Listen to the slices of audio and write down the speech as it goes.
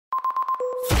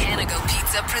Go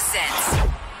Pizza presents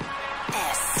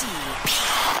SDP.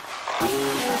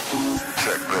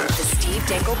 The Steve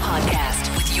Dangle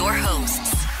Podcast with your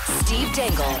hosts, Steve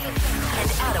Dangle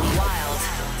and Adam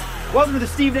Wilde. Welcome to the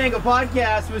Steve Dangle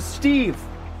Podcast with Steve.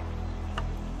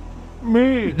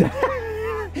 Me.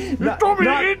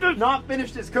 Not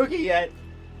finished his cookie yet.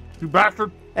 You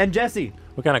bastard. And Jesse.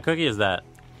 What kind of cookie is that?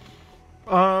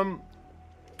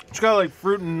 It's got like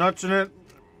fruit and nuts in it.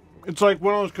 It's like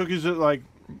one of those cookies that like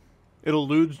it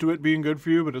alludes to it being good for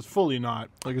you, but it's fully not.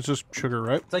 Like it's just sugar,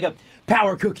 right? It's like a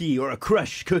power cookie or a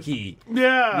crush cookie.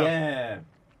 Yeah.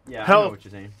 Yeah, I Hell. know what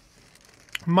you're saying.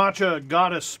 Matcha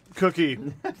goddess cookie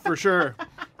for sure.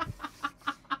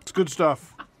 It's good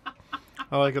stuff.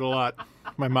 I like it a lot.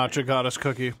 My matcha goddess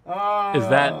cookie. Is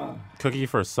that cookie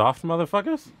for soft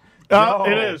motherfuckers? No.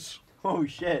 It is. Oh,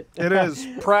 shit. It is.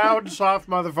 Proud, soft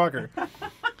motherfucker.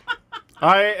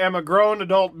 I am a grown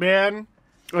adult man.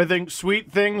 I think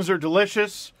sweet things are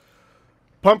delicious.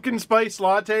 Pumpkin spice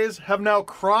lattes have now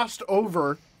crossed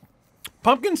over.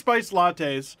 Pumpkin spice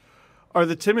lattes are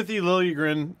the Timothy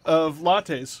Liljegren of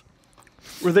lattes,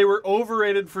 where they were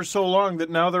overrated for so long that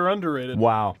now they're underrated.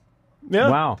 Wow. Yeah.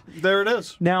 Wow. There it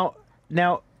is. Now,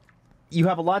 you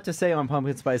have a lot to say on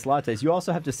pumpkin spice lattes. You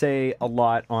also have to say a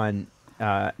lot on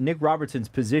Nick Robertson's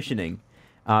positioning.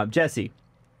 Jesse.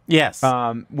 Yes.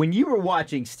 When you were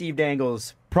watching Steve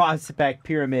Dangle's prospect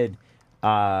pyramid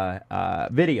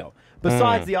video,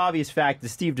 besides the obvious fact that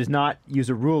Steve does not use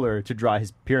a ruler to draw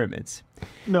his pyramids.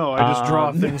 No, I just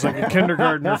draw things like a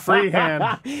kindergartner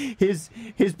freehand. His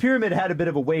pyramid had a bit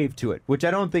of a wave to it, which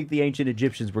I don't think the ancient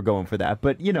Egyptians were going for that.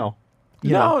 But, you know.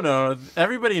 No.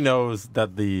 Everybody knows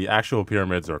that the actual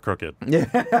pyramids are crooked.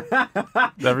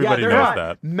 Everybody knows not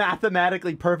that.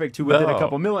 Mathematically perfect to within a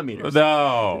couple millimeters.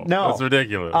 No. No. That's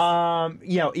ridiculous.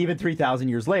 Even 3,000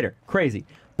 years later. Crazy.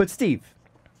 But Steve,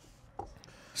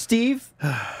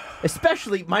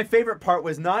 especially my favorite part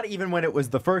was not even when it was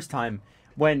the first time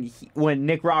when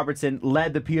Nick Robertson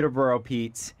led the Peterborough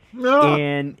Petes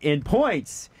in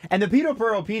points. And the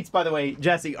Peterborough Petes, by the way,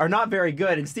 Jesse, are not very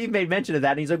good. And Steve made mention of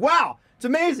that. And he's like, wow, it's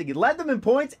amazing. He led them in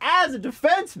points as a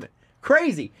defenseman.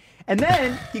 Crazy. And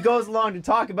then he goes along to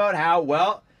talk about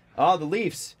how, the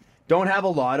Leafs don't have a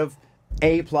lot of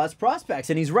A-plus prospects.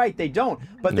 And he's right, they don't.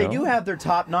 But they do have their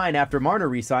top 9 after Marner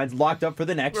resigns locked up for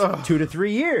the next 2 to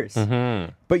 3 years.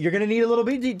 Mm-hmm. But you're going to need a little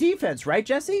bit of defense, right,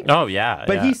 Jesse? Oh, yeah.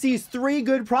 But he sees 3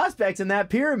 good prospects in that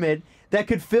pyramid that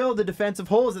could fill the defensive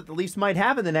holes that the Leafs might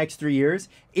have in the next 3 years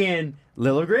in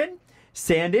Liljegren,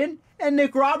 Sandin, and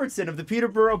Nick Robertson of the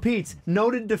Peterborough Petes.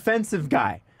 Noted defensive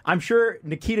guy. I'm sure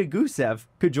Nikita Gusev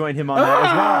could join him on that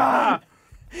as well.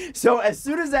 So as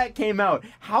soon as that came out,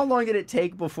 how long did it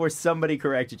take before somebody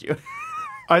corrected you?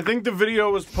 I think the video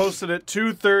was posted at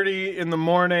 2:30 in the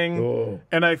morning,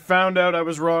 and I found out I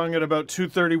was wrong at about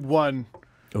 2:31.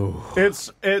 Oh.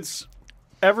 It's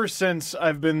ever since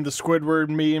I've been the Squidward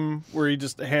meme where he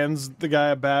just hands the guy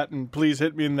a bat and please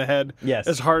hit me in the head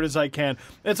as hard as I can.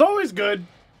 It's always good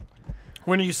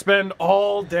when you spend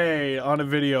all day on a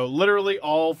video, literally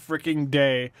all freaking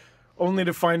day, only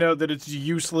to find out that it's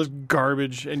useless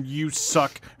garbage and you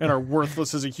suck and are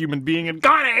worthless as a human being and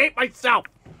God, I hate myself.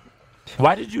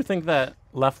 Why did you think that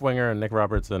left winger Nick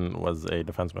Robertson was a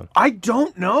defenseman? I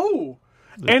don't know.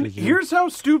 And here's how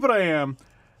stupid I am.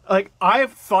 Like,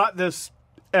 I've thought this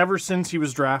ever since he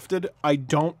was drafted. I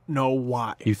don't know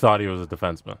why. You thought he was a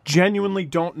defenseman? Genuinely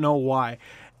don't know why.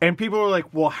 And people are like,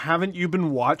 well, haven't you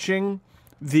been watching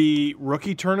the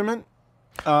rookie tournament?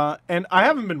 And I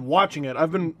haven't been watching it.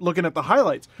 I've been looking at the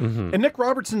highlights. Mm-hmm. And Nick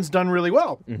Robertson's done really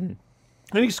well. Mm-hmm.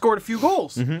 And he scored a few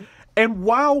goals. Mm-hmm. And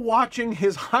while watching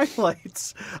his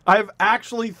highlights, I've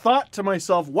actually thought to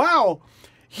myself, wow,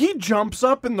 he jumps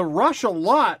up in the rush a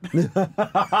lot. I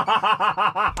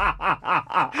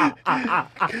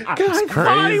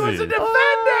thought he was a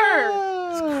defender.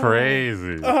 It's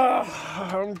crazy.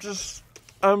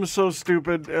 I'm so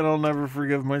stupid, and I'll never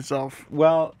forgive myself.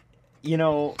 Well,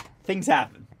 things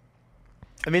happen.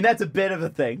 I mean, that's a bit of a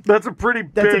thing. That's a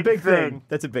big thing.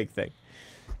 That's a big thing.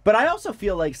 But I also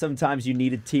feel like sometimes you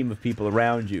need a team of people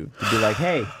around you to be like,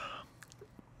 hey,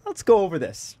 let's go over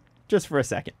this just for a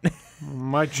second.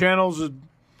 My channel's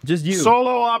just you.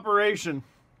 Solo operation.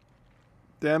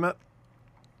 Damn it.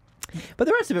 But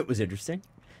the rest of it was interesting.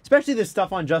 Especially this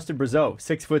stuff on Justin Brazeau,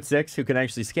 6'6", who can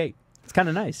actually skate. It's kind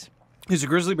of nice. He's a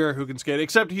grizzly bear who can skate,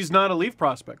 except he's not a Leaf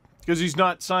prospect because he's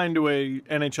not signed to a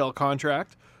NHL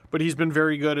contract, but he's been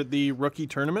very good at the rookie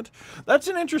tournament. That's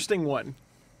an interesting one.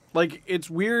 Like, it's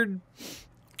weird.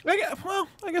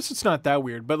 I guess it's not that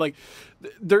weird, but like,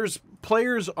 there's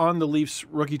players on the Leafs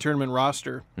rookie tournament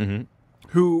roster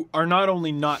who are not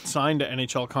only not signed to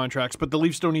NHL contracts, but the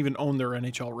Leafs don't even own their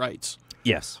NHL rights.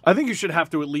 Yes. I think you should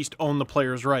have to at least own the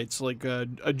player's rights, like a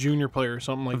junior player or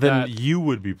something like Then that. you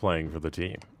would be playing for the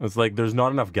team. It's like there's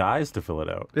not enough guys to fill it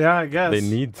out. Yeah, I guess. They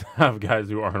need to have guys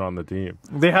who aren't on the team.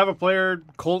 They have a player,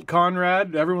 Colt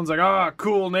Conrad. Everyone's like,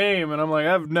 cool name. And I'm like,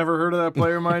 I've never heard of that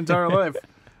player in my entire life.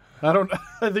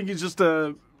 I think he's just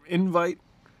a invite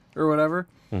or whatever.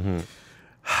 Mm-hmm.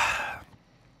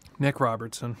 Nick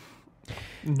Robertson,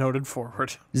 noted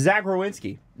forward. Zach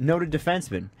Werenski, noted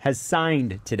defenseman, has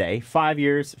signed today. 3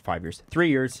 years,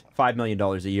 $5 million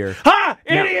a year. Ha!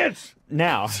 Idiots!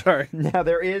 Now, Sorry. Now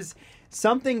there is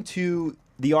something to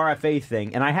the RFA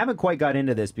thing, and I haven't quite got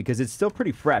into this because it's still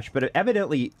pretty fresh, but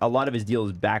evidently a lot of his deal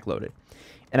is backloaded.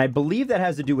 And I believe that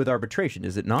has to do with arbitration,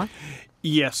 is it not?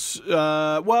 Yes.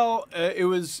 It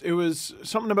was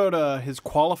something about his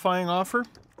qualifying offer.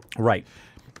 Right.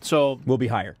 So Will be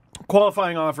higher.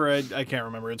 qualifying offer, I can't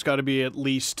remember. It's got to be at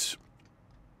least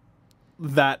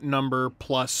that number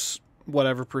plus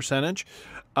whatever percentage.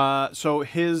 So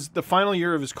the final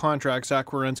year of his contract, Zach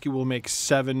Werenski will make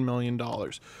 $7 million,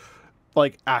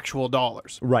 like actual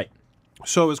dollars. Right.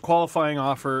 So his qualifying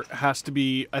offer has to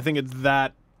be, I think it's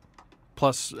that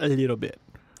plus a little bit.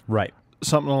 Right.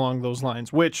 Something along those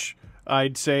lines, which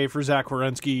I'd say for Zach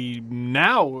Werenski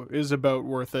now is about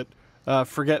worth it.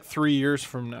 Forget 3 years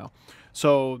from now.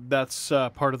 So that's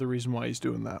part of the reason why he's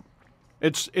doing that.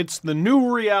 It's the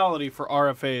new reality for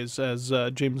RFAs, as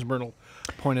James Myrtle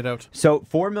pointed out. So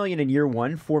 $4 million in year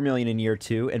 1, $4 million in year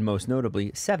 2, and most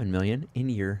notably $7 million in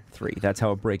year 3. That's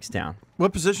how it breaks down.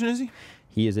 What position is he?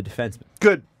 He is a defenseman.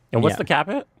 Good. And what's Yeah. the cap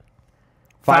hit?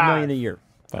 $5 million a year.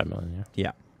 $5 million,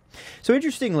 yeah. Yeah. So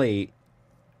interestingly,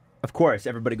 of course,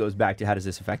 everybody goes back to how does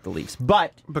this affect the Leafs.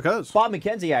 But Because Bob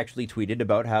McKenzie actually tweeted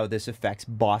about how this affects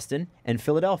Boston and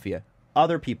Philadelphia,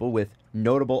 other people with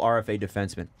notable RFA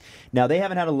defensemen. Now, they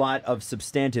haven't had a lot of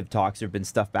substantive talks. There have been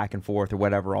stuff back and forth or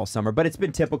whatever all summer, but it's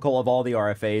been typical of all the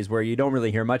RFAs where you don't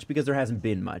really hear much because there hasn't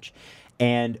been much.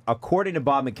 And according to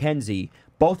Bob McKenzie,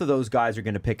 both of those guys are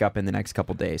going to pick up in the next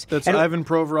couple days. that's And Ivan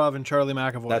Provorov and Charlie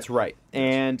McAvoy. that's right.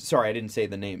 And sorry, I didn't say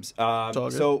the names. all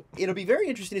good. So it'll be very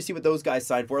interesting to see what those guys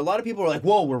sign for. A lot of people are like,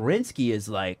 whoa, Werenski is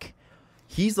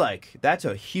that's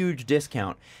a huge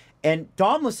discount. And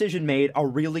Dom Lucian made a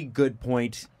really good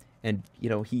point. And,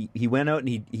 he went out and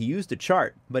he used a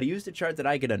chart, but he used a chart that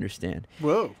I could understand.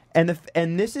 Whoa. And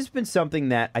this has been something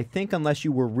that I think unless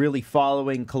you were really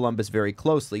following Columbus very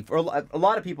closely, for a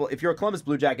lot of people, if you're a Columbus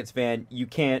Blue Jackets fan, you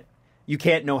can't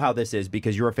know how this is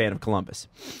because you're a fan of Columbus.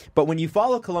 But when you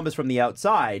follow Columbus from the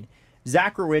outside,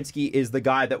 Zach Werenski is the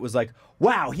guy that was like,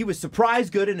 wow, he was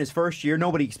surprised good in his first year.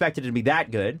 Nobody expected him to be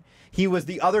that good. He was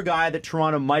the other guy that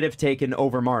Toronto might have taken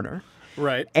over Marner.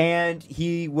 Right. And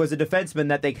he was a defenseman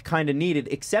that they kind of needed,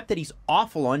 except that he's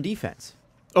awful on defense.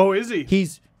 Oh, is he?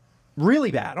 He's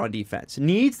really bad on defense.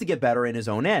 Needs to get better in his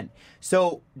own end.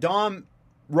 So Dom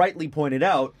rightly pointed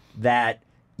out that,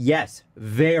 yes,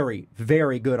 very,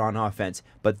 very good on offense,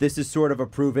 but this is sort of a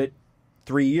prove it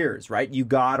 3 years, right? You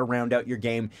got to round out your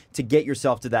game to get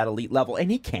yourself to that elite level, and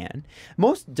he can.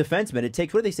 Most defensemen, it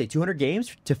takes, what do they say, 200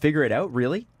 games to figure it out,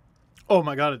 really? Oh,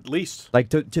 my God, at least. Like,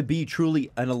 to be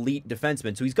truly an elite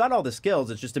defenseman. So he's got all the skills.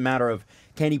 It's just a matter of,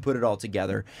 can he put it all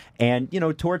together? And,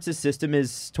 Torts' system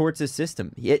is Torts'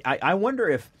 system. I wonder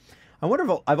if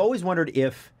I've always wondered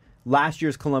if last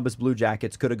year's Columbus Blue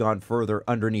Jackets could have gone further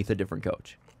underneath a different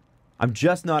coach. I'm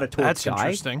just not a Torts guy.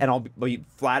 Interesting. And I'll be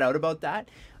flat out about that.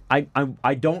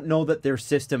 I don't know that their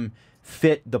system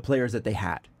fit the players that they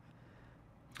had.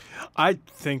 I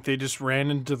think they just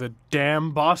ran into the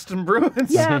damn Boston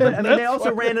Bruins. Yeah, but they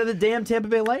also ran into the damn Tampa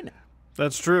Bay Lightning.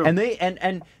 That's true.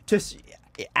 And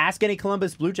ask any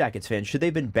Columbus Blue Jackets fan, should they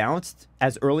have been bounced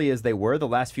as early as they were the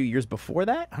last few years before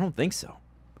that? I don't think so.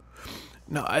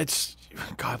 No,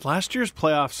 last year's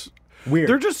playoffs, Weird.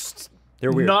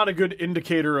 They're weird. not a good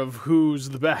indicator of who's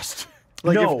the best.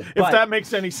 No, if that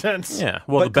makes any sense. Yeah,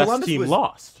 well, But the best Columbus team was-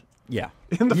 lost Yeah.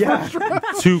 In the first round.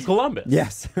 to Columbus.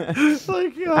 Yes.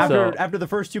 Like, After the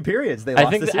first two periods, they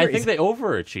lost the series. I think they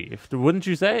overachieved. Wouldn't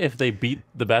you say if they beat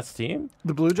the best team?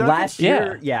 the Blue Jackets? Last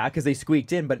year, yeah, because they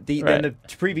squeaked in. But then Right. the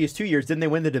previous 2 years, didn't they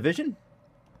win the division?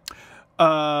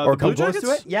 Or come close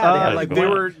to it? Yeah, they had, like,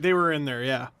 they were in there,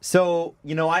 yeah. So,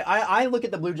 I look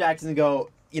at the Blue Jackets and go,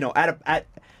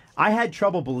 I had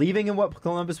trouble believing in what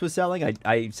Columbus was selling.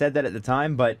 I said that at the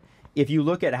time, but if you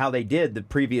look at how they did the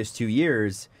previous 2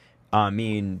 years, I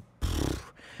mean,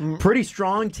 pretty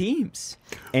strong teams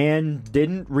and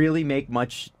didn't really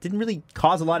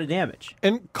cause a lot of damage.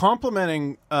 And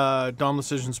complimenting Dom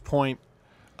Lucian's point,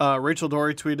 Rachel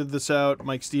Dory tweeted this out,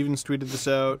 Mike Stevens tweeted this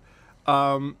out.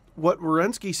 what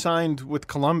Werenski signed with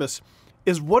Columbus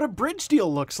is what a bridge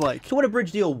deal looks like. So what a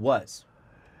bridge deal was.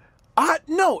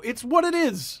 No, it's what it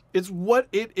is. It's what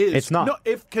it is. It's not. No,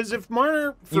 because if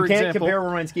Marner, for example... You can't compare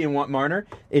Werenski and Marner.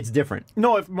 It's different.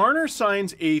 No, if Marner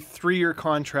signs a 3-year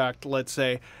contract, let's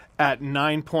say, at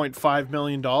 $9.5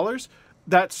 million,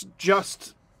 that's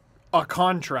just a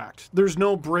contract. There's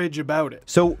no bridge about it.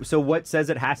 So what says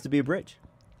it has to be a bridge?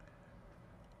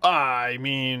 I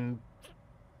mean,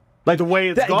 Like the way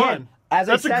it's gone. Again,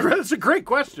 That's a great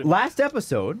question. Last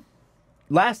episode,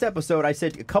 I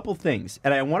said a couple things,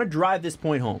 and I want to drive this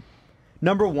point home.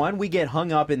 Number one, we get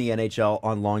hung up in the NHL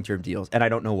on long-term deals, and I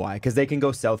don't know why, because they can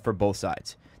go south for both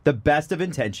sides. The best of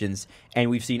intentions, and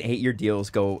we've seen 8-year deals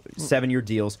go, 7-year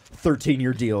deals,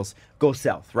 13-year deals go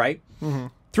south, right? Mm-hmm.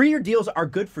 3-year deals are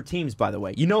good for teams, by the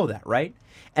way. You know that, right?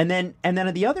 And then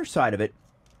on the other side of it,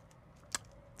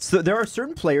 so there are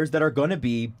certain players that are going to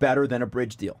be better than a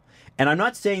bridge deal. And I'm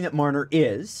not saying that Marner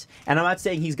is, and I'm not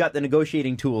saying he's got the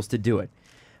negotiating tools to do it.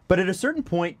 But at a certain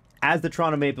point, as the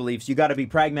Toronto Maple Leafs, you got to be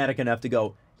pragmatic enough to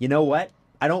go, you know what?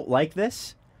 I don't like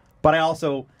this, but I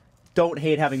also don't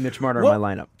hate having Mitch Marner in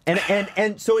my lineup.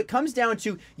 And so it comes down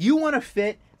to, you want to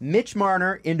fit Mitch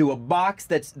Marner into a box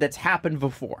that's happened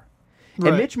before. Right.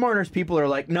 And Mitch Marner's people are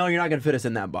like, no, you're not going to fit us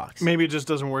in that box. Maybe it just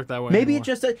doesn't work that way Maybe anymore. it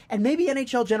just and maybe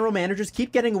NHL general managers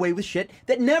keep getting away with shit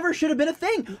that never should have been a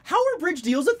thing. How are bridge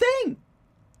deals a thing?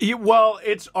 Well,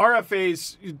 it's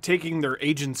RFAs taking their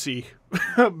agency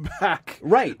back.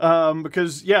 Right.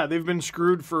 Because, yeah, they've been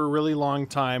screwed for a really long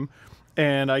time,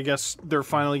 and I guess they're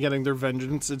finally getting their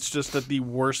vengeance. It's just at the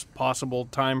worst possible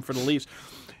time for the Leafs.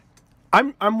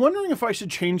 I'm wondering if I should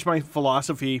change my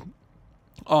philosophy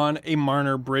on a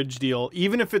Marner bridge deal,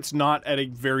 even if it's not at a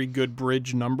very good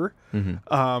bridge number.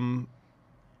 Mm-hmm.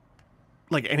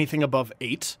 Like anything above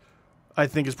 8, I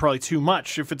think is probably too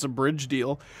much if it's a bridge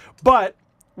deal. But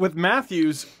with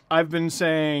Matthews, I've been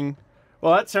saying,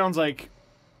 well, that sounds like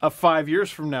a 5 years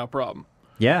from now problem.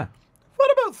 Yeah.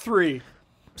 What about 3?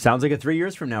 Sounds like a 3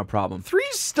 years from now problem.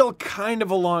 3's still kind of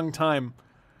a long time.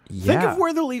 Yeah. Think of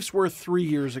where the Leafs were 3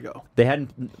 years ago. They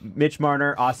hadn't. Mitch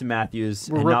Marner, Austin Matthews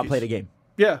had not played a game.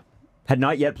 Yeah. Had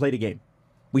not yet played a game.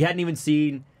 We hadn't even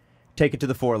seen take it to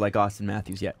the 4 like Austin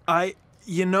Matthews yet.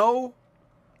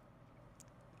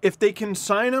 If they can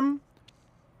sign him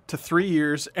to 3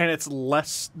 years and it's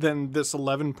less than this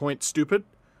 11-point stupid.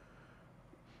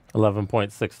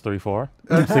 11.634?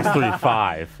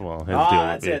 635. Well, his deal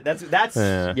that's would it. That's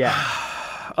yeah.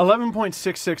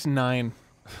 11.669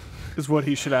 is what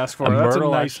he should ask for. And That's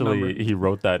Myrtle a nice actually, number. he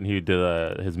wrote that, and he did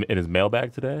in his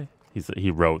mailbag today.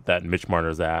 He wrote that Mitch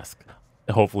Marner's ask.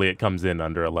 Hopefully, it comes in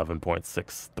under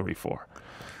 11.634.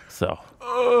 So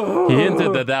he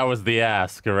hinted that was the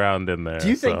ask around in there. Do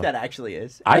you think that actually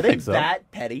is? I Are think they so. that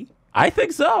petty? I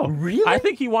think so. Really? I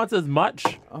think he wants as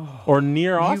much or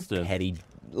near Austin. You petty.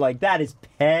 Like, that is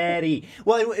petty.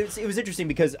 Well, it was interesting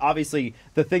because, obviously,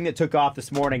 the thing that took off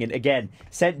this morning, and again,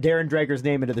 sent Darren Dreger's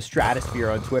name into the stratosphere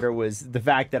on Twitter, was the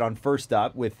fact that on First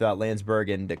Up with Landsberg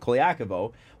and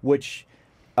Kolyakovo, which,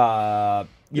 has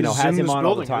him on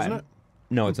all the time. Isn't it?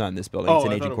 No, it's not in this building. It's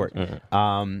in Agent Court.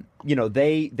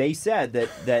 They said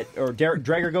that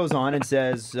Dreger goes on and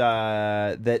says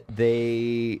that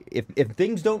if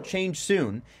things don't change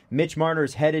soon, Mitch Marner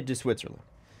is headed to Switzerland.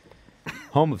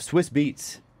 Home of Swiss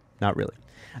Beats. Not really.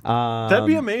 That'd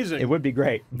be amazing. It would be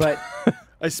great. But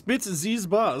I spitz these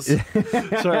buzz.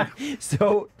 Sorry.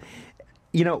 So,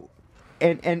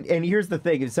 and here's the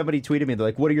thing. If somebody tweeted me, they're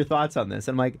like, what are your thoughts on this?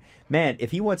 I'm like, man,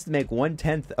 if he wants to make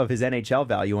 1/10 of his NHL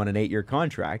value on an 8-year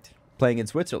contract playing in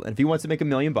Switzerland, if he wants to make $1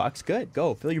 million, good,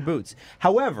 go, fill your boots.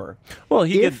 However, well,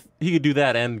 he could do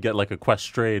that and get like a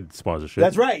Quest Trade sponsorship.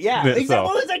 That's right, yeah. Exactly.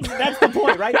 Well, that's the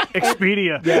point, right?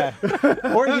 Expedia. Yeah.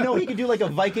 Or, he could do like a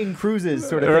Viking Cruises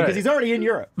sort of thing, because he's already in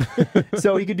Europe.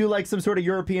 So he could do like some sort of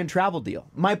European travel deal.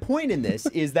 My point in this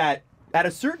is that at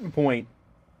a certain point,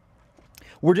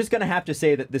 we're just going to have to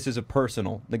say that this is a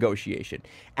personal negotiation.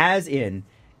 As in,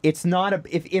 it's not a...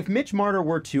 If Mitch Marner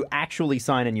were to actually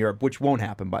sign in Europe, which won't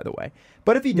happen, by the way,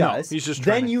 but if he does, he's just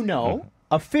then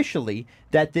officially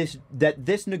that this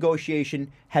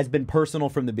negotiation has been personal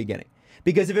from the beginning.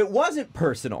 Because if it wasn't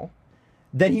personal,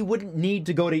 then he wouldn't need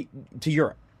to go to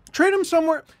Europe. Trade him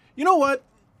somewhere. You know what?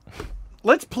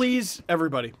 Let's please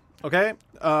everybody, okay?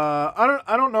 I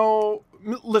don't know...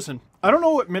 Listen, I don't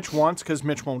know what Mitch wants because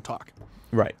Mitch won't talk.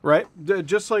 Right. Right?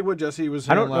 Just like what Jesse was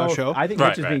saying on the last show. I think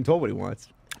Mitch is being told what he wants.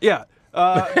 Yeah.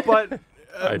 But,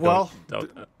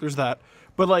 don't. there's that.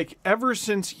 But, like, ever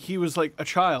since he was, like, a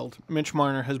child, Mitch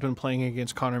Marner has been playing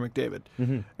against Connor McDavid.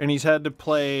 And he's had to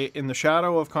play in the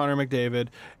shadow of Connor McDavid,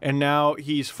 and now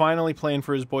he's finally playing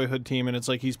for his boyhood team, and it's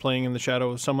like he's playing in the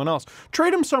shadow of someone else.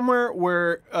 Trade him somewhere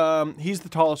where he's the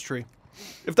tallest tree.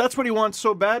 If that's what he wants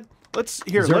so bad,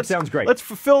 sounds great. Let's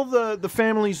fulfill the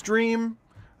family's dream.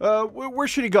 Where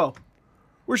should he go?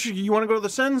 You want to go to the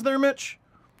Sens there, Mitch?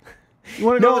 You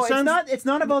want to go to the Sens? It's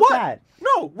not about that.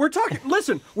 No, we're talking.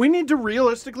 Listen, we need to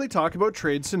realistically talk about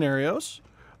trade scenarios.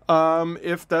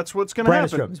 If that's what's going to happen.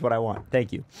 Brandstrom is what I want.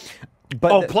 Thank you.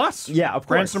 But plus. Yeah, of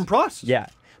course. Brandstrom plus. Yeah.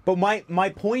 But my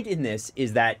point in this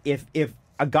is that if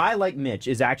a guy like Mitch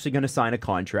is actually going to sign a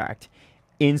contract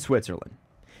in Switzerland,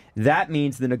 that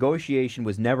means the negotiation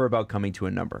was never about coming to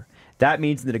a number. That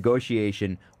means the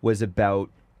negotiation was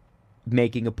about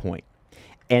making a point.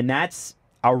 And that's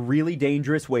a really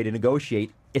dangerous way to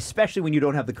negotiate, especially when you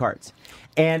don't have the cards.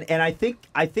 And I think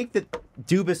that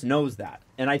Dubas knows that.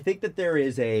 And I think that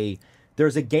there's a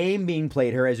game being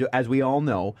played here, as we all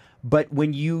know. But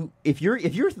if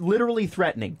you're literally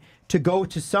threatening to go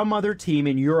to some other team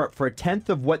in Europe for a tenth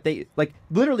of what they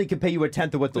literally can pay you a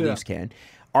tenth of what the Leafs can,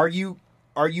 are you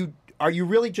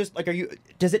really just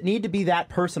does it need to be that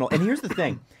personal? And here's the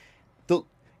thing.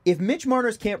 If Mitch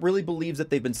Marner's camp really believes that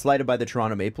they've been slighted by the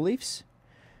Toronto Maple Leafs,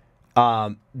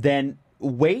 then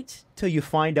wait till you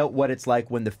find out what it's like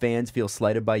when the fans feel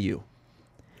slighted by you.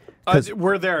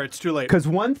 We're there. It's too late. Because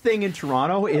one thing in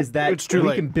Toronto is that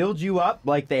we can build you up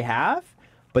like they have,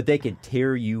 but they can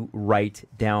tear you right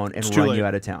down and run you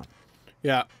out of town.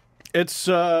 Yeah. It's,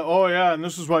 and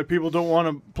this is why people don't want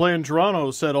to play in Toronto,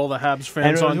 said all the Habs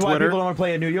fans on Twitter. Why people don't want to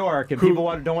play in New York, and people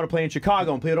don't want to play in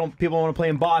Chicago, and people don't want to play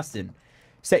in Boston.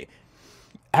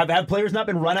 Have players not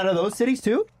been run out of those cities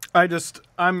too?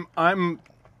 I'm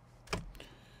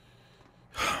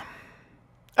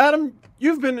Adam,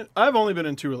 I've only been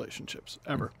in 2 relationships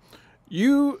ever.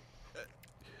 You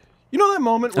know that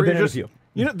moment where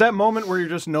that moment where you're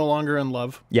just no longer in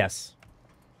love? Yes.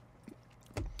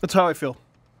 That's how I feel.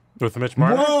 With Mitch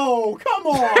Marner? Whoa, come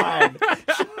on.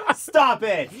 Stop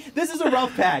it. This is a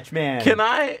rough patch, man. Can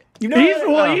I?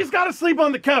 He's got to sleep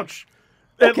on the couch.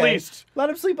 At least. Let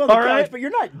him sleep on the couch, but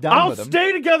you're not done with him. I'll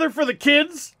stay together for the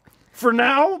kids for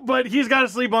now, but he's got to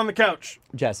sleep on the couch.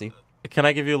 Jesse. Can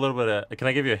I give you can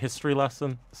I give you a history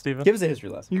lesson, Steven? Give us a history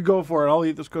lesson. You go for it. I'll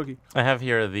eat this cookie. I have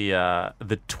here the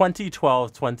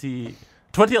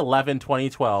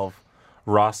 2011-2012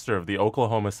 roster of the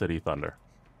Oklahoma City Thunder.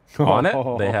 On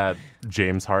it, they had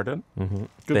James Harden,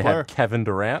 they had Kevin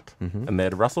Durant, and they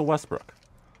had Russell Westbrook.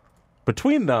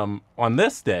 Between them, on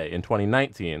this day in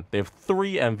 2019, they have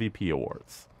 3 MVP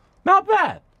awards. Not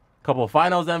bad. A couple of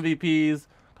finals MVPs,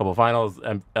 a couple of finals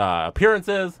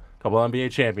appearances, a couple of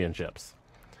NBA championships.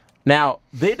 Now,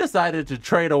 they decided to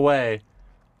trade away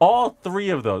all 3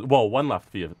 of those. Well, 1 left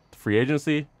via free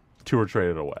agency, 2 were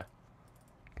traded away.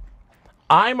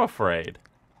 I'm afraid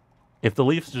if the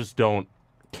Leafs just don't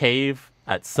cave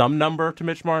at some number to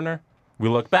Mitch Marner, we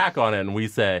look back on it and we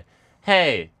say,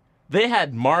 hey, they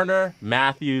had Marner,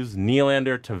 Matthews,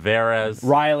 Nylander, Tavares,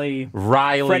 Riley,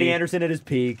 Freddie Anderson at his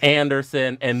peak. And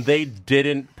they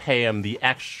didn't pay him the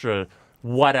extra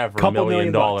 $1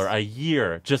 million a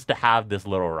year just to have this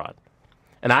little run.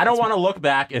 And I don't want to look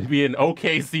back and be an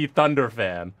OKC Thunder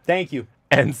fan. Thank you.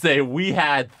 And say we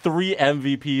had 3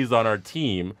 MVPs on our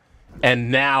team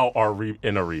and now are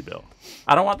in a rebuild.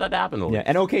 I don't want that to happen. Yeah,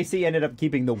 and OKC ended up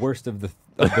keeping the worst of the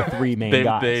 3 main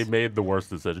guys. They made the worst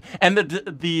decision. And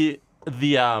the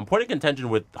point of contention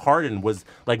with Harden was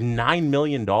like $9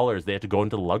 million they had to go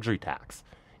into the luxury tax.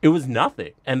 It was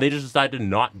nothing. And they just decided to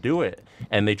not do it.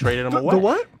 And they traded him away. The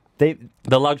what?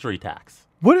 The luxury tax.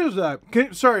 What is that?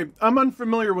 Sorry, I'm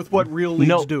unfamiliar with what real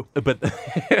leagues do. But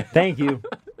thank you.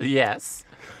 Yes.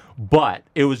 But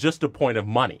it was just a point of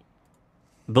money.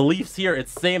 The Leafs here,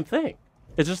 it's the same thing.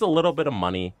 It's just a little bit of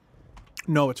money.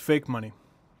 No, it's fake money.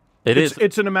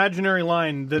 It's an imaginary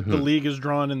line that the league has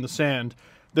drawn in the sand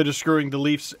that is screwing the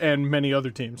Leafs and many other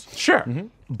teams. Sure.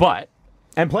 But...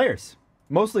 And players.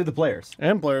 Mostly the players.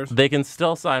 And players. They can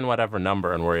still sign whatever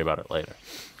number and worry about it later.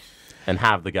 And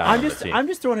have the guy on the team. I'm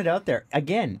just throwing it out there.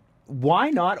 Again, why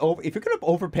not if you're going to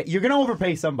overpay, you're going to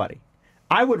overpay somebody.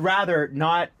 I would rather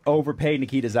not overpay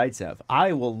Nikita Zaitsev.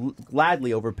 I will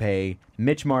gladly overpay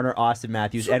Mitch Marner, Austin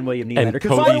Matthews, and William Nylander.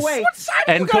 Because by the way,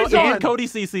 and Cody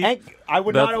Ceci. And I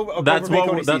would not overpay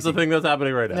Cody That's the thing that's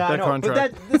happening right now. No,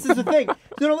 but this is the thing.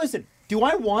 No, listen. Do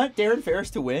I want Darren Ferris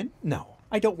to win? No,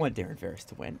 I don't want Darren Ferris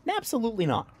to win. Absolutely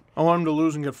not. I want him to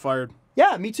lose and get fired.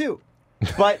 Yeah, me too.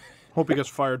 But hope he gets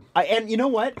fired. And you know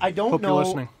what? I don't know. You're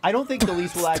listening. I don't think the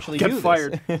Leafs will actually do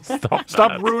fired. this.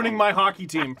 Stop ruining my hockey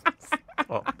team.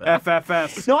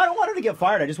 FFS. No, I don't want him to get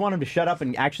fired. I just want him to shut up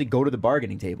and actually go to the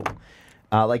bargaining table.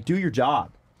 Do your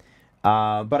job.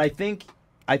 But I think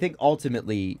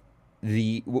ultimately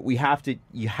you have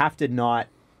to not.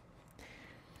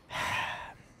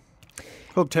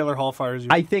 Hope Taylor Hall fires you.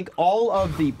 I think all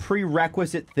of the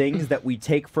prerequisite things that we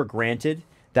take for granted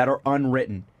that are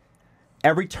unwritten,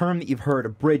 every term that you've heard, a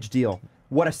bridge deal,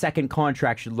 what a second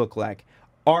contract should look like,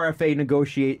 RFA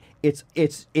negotiate,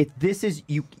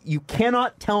 you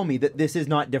cannot tell me that this is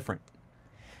not different.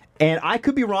 And I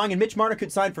could be wrong, and Mitch Marner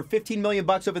could sign for $15 million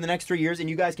over the next 3 years, and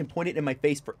you guys can point it in my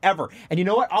face forever. And you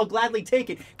know what? I'll gladly take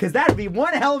it, because that would be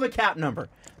one hell of a cap number.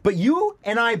 But you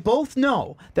and I both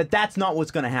know that that's not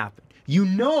what's going to happen. You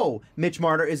know Mitch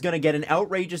Marner is going to get an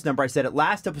outrageous number. I said it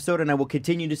last episode, and I will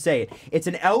continue to say it. It's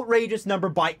an outrageous number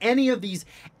by any of these,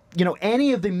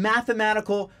 any of the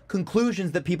mathematical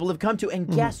conclusions that people have come to.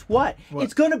 And guess what?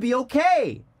 It's going to be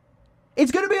okay.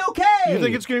 It's going to be okay. You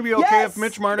think it's going to be okay if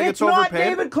Mitch Marner gets overpaid? It's not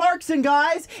David Clarkson,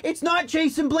 guys. It's not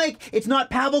Jason Blake. It's not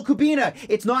Pavel Kubina.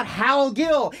 It's not Hal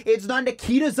Gill. It's not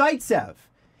Nikita Zaitsev.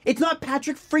 It's not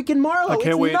Patrick freaking Marlowe.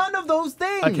 It's none of those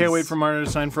things. I can't wait for Marner to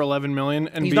sign for $11 million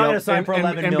and He's not going to sign for $11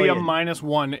 million. And be a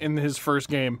 -1 in his first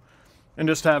game, and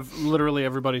just have literally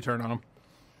everybody turn on him.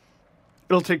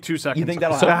 It'll take 2 seconds. You think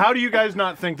that'll so happen? how do you guys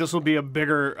not think this will be a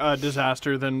bigger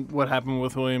disaster than what happened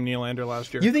with William Nylander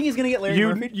last year? You think he's going to get Larry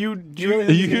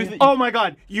Murphy? Oh my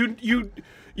God!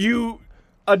 You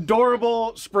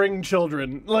adorable spring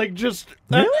children! Like just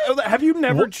have you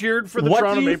never cheered for the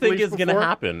Toronto Maple Leafs? What do you think is going to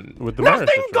happen with the Marner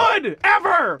Nothing situation? good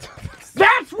ever.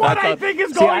 That's what I think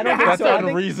is going to happen. That's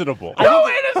unreasonable. No,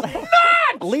 it is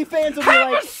not. Leaf fans will be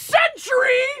Half like, a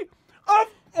century of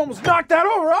almost knocked that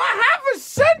over. Half a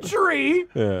century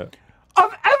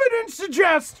of evidence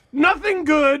suggests nothing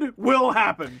good will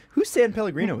happen. whose San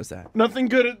Pellegrino was that? Nothing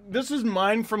good. This is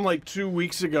mine from like 2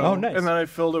 weeks ago. Oh, nice. And then I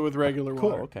filled it with regular water.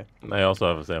 Cool, okay. I also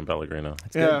have a San Pellegrino.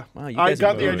 Yeah. Wow, you I guys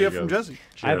got are the really idea good. from Jesse.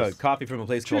 I have a coffee from a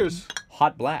place Cheers. called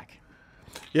Hot Black.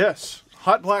 Yes.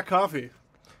 Hot black coffee.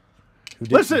 Who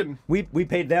did- Listen. We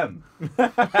paid them.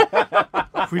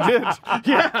 We did.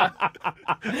 Yeah.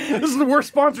 This is the worst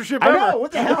sponsorship I ever. know,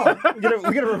 what the hell?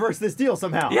 We're gonna reverse this deal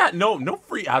somehow. Yeah, no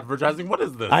free advertising. What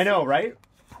is this? I know, right?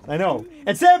 I know.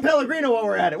 And San Pellegrino while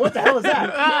we're at it. What the hell is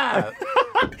that?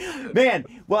 Man,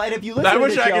 well, and if you listen I to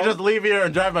wish the I show, could just leave here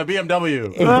and drive my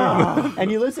BMW.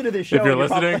 and you listen to this show, If you're and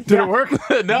listening, probably- did it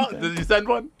work? No, did you send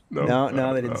one?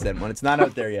 No, they didn't send one. It's not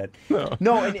out there yet.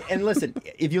 No, and listen,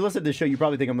 if you listen to the show, you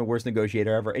probably think I'm the worst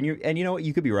negotiator ever. And you know what?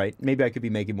 You could be right. Maybe I could be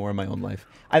making more in my own life.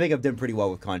 I think I've done pretty well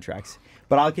with contracts.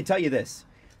 But I can tell you this.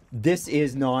 This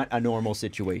is not a normal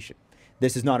situation.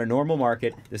 This is not a normal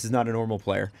market. This is not a normal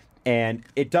player. And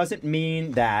it doesn't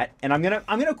mean that. And I'm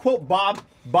gonna quote Bob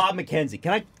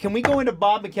McKenzie. Can we go into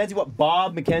Bob McKenzie? What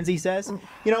Bob McKenzie says?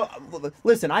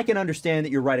 Listen. I can understand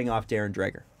that you're writing off Darren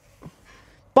Dreger.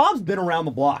 Bob's been around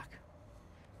the block.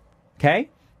 Okay?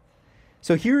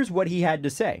 So here's what he had to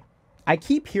say. I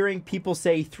keep hearing people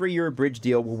say 3-year bridge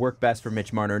deal will work best for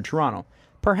Mitch Marner in Toronto.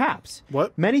 Perhaps.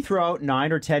 What? Many throw out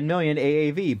 9 or 10 million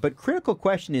AAV, but critical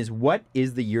question is what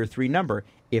is the year 3 number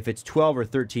if it's 12 or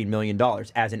 13 million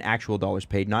dollars as in actual dollars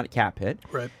paid, not a cap hit.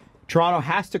 Right. Toronto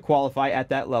has to qualify at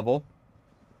that level,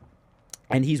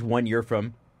 and he's 1 year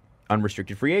from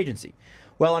unrestricted free agency.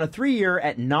 Well, on a 3-year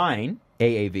at 9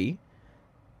 AAV,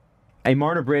 a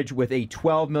Marner bridge with a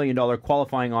 $12 million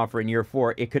qualifying offer in year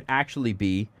 4, it could actually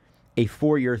be a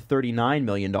 4-year, $39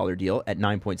 million deal at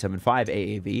 9.75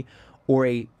 AAV, or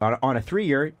on a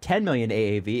 3-year, $10 million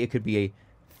AAV, it could be a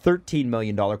 $13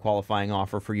 million qualifying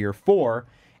offer for year 4,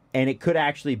 and it could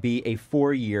actually be a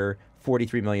 4-year,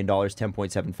 $43 million,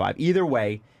 10.75. Either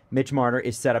way, Mitch Marner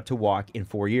is set up to walk in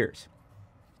 4 years.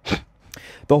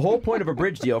 The whole point of a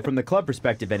bridge deal, from the club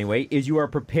perspective anyway, is you are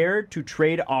prepared to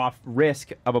trade off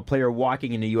risk of a player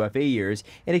walking into UFA years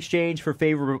in exchange for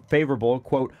favorable,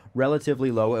 quote, relatively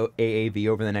low AAV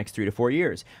over the next 3 to 4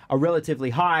 years. A relatively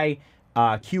high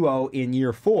QO in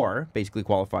year 4, basically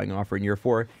qualifying offer in year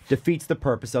 4, defeats the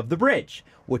purpose of the bridge,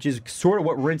 which is sort of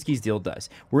what Werenski's deal does.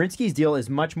 Werenski's deal is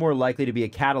much more likely to be a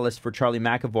catalyst for Charlie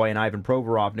McAvoy and Ivan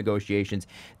Provorov negotiations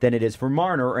than it is for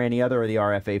Marner or any other of the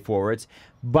RFA forwards,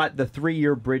 but the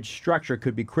 3-year bridge structure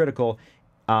could be critical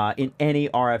in any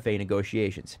RFA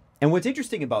negotiations. And what's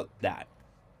interesting about that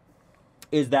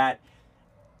is that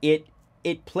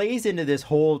it plays into this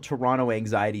whole Toronto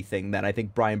anxiety thing that I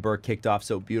think Brian Burke kicked off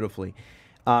so beautifully.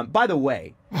 By the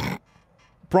way,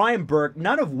 Brian Burke,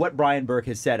 none of what Brian Burke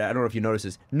has said, I don't know if you notice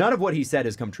this, none of what he said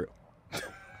has come true.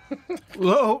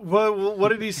 What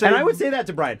did he say? And I would say that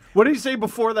to Brian. What did he say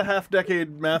before the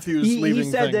half-decade Matthews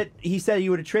leaving thing? He said he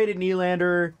would have traded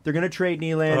Nylander. They're going to trade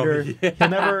Nylander. He'll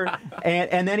never.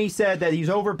 And then he said that he's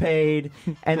overpaid.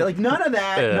 And like none of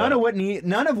that,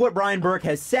 none of what Brian Burke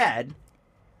has said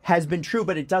has been true.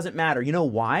 But it doesn't matter. You know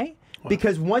why?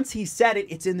 Because once he said it,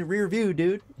 it's in the rear view,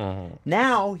 dude.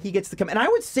 Now he gets to come. And I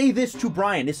would say this to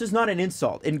Brian. This is not an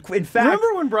insult. In fact,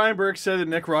 remember when Brian Burke said that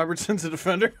Nick Robertson's a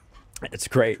defender? It's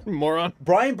great. Moron.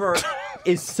 Brian Burke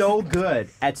is so good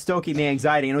at stoking the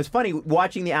anxiety. And it was funny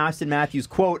watching the Austin Matthews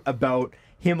quote about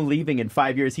him leaving in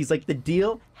 5 years. He's like, the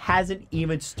deal hasn't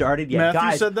even started yet. Matthews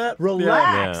Guys, said that?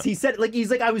 Relax. Yeah. He said, he's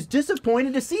like, I was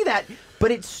disappointed to see that, but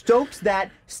it stokes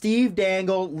that Steve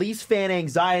Dangle Leafs fan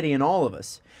anxiety in all of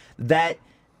us. That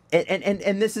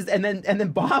and this is and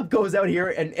then Bob goes out here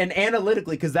and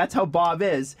analytically, because that's how Bob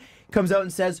is, comes out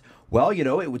and says, well,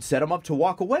 it would set them up to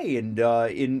walk away and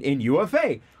in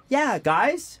UFA. Yeah,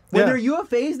 guys, when they're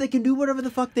UFAs, they can do whatever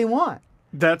the fuck they want.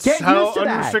 That's Get how used to that.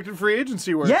 unrestricted free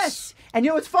agency works. Yes, and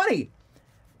it's funny.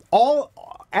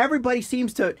 Everybody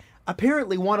seems to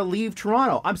apparently want to leave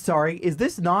Toronto. I'm sorry, is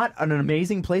this not an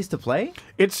amazing place to play?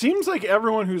 It seems like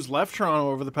everyone who's left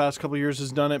Toronto over the past couple of years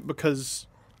has done it because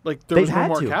there was no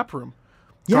more cap room.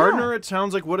 Yeah. Gardiner, it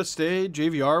sounds like, would have stayed.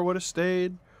 JVR would have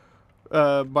stayed.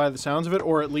 By the sounds of it,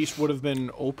 or at least would have been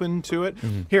open to it.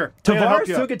 Here, Tavares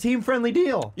took a team-friendly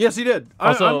deal. Yes, he did.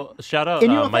 Also, shout out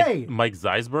In UFA. Mike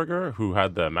Zeisberger, who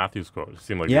had the Matthews quote.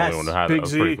 Seemed like the Yes. only one who had Big it. That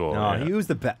was Z. pretty cool. No, yeah. he was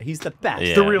the best. He's the best.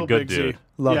 Yeah. The real good Big Z. dude.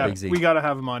 Love yeah, Big Z. we got to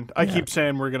have him on. I keep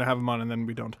saying we're going to have him on, and then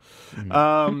we don't.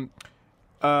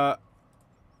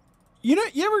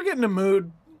 You ever get in a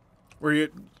mood where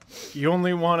you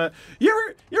only want to...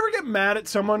 You ever get mad at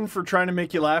someone for trying to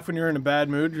make you laugh when you're in a bad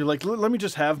mood? You're like, let me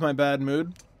just have my bad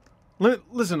mood.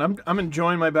 Listen, I'm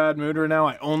enjoying my bad mood right now.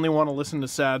 I only want to listen to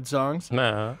sad songs.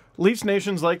 Nah. Leafs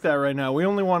Nation's like that right now. We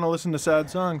only want to listen to sad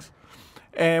songs.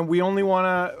 And we only want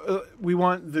to... we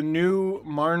want the new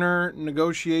Marner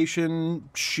negotiation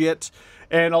shit.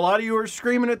 And a lot of you are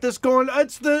screaming at this going,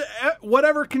 it's the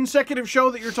whatever consecutive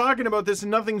show that you're talking about this and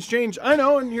nothing's changed. I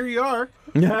know, and here you are.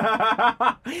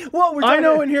 Well, I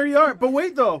know, and here you are. But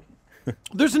wait, though.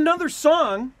 There's another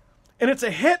song, and it's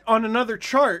a hit on another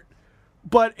chart,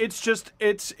 but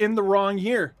it's in the wrong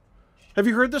year. Have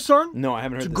you heard this song? No, I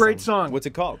haven't heard It's a this great song. What's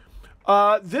it called?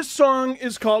 This song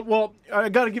is called, well, I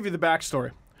got to give you the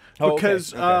backstory. Oh,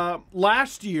 Because okay.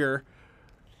 Last year,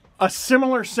 a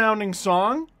similar sounding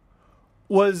song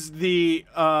was the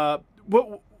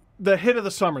hit of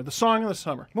the summer, the song of the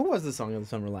summer. What was the song of the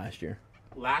summer last year?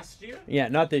 Last year? Yeah,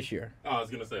 not this year. Oh, I was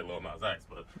going to say Lil Nas X,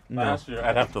 but last year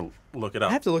I'd have to look it up.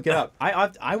 I have to look it up.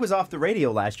 I was off the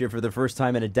radio last year for the first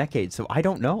time in a decade, so I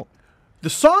don't know. The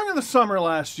song of the summer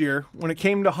last year, when it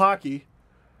came to hockey,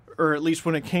 or at least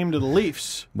when it came to the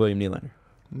Leafs, William Nylander.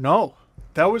 no,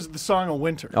 that was the song of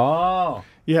winter. Oh,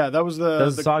 Yeah, that was that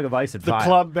was the song of Ice and the Fire.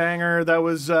 club banger. That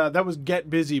was "Get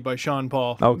Busy" by Sean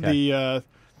Paul. Okay. The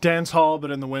dance hall,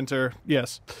 but in the winter.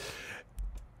 Yes,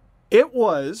 it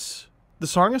was the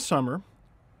song of summer.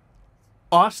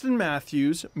 Austin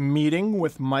Matthews meeting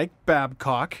with Mike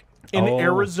Babcock in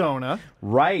Arizona,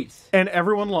 Right. and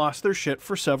everyone lost their shit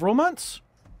for several months.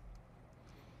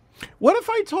 What if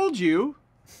I told you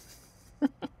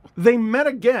they met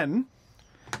again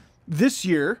this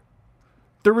year?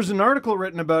 There was an article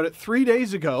written about it 3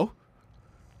 days ago,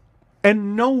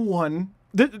 and no one...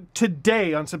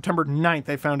 today, on September 9th,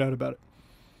 I found out about it.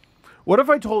 What if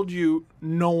I told you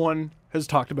no one has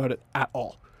talked about it at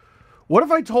all? What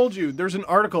if I told you there's an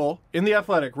article in The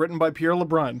Athletic written by Pierre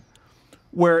LeBrun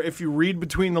where, if you read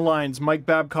between the lines, Mike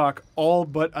Babcock all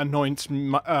but anoints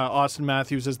Austin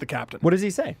Matthews as the captain? What does he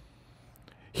say?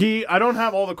 I don't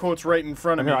have all the quotes right in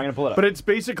front of me. Here, I'm gonna pull it up. But it's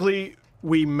basically,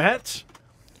 we met,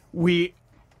 we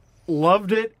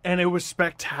loved it, and it was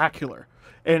spectacular.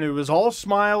 And it was all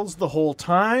smiles the whole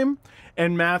time.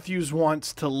 And Matthews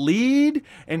wants to lead,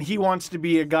 and he wants to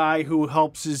be a guy who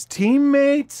helps his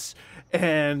teammates,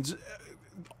 and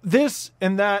this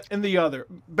and that and the other.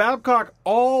 Babcock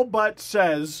all but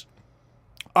says,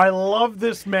 I love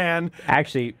this man.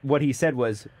 Actually, what he said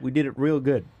was, we did it real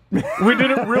good. We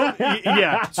did it real...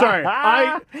 yeah, sorry.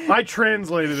 I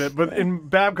translated it, but in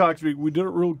Babcock speak, we did it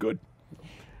real good.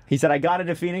 He said, I got out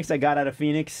of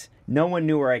Phoenix. No one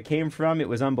knew where I came from. It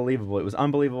was unbelievable. It was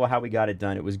unbelievable how we got it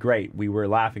done. It was great. We were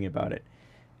laughing about it.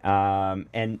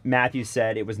 And Matthews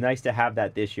said it was nice to have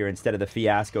that this year instead of the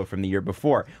fiasco from the year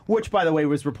before, which, by the way,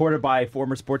 was reported by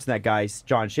former Sportsnet guy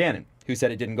John Shannon, who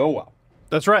said it didn't go well.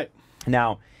 That's right.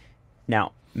 Now,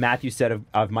 Matthews said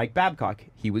of Mike Babcock,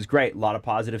 he was great. A lot of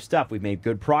positive stuff. We've made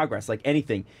good progress. Like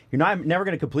anything, never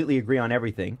going to completely agree on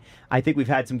everything. I think we've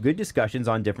had some good discussions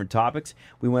on different topics.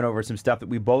 We went over some stuff that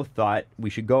we both thought we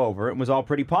should go over. It was all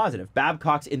pretty positive.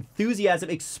 Babcock's enthusiasm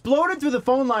exploded through the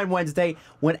phone line Wednesday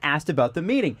when asked about the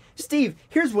meeting. Steve,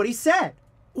 here's what he said.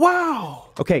 Wow.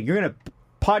 Okay, you're going to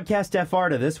podcast FR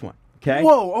to this one. Okay.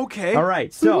 Whoa, okay. All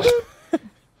right, so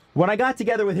when I got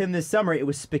together with him this summer, it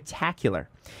was spectacular.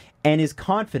 And his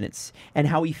confidence and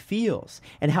how he feels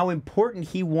and how important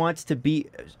he wants to be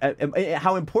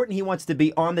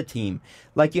on the team.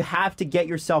 Like, you have to get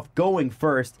yourself going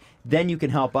first, then you can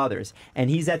help others.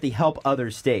 And he's at the help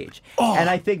others stage. And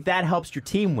I think that helps your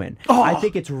team win. I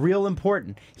think it's real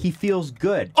important. He feels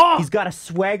good. He's got a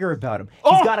swagger about him.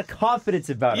 He's got a confidence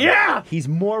about him. Yeah! He's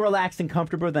more relaxed and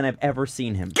comfortable than I've ever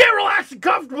seen him. Get relaxed and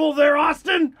comfortable there,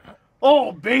 Austin.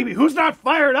 Oh, baby, who's not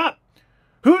fired up?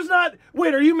 Who's not...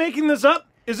 Wait, are you making this up?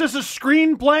 Is this a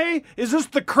screenplay? Is this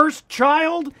The Cursed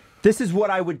Child? This is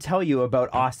what I would tell you about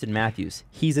Austin Matthews.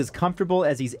 He's as comfortable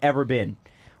as he's ever been.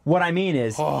 What I mean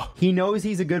is, he knows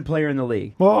he's a good player in the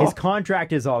league. His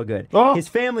contract is all good. His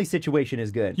family situation is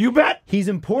good. You bet. He's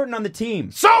important on the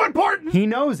team. So important. He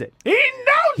knows it. He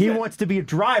knows He it. wants to be a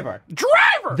driver.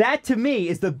 Driver. That, to me,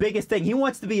 is the biggest thing. He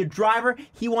wants to be a driver.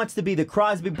 He wants to be the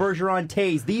Crosby, Bergeron,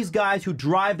 Taves. These guys who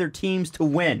drive their teams to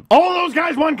win. All those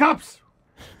guys won cups.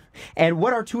 And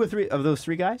what are 2 or 3 of those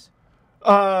 3 guys?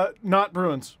 Not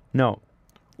Bruins. No.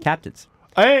 Captains.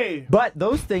 Hey. But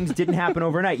those things didn't happen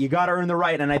overnight. You got to earn the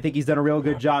right, and I think he's done a real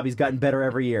good job. He's gotten better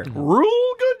every year.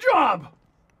 Real good job.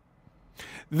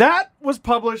 That was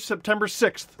published September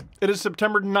 6th. It is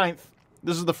September 9th.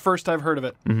 This is the first I've heard of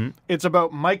it. It's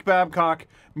about Mike Babcock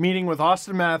meeting with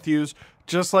Austin Matthews,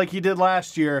 just like he did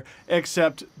last year,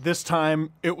 except this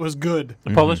time it was good.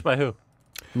 Published by who?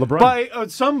 LeBron. By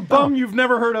some bum you've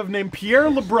never heard of named Pierre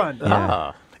LeBrun.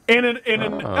 Ah. In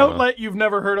an outlet you've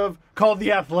never heard of called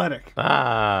The Athletic.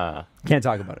 Ah. Can't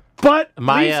talk about it. But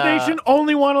My, Leafs Nation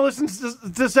only want to listen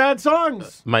to sad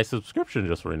songs. My subscription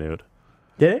just renewed.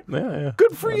 Did it? Yeah.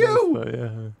 Good for you.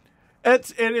 Yeah.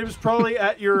 And it was probably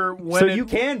at your So you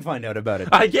can find out about it.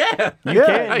 Yeah. You Yeah.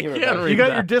 can. I hear can about it. read You got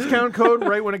that. your discount code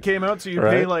right when it came out, so you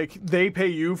pay Right. they pay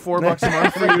you $4 a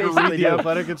month for you to read Basically The do.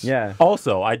 Athletic. It's Yeah.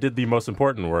 Also, I did the most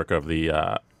important work of the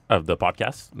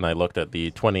podcast, and I looked at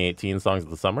the 2018 songs of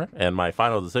the summer, and my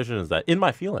final decision is that "In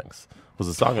My Feelings" was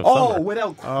the song of summer.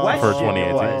 Without question. For 2018.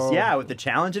 It was. Yeah, with the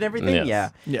challenge and everything. Yes. Yeah.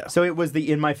 Yeah. So it was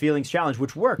the In My Feelings challenge,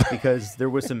 which worked because there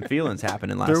was some feelings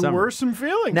happening last there summer. were some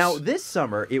feelings. Now, this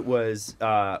summer, it was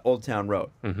Old Town Road.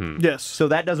 yes. So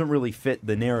that doesn't really fit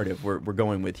the narrative we're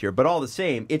going with here. But all the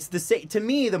same, it's the same. To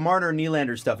me, the Marner and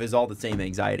Nylander stuff is all the same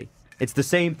anxiety. It's the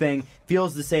same thing,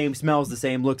 feels the same, smells the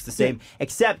same, looks the same,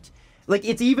 except, like,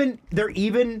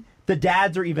 the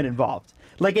dads are even involved.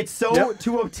 Like, it's so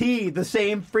to a T the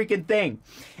same freaking thing.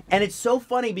 And it's so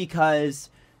funny because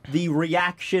the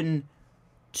reaction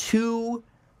to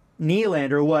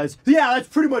Nylander was, yeah, that's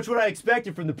pretty much what I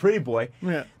expected from the pretty boy.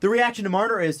 Yeah. The reaction to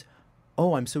Marner is,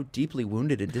 oh, I'm so deeply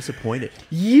wounded and disappointed.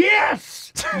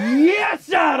 Yes!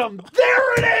 Yes, Adam!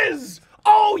 There it is!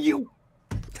 Oh, you...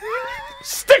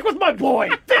 Stick with my boy!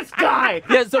 This guy!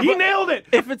 Yeah, so, he but nailed it!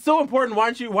 If it's so important,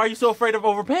 why are you so afraid of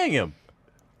overpaying him?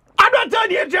 I'm not done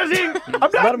yet, Jesse! I'm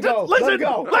not Let him go. Listen, Let him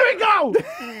go. let me go!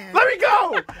 Let me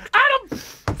go! Adam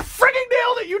freaking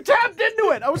nailed it! You tapped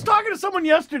into it! I was talking to someone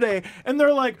yesterday, and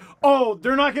they're like, oh,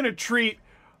 they're not going to treat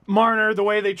Marner the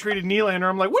way they treated Nylander.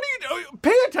 I'm like, what are you doing?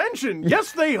 Pay attention.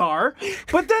 Yes, they are.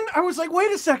 But then I was like,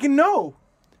 wait a second, no.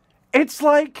 It's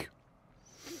like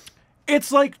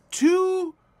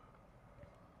 2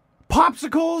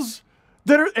 popsicles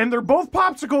and they're both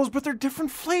popsicles, but they're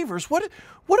different flavors. What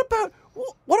about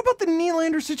the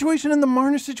Nylander situation and the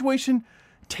Marner situation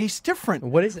tastes different?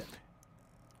 What is it?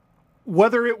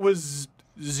 Whether it was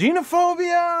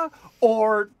xenophobia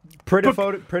or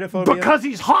Pritophobia? because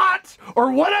he's hot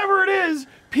or whatever it is,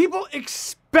 people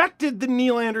expected the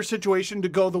Nylander situation to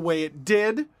go the way it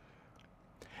did,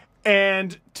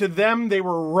 and to them they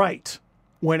were right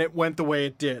when it went the way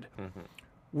it did.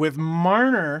 With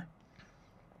Marner,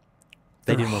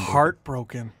 they're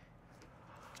heartbroken.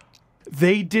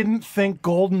 They didn't think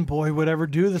Golden Boy would ever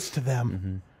do this to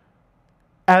them.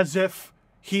 As if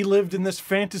he lived in this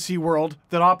fantasy world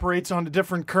that operates on a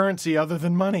different currency other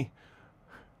than money.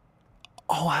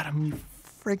 Oh, Adam, you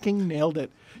freaking nailed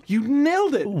it. You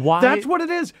nailed it. Why- That's what it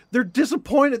is. They're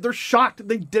disappointed. They're shocked.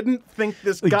 They didn't think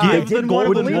this guy... Give the didn't wanna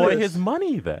Golden believe Boy this. his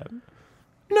money then.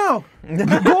 No. Golden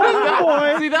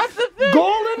Boy... See, that's the thing.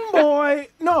 Golden Boy...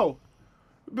 No.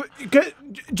 But,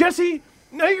 Jesse,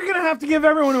 now you're going to have to give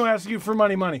everyone who asks you for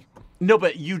money. No,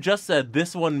 but you just said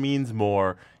this one means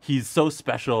more. He's so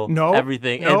special. No.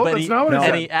 Everything. No, but that's not what I and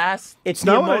said. he asked. It's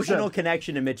not the what I emotional said.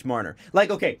 connection to Mitch Marner. Like,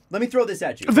 okay, let me throw this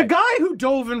at you. The Okay. guy who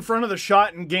dove in front of the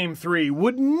shot in Game 3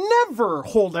 would never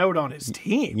hold out on his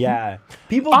team. Yeah.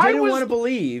 People I didn't was- want to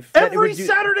believe that it Every would do...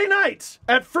 Saturday night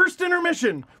at first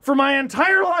intermission for my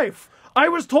entire life, I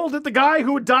was told that the guy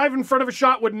who would dive in front of a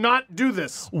shot would not do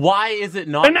this. Why is it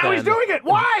not? And now he's then doing it.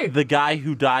 Why? The guy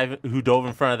who dove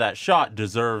in front of that shot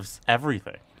deserves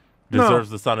everything. Deserves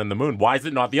the sun and the moon. Why is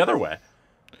it not the other way?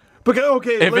 Because,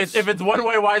 okay, If it's one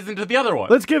way, why isn't it the other one?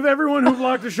 let's give everyone who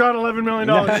blocked a shot $11 million.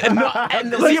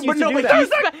 And the Leafs used to do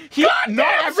that.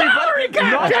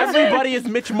 Not everybody is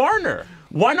Mitch Marner.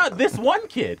 Why not this one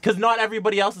kid? Because not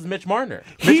everybody else is Mitch Marner.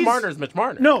 Mitch He's- Marner is Mitch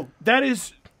Marner. No, that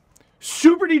is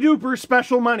super-de-duper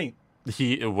special money.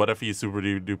 What if he's super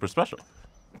duper special?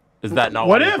 Is that not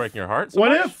What why he's if? breaking your heart? so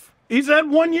What much? if? He's had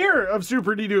 1 year of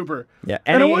super-de-duper. Yeah,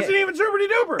 And it he- wasn't even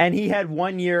super-de-duper. And he had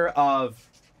 1 year of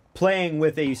playing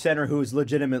with a center who is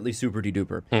legitimately super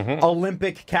duper,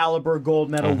 Olympic caliber gold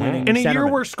medal winning. In a year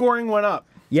centerman. where scoring went up,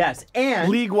 yes, and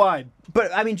league-wide.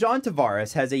 but I mean, John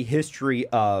Tavares has a history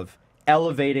of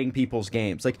elevating people's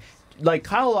games. Like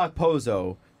Kyle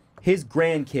Okposo, his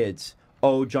grandkids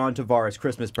owe John Tavares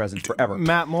Christmas presents forever.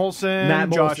 Matt Molson, Matt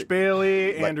Josh Molson.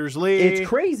 Bailey, Anders Lee. It's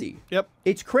crazy. Yep.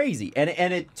 It's crazy, and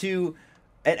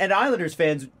Islanders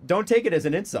fans don't take it as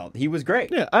an insult. He was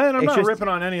great. Yeah, and I'm It's not just- ripping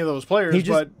on any of those players,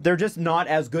 but they're just not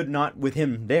as good not with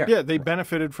him there. yeah, they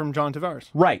benefited from John Tavares.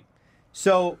 Right.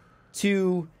 So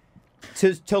to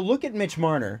look at Mitch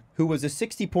Marner, who was a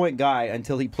 60-point guy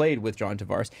until he played with John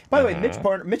Tavares. By the way,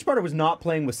 Mitch Marner was not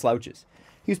playing with slouches.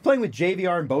 He was playing with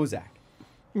JVR and Bozak.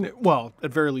 Well,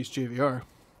 at very least JVR,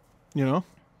 you know?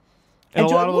 And,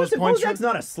 And a lot of those points... Bozak's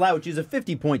not a slouch. He's a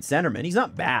 50-point centerman. He's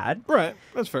not bad. Right,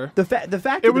 that's fair. The fact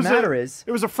of the matter is...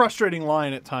 It was a frustrating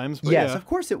line at times, but Yes, yeah. of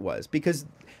course it was. Because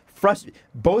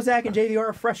Bozak and JVR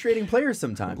are frustrating players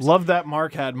sometimes. Love that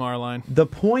Mark Hadmar line. The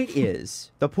point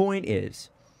is,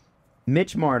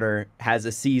 Mitch Marner has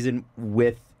a season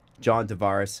with John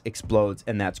Tavares, explodes,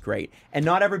 and that's great. And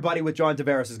not everybody with John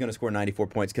Tavares is going to score 94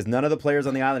 points because none of the players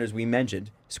on the Islanders we mentioned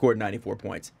scored 94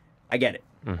 points. I get it.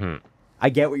 I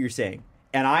get what you're saying.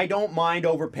 And I don't mind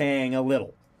overpaying a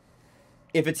little.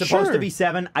 If it's supposed Sure. to be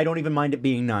 7, I don't even mind it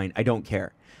being 9. I don't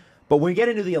care. But when we get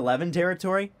into the 11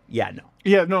 territory, yeah, no.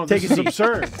 Yeah, no, Take this a is seat.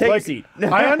 absurd. Take a seat.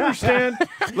 I understand.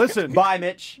 Listen, Bye,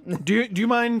 Mitch. do you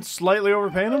mind slightly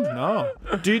overpaying them? No.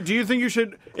 Do you think you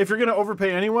should, if you're going to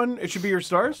overpay anyone, it should be your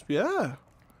stars? Yeah.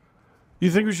 You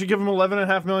think we should give them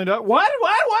 $11.5 million? What?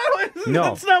 No.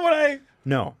 That's not what I...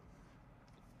 No.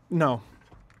 No.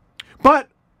 But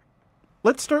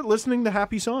let's start listening to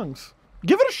happy songs.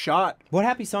 Give it a shot. What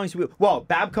happy songs do we... Well,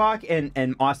 Babcock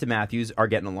and Austin Matthews are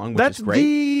getting along, which That's is great.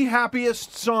 the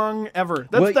happiest song ever.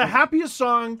 That's Well, the happiest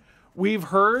song we've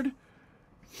heard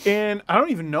in I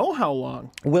don't even know how long.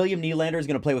 William Nylander is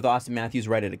going to play with Austin Matthews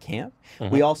right at a camp.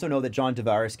 We also know that John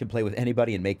Tavares can play with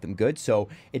anybody and make them good, so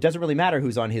it doesn't really matter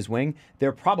who's on his wing.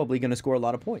 They're probably going to score a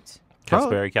lot of points.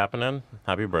 Kasperi Kapanen,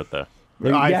 happy birthday.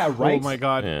 Yeah, right? Oh my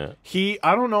God. Yeah.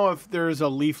 I don't know if there's a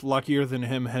Leaf luckier than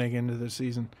him heading into this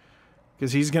season.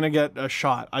 Because he's going to get a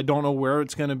shot. I don't know where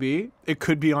it's going to be. It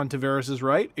could be on Tavares'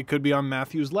 right. It could be on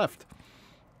Matthews' left.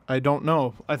 I don't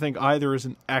know. I think either is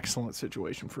an excellent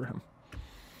situation for him.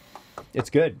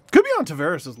 It's good. Could be on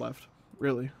Tavares' left,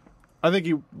 really. I think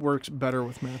he works better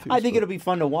with Matthews. I think it'll be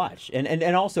fun to watch.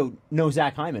 And also, no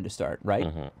Zach Hyman to start, right?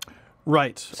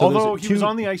 Right. So Although there's he was two-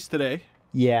 on the ice today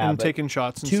Yeah, and but taking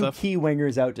shots and two stuff. key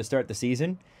wingers out to start the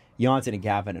season. Janssen and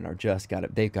Kapanen are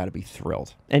they've got to be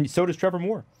thrilled. And so does Trevor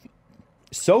Moore.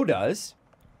 So does,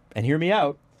 and hear me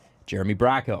out, Jeremy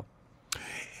Bracco.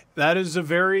 That is a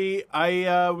very...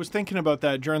 I was thinking about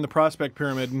that during the prospect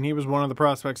pyramid, and he was one of the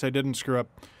prospects I didn't screw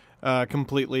up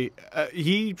completely.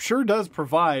 He sure does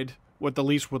provide what the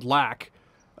Leafs would lack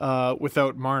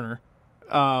without Marner.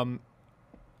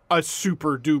 A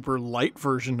super-duper light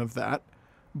version of that.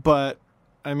 But,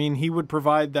 I mean, he would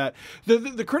provide that.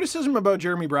 The criticism about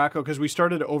Jeremy Bracco, because we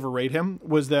started to overrate him,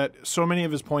 was that so many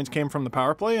of his points came from the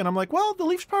power play. And I'm like, well, the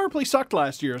Leafs power play sucked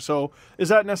last year, so is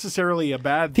that necessarily a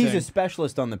bad thing? He's a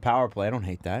specialist on the power play. I don't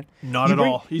hate that. Not You at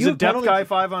bring- all. He's you a have depth penalty- guy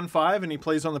 5-on-5, and he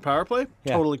plays on the power play.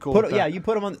 Yeah. Totally cool with that. Yeah, you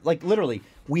put him on, like, literally,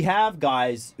 we have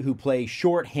guys who play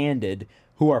short-handed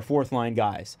who are fourth-line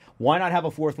guys. Why not have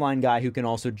a fourth-line guy who can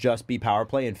also just be power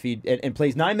play and feed and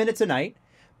plays 9 minutes a night,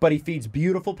 but he feeds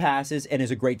beautiful passes and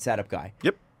is a great setup guy?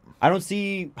 Yep. I don't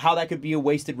see how that could be a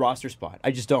wasted roster spot.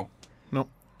 I just don't. Nope.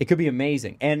 It could be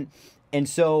amazing. And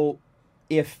so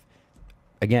if,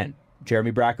 again,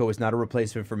 Jeremy Bracco is not a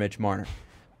replacement for Mitch Marner,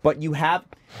 But you have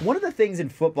one of the things in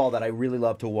football that I really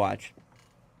love to watch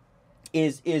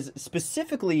is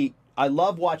specifically I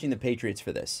love watching the Patriots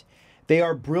for this. They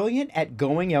are brilliant at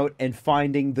going out and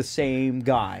finding the same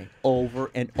guy over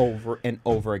and over and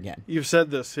over again. You've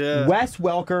said this, yeah. Wes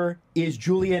Welker is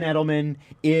Julian Edelman.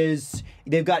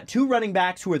 They've got 2 running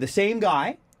backs who are the same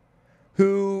guy,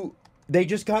 who they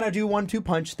just kind of do 1-2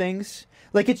 punch things.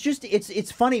 Like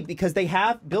it's funny because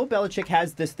Bill Belichick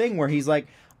has this thing where he's like,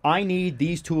 I need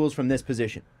these tools from this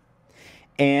position.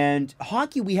 And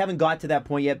hockey, we haven't got to that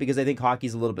point yet because I think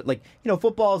hockey's a little bit like,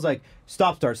 football is like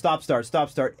stop, start, stop, start,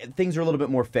 stop, start. Things are a little bit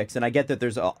more fixed. And I get that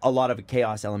there's a lot of a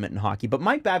chaos element in hockey. But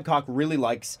Mike Babcock really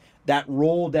likes that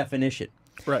role definition.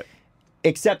 Right.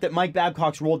 Except that Mike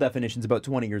Babcock's role definition is about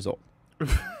 20 years old.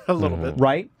 A little bit.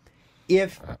 Right?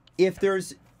 If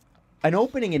there's an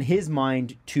opening in his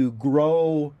mind to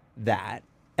grow that,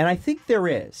 and I think there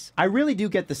is. I really do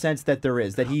get the sense that there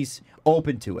is, that he's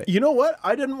open to it. You know what?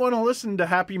 I didn't want to listen to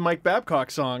happy Mike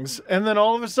Babcock songs, and then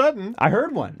all of a sudden, I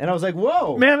heard one, and I was like,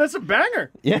 whoa. Man, that's a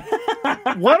banger. Yeah.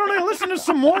 Why don't I listen to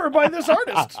some more by this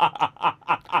artist?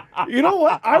 You know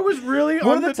what? I was really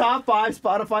One on of the top 5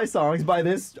 Spotify songs by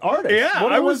this artist. Yeah,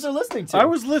 what I was listening to? I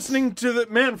was listening to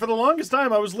for the longest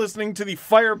time, I was listening to the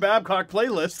Fire Babcock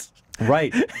playlist.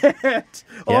 Right. And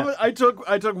I took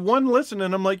one listen,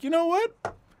 and I'm like, you know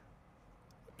what?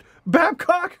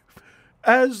 Babcock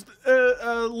as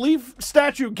a Leaf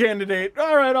statue candidate.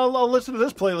 All right, I'll listen to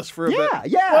this playlist for a bit.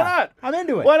 Yeah. Why not? I'm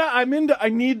into it. Why not? I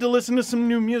need to listen to some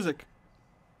new music.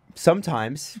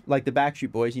 Sometimes, like the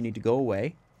Backstreet Boys, you need to go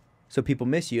away so people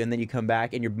miss you, and then you come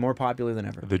back and you're more popular than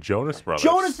ever. The Jonas Brothers.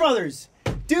 Jonas Brothers!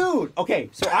 Dude! Okay,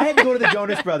 so I had to go to the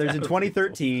Jonas Brothers in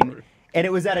 2013, and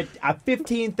it was at a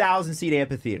 15,000-seat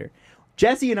amphitheater.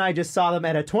 Jesse and I just saw them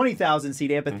at a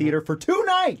 20,000-seat amphitheater for 2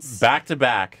 nights. Back to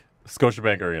back,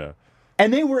 Scotiabank Arena.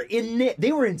 And they were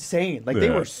insane. Like, they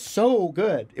were so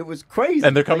good. It was crazy.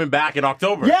 And they're coming back in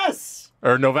October. Yes!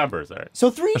 Or November, sorry.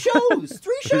 So 3 shows.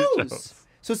 3 shows.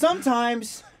 So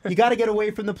sometimes you got to get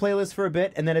away from the playlist for a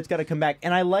bit, and then it's got to come back.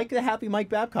 And I like the Happy Mike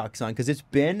Babcock song because it's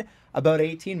been about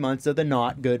 18 months of the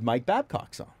not good Mike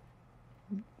Babcock song.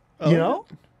 You know?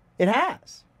 It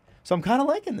has. So I'm kind of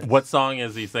liking this. What song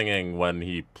is he singing when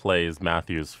he plays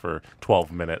Matthews for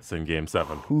 12 minutes in Game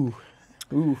 7? Ooh.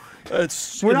 We're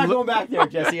not going back there,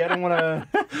 Jesse. I don't want to.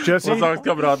 Jesse, What song's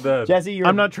coming on then? Jesse,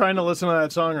 I'm not trying to listen to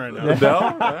that song right now. No?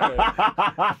 All right.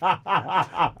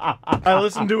 I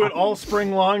listened to it all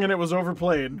spring long, and it was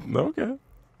overplayed. Okay.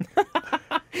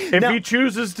 If he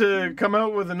chooses to come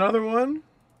out with another one,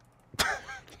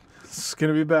 it's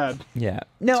gonna be bad. Yeah.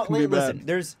 No, gonna be listen. bad.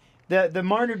 There's the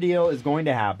Marner deal is going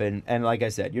to happen, and like I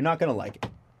said, you're not going to like it.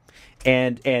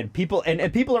 And people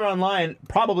are online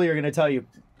probably are going to tell you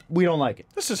we don't like it.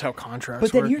 This is how contracts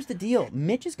But then work. here's the deal: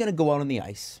 Mitch is going to go out on the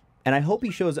ice, and I hope he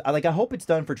shows. I hope it's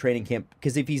done for training camp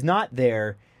because if he's not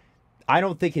there, I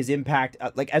don't think his impact.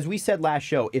 Like as we said last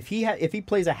show, if he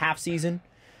plays a half season,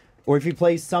 or if he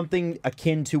plays something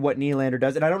akin to what Nylander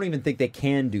does, and I don't even think they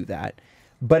can do that.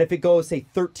 But if it goes say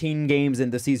 13 games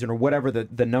in the season or whatever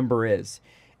the number is,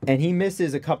 and he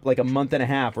misses a month and a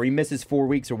half, or he misses 4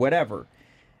 weeks or whatever,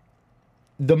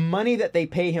 the money that they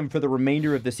pay him for the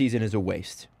remainder of the season is a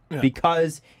waste.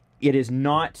 Because it is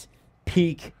not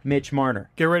peak Mitch Marner.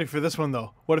 Get ready for this one,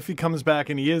 though. What if he comes back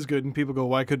and he is good and people go,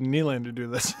 why couldn't Nylander do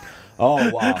this? Oh,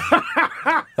 wow.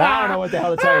 I don't know what the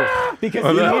hell to tell you. Because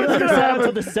you know what's going to happen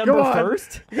until December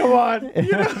 1st? Come on.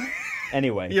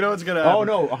 Anyway. You know what's going to happen. Oh,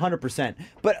 no, 100%.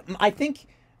 But I think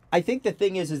the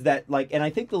thing is that, and I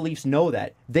think the Leafs know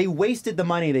that, they wasted the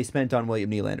money they spent on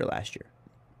William Nylander last year.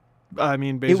 I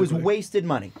mean, basically. It was wasted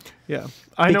money. Yeah.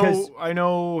 I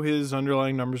know his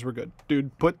underlying numbers were good.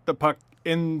 Dude, put the puck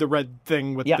in the red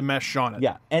thing with the mesh on it.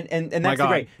 Yeah, and that's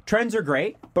great. Trends are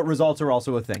great, but results are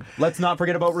also a thing. Let's not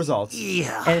forget about results.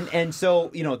 Yeah. And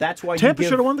so, that's why Tampa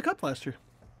should have won the Cup last year.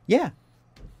 Yeah.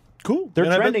 Cool.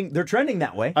 They're trending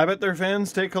that way. I bet their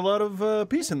fans take a lot of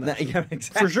peace in that. Yeah,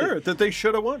 exactly. For sure, that they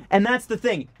should have won. And that's the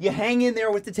thing. You hang in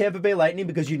there with the Tampa Bay Lightning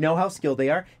because you know how skilled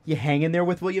they are. You hang in there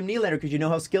with William Nylander because you know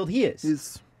how skilled he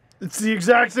is. It's the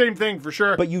exact same thing, for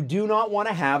sure. But you do not want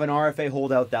to have an RFA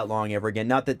holdout that long ever again.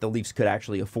 Not that the Leafs could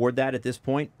actually afford that at this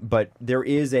point, but there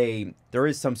is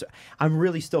some. I'm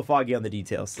really still foggy on the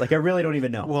details. I really don't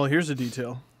even know. Well, here's a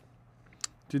detail.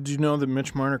 Did you know that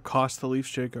Mitch Marner cost the Leafs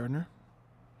Jake Gardiner?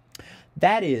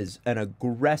 That is an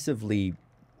aggressive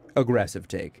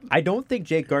take. I don't think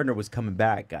Jake Gardiner was coming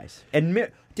back, guys. And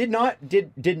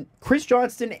did Chris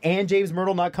Johnston and James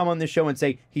Myrtle not come on this show and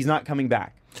say he's not coming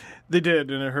back? They did,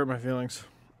 and it hurt my feelings,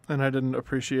 and I didn't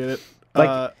appreciate it.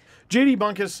 JD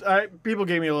Bunkus, people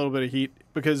gave me a little bit of heat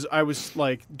because I was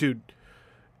like, dude,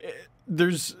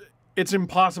 it's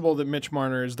impossible that Mitch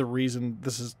Marner is the reason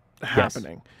this is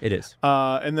happening. Yes, it is.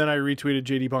 And then I retweeted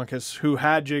JD Bunkus, who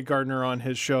had Jake Gardiner on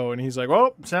his show, and he's like,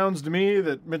 well, sounds to me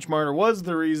that Mitch Marner was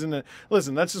the reason.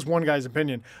 Listen, that's just one guy's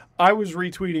opinion. I was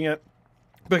retweeting it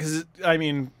because, I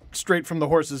mean, straight from the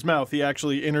horse's mouth, he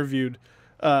actually interviewed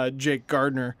Jake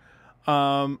Gardiner.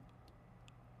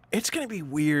 It's going to be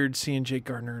weird seeing Jake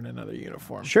Gardiner in another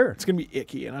uniform. Sure. It's going to be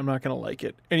icky, and I'm not going to like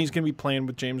it. And he's going to be playing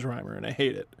with James Reimer, and I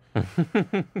hate it.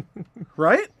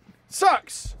 Right?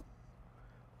 Sucks.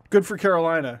 Good for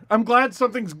Carolina. I'm glad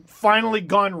something's finally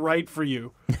gone right for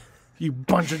you. You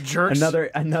bunch of jerks.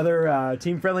 Another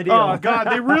team-friendly deal. Oh, God.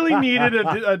 They really needed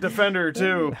a defender,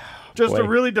 too. Just a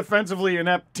really defensively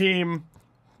inept team.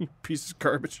 You piece of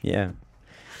garbage. Yeah.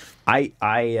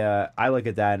 I look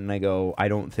at that and I go, I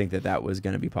don't think that was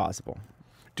going to be possible.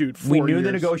 Dude, we knew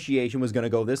the negotiation was going to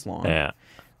go this long. Yeah.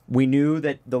 We knew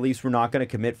that the Leafs were not going to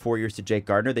commit 4 years to Jake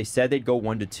Gardiner. They said they'd go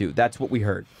 1 to 2. That's what we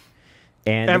heard.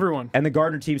 And everyone. And the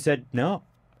Gardiner team said no.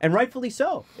 And rightfully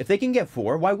so. If they can get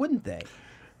 4, why wouldn't they?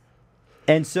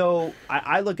 And so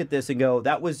I look at this and go,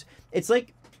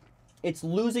 it's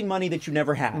losing money that you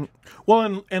never had.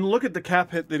 Well, and look at the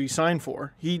cap hit that he signed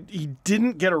for. He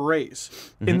didn't get a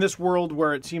raise in this world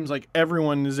where it seems like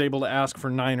everyone is able to ask for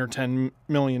 $9 or $10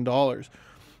 million.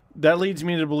 That leads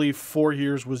me to believe 4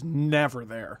 years was never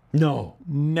there. No.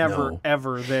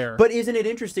 Ever there. But isn't it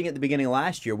interesting at the beginning of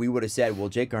last year, we would have said, well,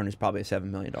 Jake Gardiner's probably a $7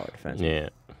 million defenseman. Yeah.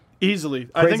 Easily.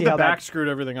 I think the back screwed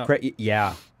everything up.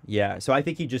 Yeah. So I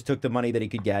think he just took the money that he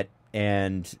could get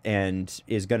and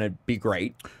is going to be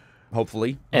great.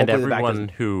 Hopefully. And everyone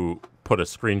who put a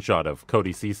screenshot of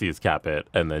Cody Cece's cap hit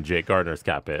and then Jake Gardner's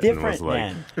cap hit and was like,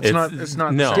 man. It's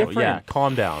not no, different. yeah,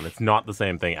 calm down. It's not the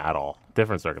same thing at all.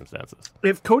 Different circumstances.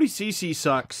 If Cody Cece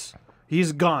sucks,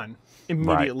 he's gone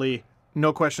immediately. Right.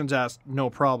 No questions asked, no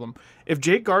problem. If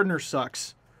Jake Gardiner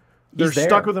sucks, they're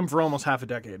stuck with him for almost half a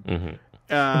decade. Mm-hmm.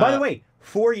 By the way,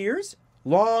 4 years?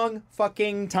 Long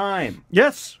fucking time.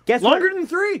 Yes. Guess longer what? than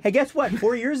 3. Hey, guess what?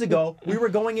 4 years ago, we were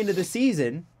going into the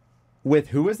season with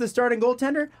who was the starting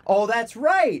goaltender? Oh, that's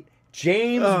right.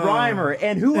 James Reimer.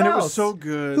 And who else? And it was so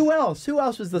good. Who else? Who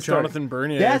else was the starter? Jonathan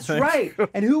Bernier. That's right.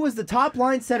 And who was the top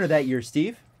line center that year,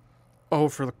 Steve? Oh,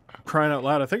 for the crying out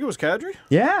loud. I think it was Kadri.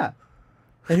 Yeah.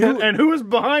 And who was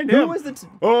behind him? Who was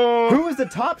the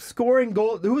top scoring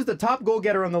goal? Who was the top goal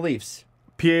getter on the Leafs?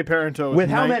 P.A. Parento with 19.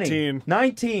 How many?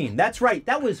 19. That's right.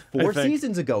 That was 4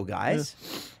 seasons ago, guys.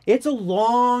 Yeah. It's a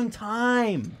long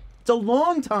time. It's a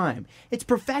long time. It's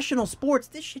professional sports.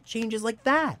 This shit changes like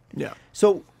that. Yeah.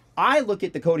 So I look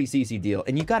at the Cody Cece deal,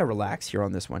 and you got to relax here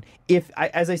on this one.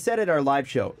 As I said at our live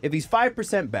show, if he's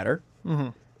 5% better,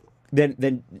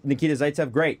 then Nikita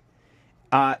Zaitsev, great.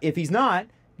 If he's not,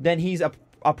 then he's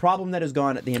a problem that is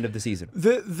gone at the end of the season.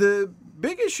 The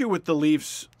big issue with the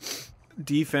Leafs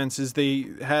defense is they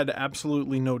had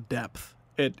absolutely no depth.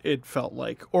 It felt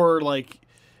like, or like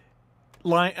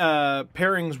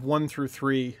pairings 1 through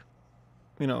 3.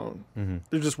 You know,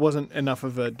 there just wasn't enough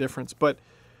of a difference. But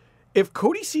if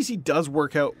Cody Cece does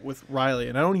work out with Riley,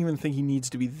 and I don't even think he needs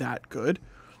to be that good,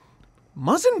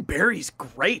 Muzzin Berry's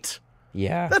great.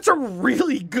 Yeah. That's a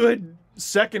really good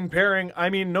second pairing. I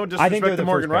mean, no disrespect to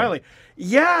Morgan Riley.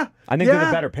 Yeah. I think they're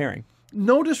the better pairing.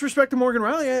 No disrespect to Morgan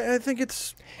Riley. I think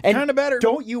it's kind of better.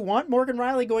 Don't you want Morgan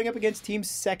Riley going up against team's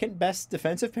second best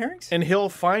defensive pairings? And he'll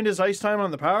find his ice time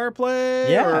on the power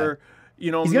play. Yeah. Or,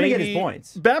 you know, he's going to get his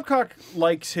points. Babcock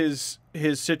likes his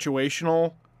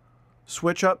situational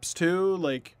switch ups too.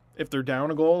 Like, if they're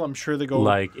down a goal, I'm sure they go.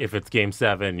 Like, if it's game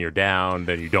 7, you're down,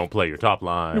 then you don't play your top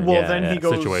line. Well, then he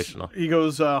goes situational. He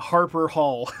goes Harper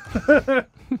Hall.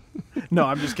 No,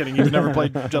 I'm just kidding. He's never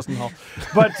played Justin Hall.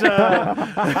 But you know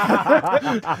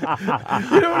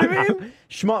what I mean?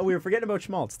 Schmaltz. We were forgetting about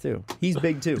Schmaltz too. He's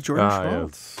big too. Jordan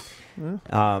Schmaltz.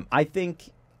 Yeah. I think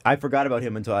I forgot about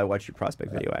him until I watched your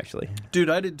prospect video. Actually, dude,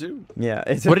 I did too. Yeah.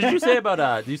 What did you say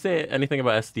about? Did you say anything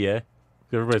about SDA?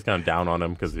 Everybody's kind of down on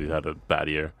him because he had a bad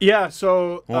year. Yeah,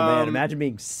 so... Oh, man, imagine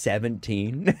being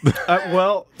 17.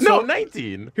 No,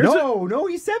 19. No,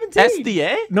 he's 17.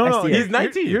 SDA? No, SDA. He's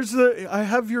 19. I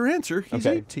have your answer. He's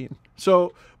 18.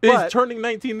 So... He's turning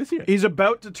 19 this year. He's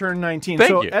about to turn 19.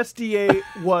 Thank you. SDA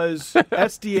was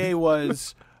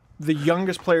the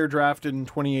youngest player drafted in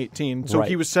 2018. So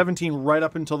he was 17 right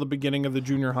up until the beginning of the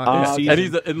junior hockey season. And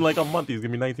he's in like a month, he's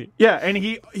going to be 19. Yeah, and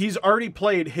he's already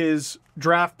played his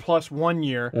draft plus 1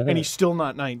 year, and he's still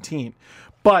not 19.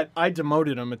 But I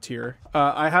demoted him a tier.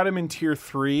 I had him in tier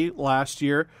 3 last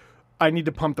year. I need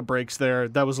to pump the brakes there.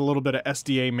 That was a little bit of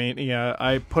SDA mania.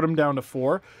 I put him down to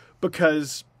 4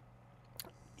 because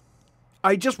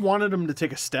I just wanted him to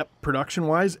take a step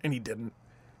production-wise, and he didn't.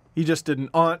 He just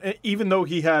didn't. Even though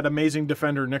he had amazing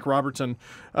defender Nick Robertson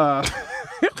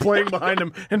playing behind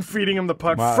him and feeding him the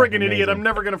puck. Wow, Friggin' amazing. idiot. I'm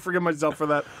never going to forgive myself for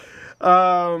that.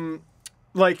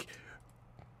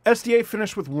 SDA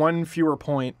finished with one fewer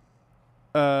point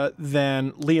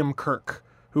than Liam Kirk,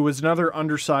 who was another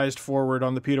undersized forward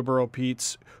on the Peterborough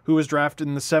Petes, who was drafted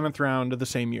in the 7th round of the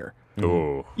same year.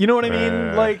 Ooh. You know what I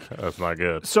mean? That's not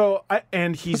good. So,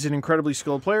 and he's an incredibly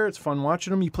skilled player. It's fun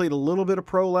watching him. He played a little bit of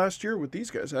pro last year with these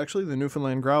guys, actually, the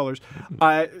Newfoundland Growlers.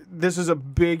 This is a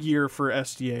big year for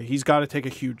SDA. He's got to take a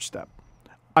huge step.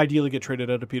 Ideally get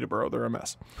traded out of Peterborough. They're a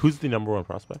mess. Who's the number one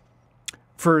prospect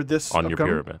For this on your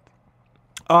upcoming- pyramid?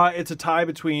 It's a tie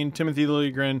between Timothy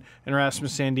Liljegren and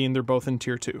Rasmus Sandin. They're both in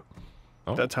Tier 2.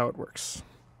 Oh. That's how it works.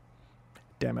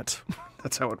 Damn it.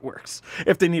 That's how it works.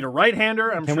 If they need a right-hander,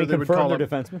 I'm Can sure we they would call confirm him.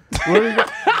 their defenseman?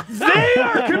 They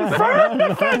are confirmed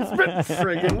defensemen.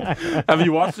 Friggin'. Have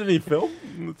you watched any film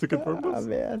to confirm this?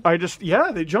 Man.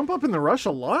 They jump up in the rush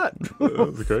a lot.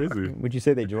 That's crazy. Would you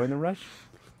say they joined the rush?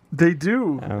 They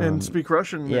do, and speak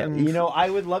Russian. Yeah, and I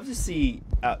would love to see.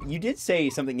 You did say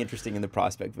something interesting in the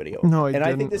prospect video. No, I and I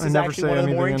didn't. think this I is never actually say one of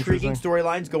the more anything intriguing interesting.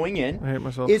 storylines going in. I hate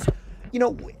myself. Is,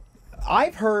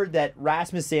 I've heard that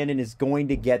Rasmus Sandin is going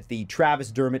to get the Travis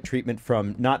Dermott treatment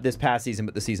from not this past season,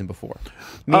 but the season before.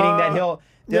 Meaning that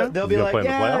they'll be He's gonna like, play in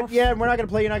the playoffs? we're not going to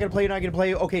play. You're not going to play. You're not going to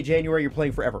play. Okay, January, you're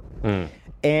playing forever.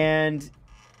 And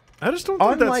I just don't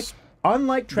think that's...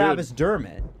 unlike Travis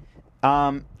Dermott,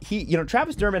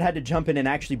 Travis Dermott had to jump in and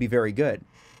actually be very good.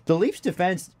 The Leafs'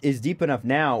 defense is deep enough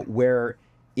now where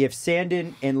if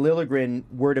Sandin and Liljegren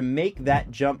were to make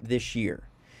that jump this year,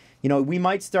 we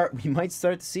might start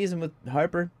the season with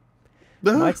Harper.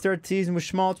 Might start the season with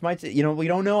Schmaltz. We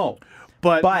don't know.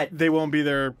 But they won't be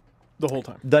there the whole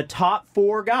time. The top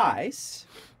 4 guys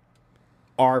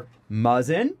are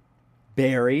Muzzin,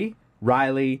 Barry,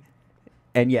 Riley,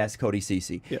 and yes, Cody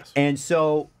Ceci. Yes. And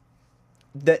so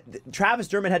the Travis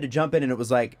Dermott had to jump in, and it was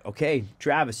like, okay,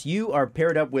 Travis, you are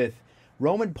paired up with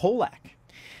Roman Polak.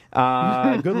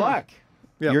 Good luck.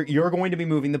 Yeah. You're going to be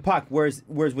moving the puck. Whereas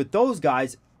with those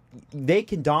guys, they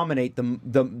can dominate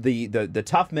the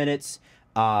tough minutes,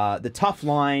 the tough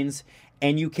lines,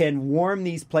 and you can warm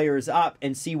these players up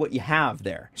and see what you have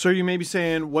there. So you may be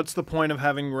saying, what's the point of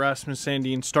having Rasmus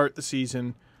Sandin start the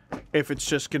season if it's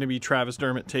just going to be Travis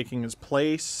Dermott taking his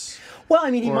place? Well,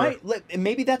 I mean,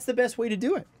 maybe that's the best way to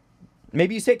do it.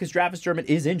 Maybe you say, because Travis Dermott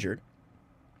is injured.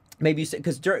 Maybe you say,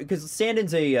 because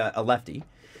Sandin's a lefty.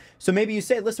 So maybe you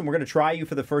say, listen, we're going to try you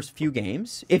for the first few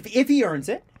games, if he earns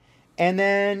it. And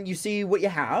then you see what you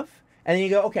have. And then you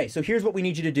go, okay, so here's what we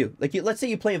need you to do. Let's say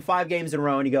you play in 5 games in a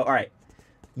row and you go, all right,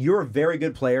 you're a very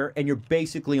good player and you're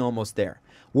basically almost there.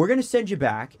 We're going to send you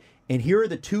back, and here are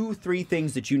the 2-3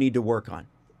 things that you need to work on.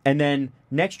 And then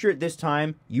next year at this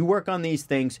time, you work on these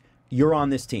things, you're on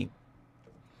this team.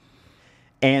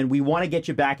 And we want to get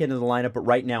you back into the lineup, but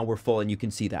right now we're full, and you can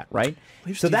see that, right?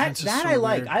 Leafs So defense is so I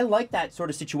like. weird. I like that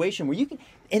sort of situation where you can,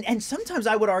 and sometimes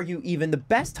I would argue even the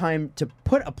best time to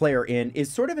put a player in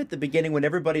is sort of at the beginning when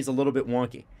everybody's a little bit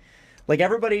wonky.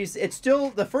 It's still,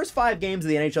 the first 5 games of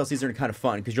the NHL season are kind of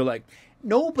fun because you're like,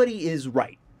 nobody is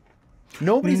right.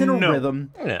 Nobody's in a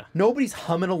rhythm. Yeah. Nobody's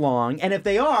humming along. And if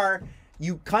they are,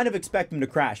 you kind of expect them to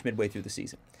crash midway through the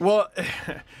season. Well,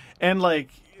 and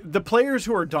the players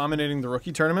who are dominating the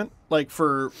rookie tournament,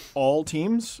 for all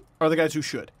teams, are the guys who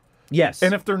should. Yes.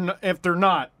 And if they're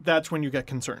not, that's when you get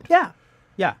concerned. Yeah.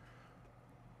 Yeah.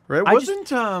 Right?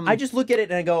 I just look at it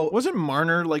and I go, Wasn't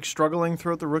Marner struggling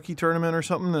throughout the rookie tournament or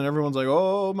something? And everyone's like,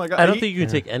 "Oh my god!" I don't think you can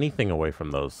take anything away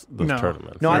from those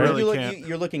tournaments. no, I You think really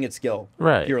you're looking at skill,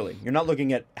 Right. purely. You're not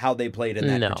looking at how they played in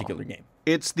that particular game.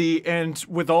 It's and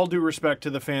with all due respect to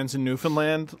the fans in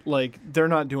Newfoundland, they're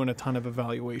not doing a ton of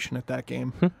evaluation at that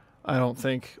game. I don't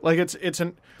think.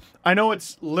 I know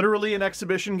it's literally an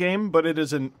exhibition game, but it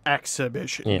is an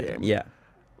exhibition game. Yeah.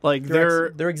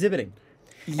 They're exhibiting.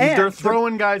 they're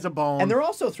throwing guys a bone. And they're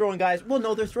also throwing guys,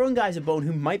 they're throwing guys a bone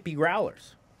who might be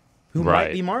Growlers. Who Right.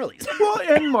 might be Marlies.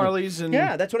 and Marlies and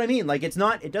Yeah, that's what I mean.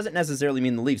 It doesn't necessarily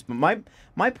mean the Leafs, but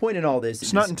my point in all this it's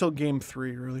is not until game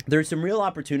 3 really. there's some real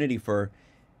opportunity for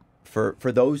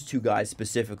those 2 guys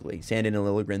specifically, Sandin and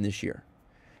Liljegren this year,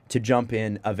 to jump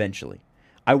in eventually.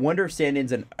 I wonder if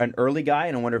Sandin's an early guy,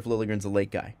 and I wonder if Liljegren's a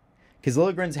late guy. Because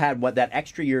Liljegren's had that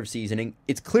extra year of seasoning.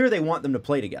 It's clear they want them to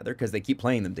play together because they keep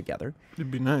playing them together. It'd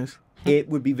be nice. It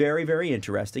would be very, very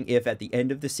interesting if at the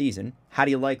end of the season, how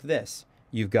do you like this?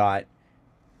 You've got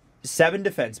 7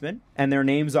 defensemen, and their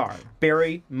names are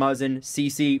Barry, Muzzin,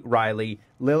 Ceci, Riley,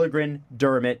 Liljegren,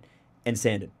 Dermott, and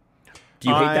Sandin. Do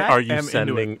you hate that?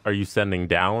 Are you sending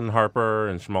down Harper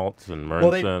and Schmaltz and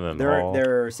Mernson and Hall?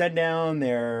 They're send down,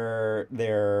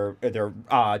 they're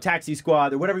taxi squad,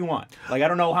 they're whatever you want. Like, I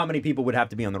don't know how many people would have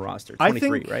to be on the roster. 23,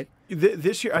 I think right?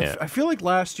 This year, I feel like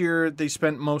last year they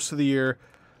spent most of the year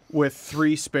with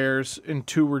 3 spares and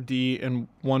 2 were D and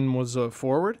 1 was a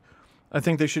forward. I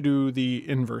think they should do the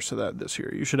inverse of that this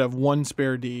year. You should have 1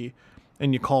 spare D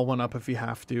and you call one up if you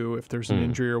have to, if there's an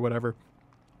injury or whatever.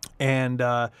 And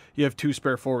you have 2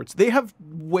 spare forwards. They have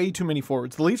way too many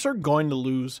forwards. The Leafs are going to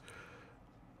lose,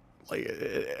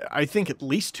 I think, at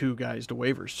least 2 guys to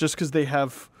waivers just because they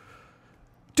have...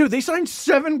 Dude, they signed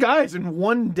 7 guys in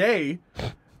one day,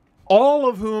 all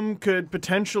of whom could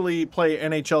potentially play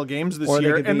NHL games this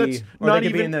year. They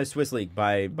could be in the Swiss League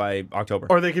by October.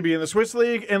 Or they could be in the Swiss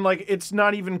League, and it's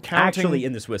not even counting. Actually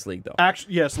in the Swiss League, though.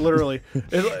 Yes, literally.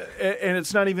 And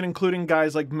it's not even including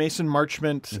guys like Mason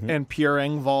Marchment and Pierre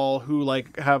Engvall, who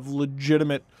have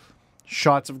legitimate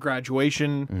shots of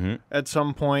graduation at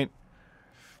some point.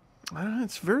 I don't know,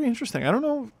 it's very interesting. I don't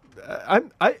know.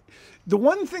 The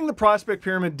one thing the prospect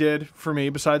pyramid did for me,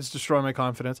 besides destroy my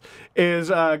confidence, is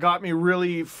got me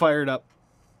really fired up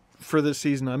for this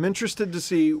season. I'm interested to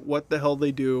see what the hell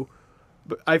they do.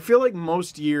 But I feel like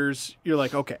most years, you're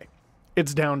like, okay,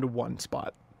 it's down to 1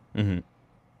 spot.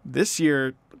 This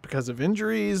year, because of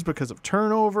injuries, because of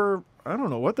turnover, I don't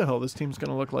know what the hell this team's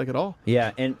going to look like at all.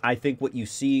 Yeah, and I think what you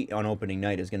see on opening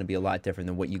night is going to be a lot different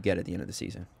than what you get at the end of the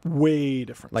season. Way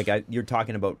different. You're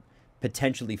talking about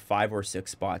potentially 5 or 6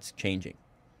 spots changing,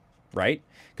 right?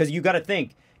 Because you got to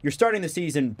think, you're starting the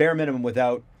season bare minimum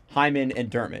without Hyman and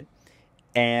Dermott.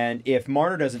 And if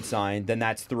Marner doesn't sign, then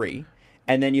that's 3.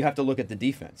 And then you have to look at the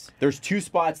defense. There's 2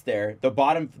 spots there. The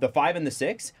bottom, the 5 and the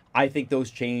 6, I think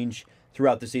those change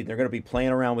throughout the season. They're going to be playing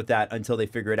around with that until they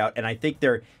figure it out. And I think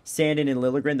Sandin and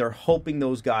Liljegren, they're hoping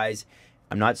those guys,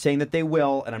 I'm not saying that they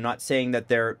will, and I'm not saying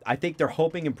that I think they're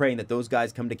hoping and praying that those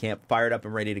guys come to camp fired up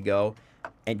and ready to go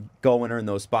and go and earn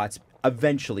those spots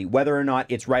eventually, whether or not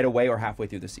it's right away or halfway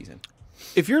through the season.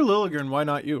 If you're Liljegren, why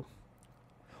not you?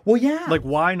 Well, yeah.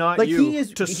 Why not you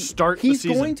start the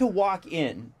season? He's going to walk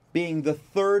in being the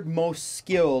 3rd most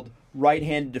skilled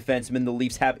right-handed defenseman the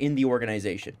Leafs have in the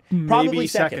organization. Probably Maybe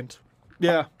second.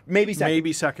 Yeah. Maybe second.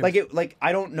 Maybe second.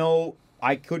 I don't know.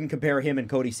 I couldn't compare him and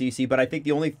Cody Ceci, but I think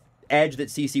the only edge that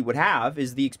Ceci would have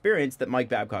is the experience that Mike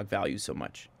Babcock values so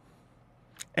much.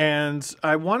 And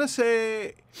I want to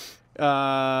say,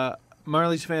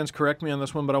 Marlies fans correct me on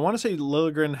this one, but I want to say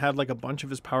Liljegren had a bunch of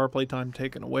his power play time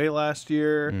taken away last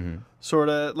year. Sort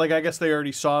of. I guess they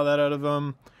already saw that out of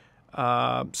him.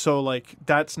 So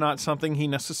that's not something he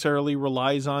necessarily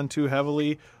relies on too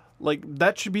heavily.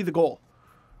 That should be the goal.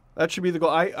 That should be the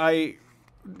goal. I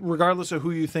regardless of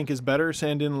who you think is better,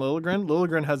 Sandin,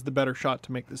 Liljegren has the better shot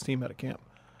to make this team out of camp.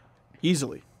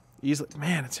 Easily.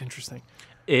 Man, it's interesting.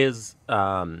 Is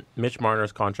Mitch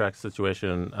Marner's contract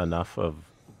situation enough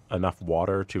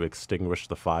water to extinguish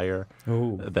the fire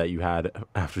that you had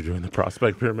after doing the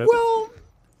prospect pyramid? Well,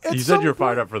 you said you're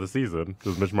fired up for the season.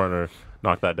 Does Mitch Marner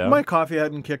knock that down? My coffee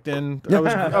hadn't kicked in. I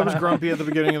was grumpy at the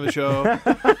beginning of the show.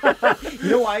 You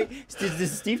know why?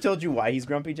 Steve told you why he's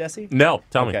grumpy, Jesse? No,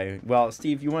 tell me. Okay. Well,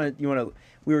 Steve, you want to?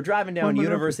 We were driving down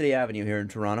University Avenue here in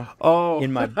Toronto. Oh.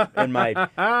 In my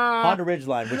Honda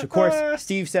Ridgeline, which of course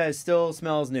Steve says still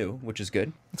smells new, which is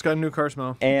good. It's got a new car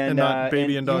smell and not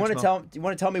baby and dog smell. You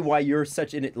want to tell me why you're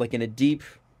such in a deep,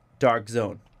 dark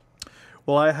zone?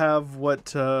 Well, I have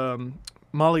what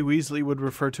Molly Weasley would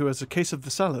refer to as a case of the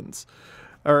Sullens,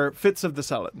 or fits of the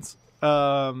Sullens.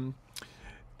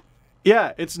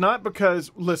 Yeah, it's not because,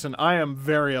 listen, I am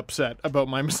very upset about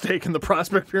my mistake in the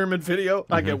prospect pyramid video.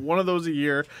 I get one of those a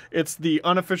year. It's the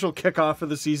unofficial kickoff of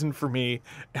the season for me,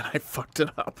 and I fucked it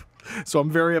up. So I'm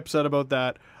very upset about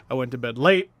that. I went to bed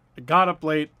late. I got up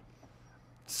late.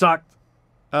 Sucked.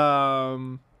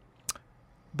 But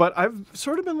I've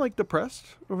sort of been depressed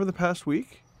over the past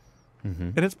week.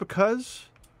 And it's because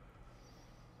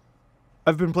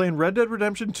I've been playing Red Dead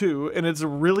Redemption 2, and it's a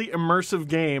really immersive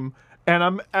game, and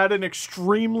I'm at an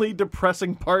extremely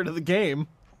depressing part of the game.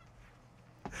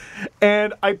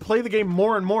 And I play the game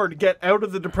more and more to get out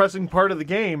of the depressing part of the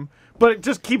game, but it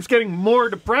just keeps getting more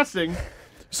depressing.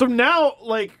 So now,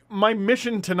 my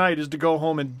mission tonight is to go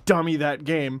home and dummy that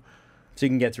game. So you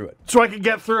can get through it. So I can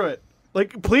get through it.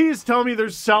 Please tell me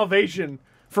there's salvation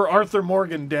for Arthur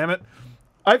Morgan, damn it.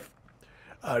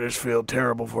 I just feel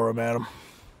terrible for him, Adam.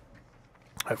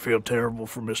 I feel terrible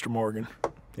for Mr. Morgan.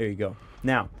 There you go.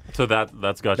 Now, so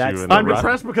that's got you in the I'm rut.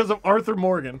 depressed because of Arthur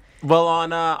Morgan. Well,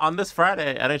 on this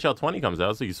Friday, NHL 20 comes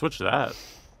out, so you switch to that.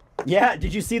 Yeah,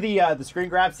 did you see the screen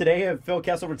grabs today of Phil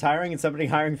Kessel retiring and somebody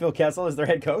hiring Phil Kessel as their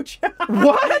head coach?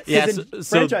 What? Yeah, He's in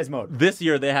franchise mode. This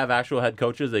year they have actual head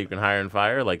coaches that you can hire and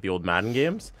fire, like the old Madden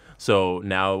games. So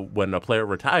now when a player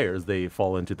retires, they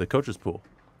fall into the coaches pool.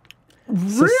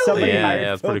 So somebody Yeah, hired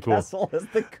yeah, it's Phil pretty cool. Kessel as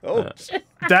the coach.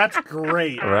 That's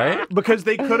great. Right? Because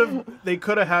they could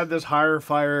have had this hire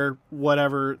fire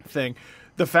whatever thing.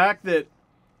 The fact that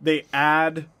they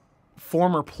add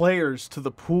former players to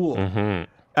the pool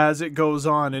as it goes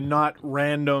on and not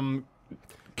random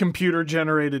computer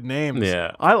generated names.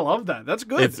 Yeah. I love that. That's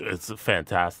good. It's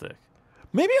fantastic.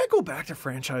 Maybe I go back to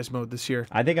franchise mode this year.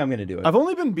 I think I'm going to do it. I've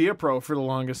only been Be a Pro for the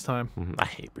longest time. I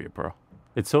hate Be a Pro.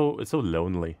 It's so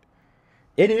lonely.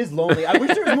 It is lonely. I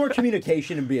wish there was more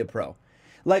communication and Be a Pro.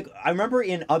 Like, I remember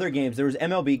in other games, there was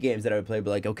MLB games that I would play, but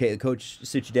like, okay, the coach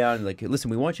sits you down and like, listen,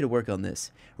 we want you to work on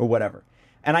this or whatever.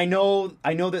 And I know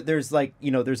that there's like,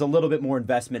 there's a little bit more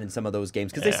investment in some of those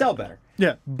games because they sell better.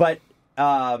 Yeah. But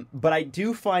I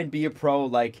do find Be a Pro,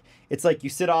 like, it's like you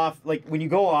sit off, like when you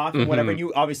go off and whatever, and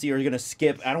you obviously are going to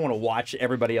skip. I don't want to watch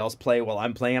everybody else play while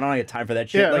I'm playing. I don't have time for that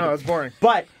shit. Yeah, like, no, it's boring.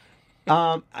 But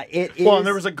it is. Well, and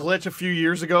there was a glitch a few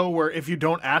years ago where if you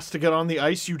don't ask to get on the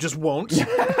ice, you just won't.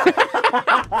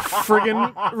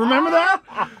 Friggin' remember that?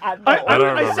 I don't I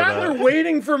remember sat that. there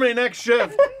waiting for my next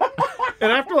shift.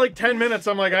 And after like 10 minutes,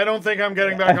 I'm like, I don't think I'm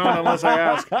getting back on unless I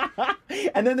ask.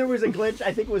 And then there was a glitch,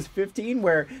 I think it was 15,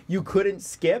 where you couldn't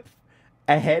skip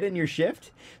ahead in your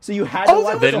shift. So you had to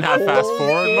watch They the didn't have whole fast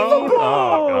forward game. mode?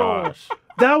 Oh, gosh.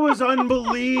 That was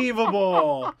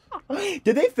unbelievable. Did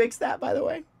they fix that, by the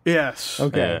way? Yes.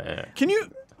 Okay. Yeah. Can you...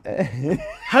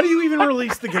 How do you even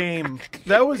release the game?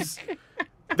 That's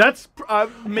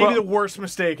maybe the worst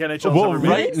mistake NHL's Well, ever made.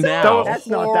 right now- That was That's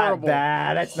not that horrible.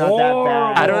 bad. That's not that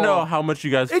bad. I don't know how much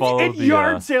you guys follow It the...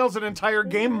 yard sales an entire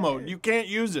game mode. You can't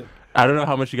use it. I don't know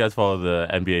how much you guys follow the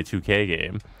NBA 2K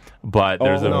game, but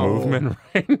there's a no. movement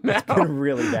right now.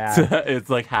 Really bad. It's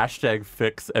like hashtag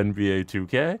fix NBA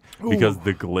 2K because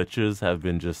the glitches have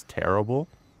been just terrible.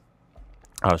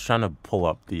 I was trying to pull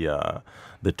up the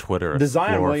Twitter. The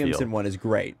Zion Explorer Williamson field. one is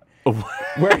great.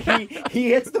 Where he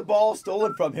hits the ball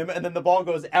stolen from him, and then the ball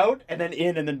goes out, and then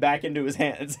in, and then back into his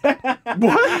hands.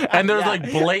 And there's like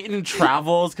blatant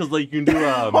travels because like you can do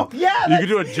you can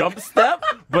do a jump step,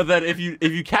 but then if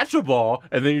you catch a ball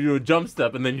and then you do a jump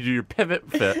step and then you do your pivot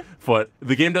foot,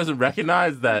 the game doesn't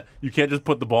recognize that you can't just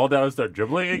put the ball down and start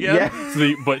dribbling again. Yeah.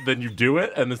 So but then you do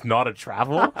it and it's not a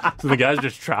travel, so the guy's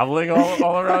just traveling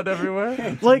all around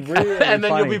everywhere. Like, Really And then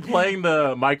funny. you'll be playing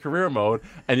the My Career mode,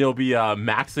 and you'll be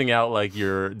maxing out like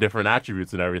your different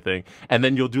attributes and everything, and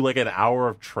then you'll do like an hour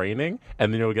of training,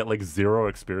 and then you'll get like 0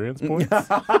 experience points. Imagine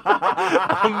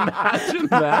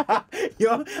that.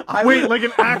 wait, like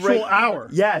an actual hour?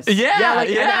 Yes. Yeah, like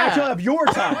an yeah. actual of your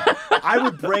time. I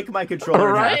would break my controller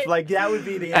in Right? half. Like that would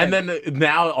be the And end. then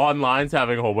now online's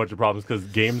having a whole bunch of problems because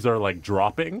games are like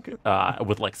dropping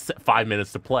with like 5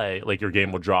 minutes to play. Like your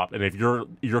game will drop, and if your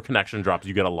connection drops,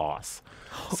 you get a loss.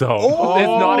 So it's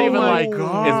not even my like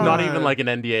God. it's not even like an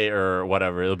NDA or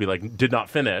whatever. It'll be like did not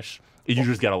finish. You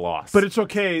just get a loss. But it's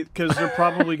okay because they're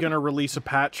probably going to release a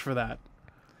patch for that.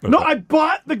 No, I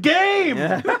bought the game.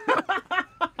 Why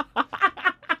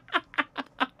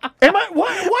do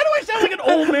I sound like an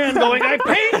old man going, I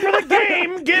paid for the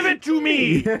game, give it to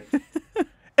me.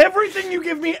 Everything you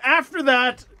give me after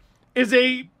that is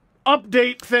a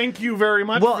update. Thank you very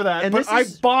much Well, for that. and But this I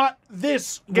is- bought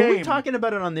this game. We're talking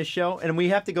about it on this show, and we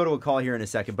have to go to a call here in a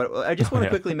second. But I just want to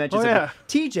quickly mention something.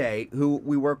 TJ, who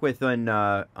we work with on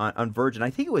Virgin, I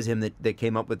think it was him that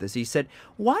came up with this. He said,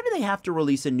 "Why do they have to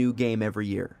release a new game every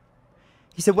year?"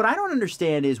 He said, "What I don't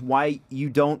understand is why you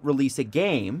don't release a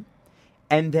game,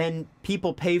 and then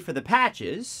people pay for the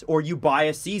patches, or you buy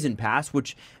a season pass,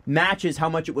 which matches how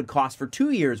much it would cost for 2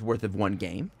 years worth of one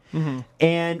game,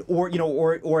 and or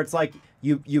it's like."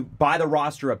 You buy the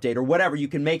roster update or whatever. You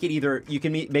can make it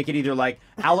either like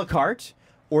a la carte,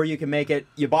 or you can make it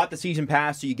you bought the season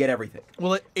pass so you get everything.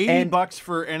 Well, $80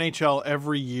 for NHL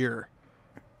every year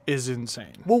is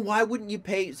insane. Well, why wouldn't you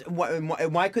pay?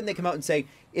 Why couldn't they come out and say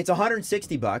it's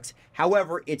 $160?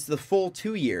 However, it's the full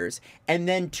 2 years, and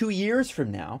then 2 years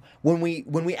from now, when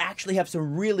we actually have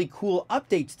some really cool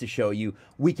updates to show you,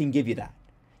 we can give you that.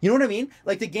 You know what I mean?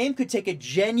 Like the game could take a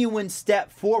genuine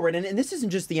step forward, and this isn't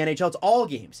just the NHL; it's all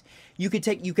games. You could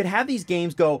have these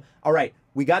games go. All right,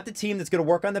 we got the team that's going to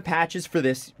work on the patches for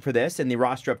this, and the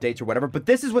roster updates or whatever. But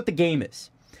this is what the game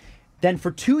is. Then for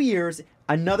 2 years,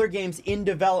 another game's in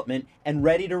development and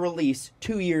ready to release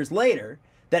 2 years later.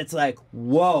 That's like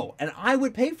whoa, and I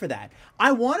would pay for that.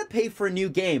 I want to pay for a new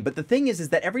game, but the thing is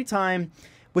that every time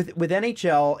with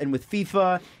NHL and with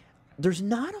FIFA. there's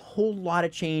not a whole lot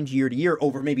of change year to year.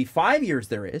 Over maybe 5 years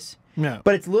there is. Yeah.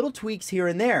 But it's little tweaks here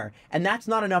and there, and that's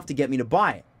not enough to get me to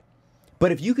buy it.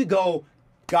 But if you could go,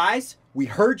 guys, we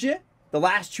heard you the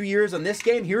last 2 years on this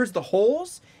game. Here's the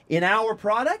holes in our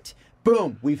product.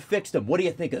 Boom, we've fixed them. What do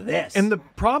you think of this? And the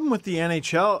problem with the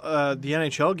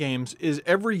NHL games is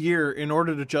every year, in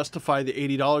order to justify the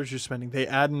 $80 you're spending, they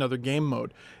add another game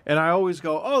mode. And I always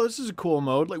go, oh, this is a cool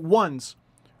mode. Like ones.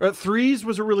 Threes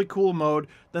was a really cool mode.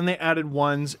 Then they added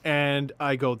ones, and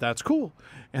I go, that's cool.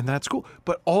 And that's cool.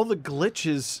 But all the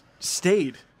glitches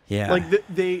stayed. Yeah. Like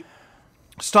they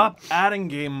stopped adding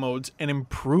game modes and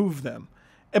improve them.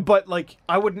 But like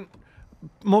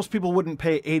most people wouldn't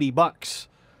pay $80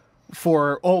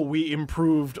 for, we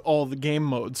improved all the game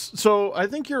modes. So I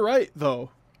think you're right, though.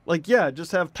 Like, yeah,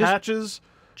 just have patches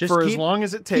for as long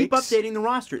as it takes. Keep updating the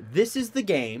roster. This is the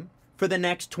game for the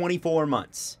next 24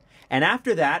 months. And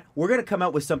after that, we're going to come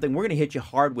out with something. We're going to hit you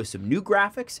hard with some new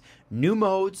graphics, new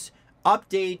modes,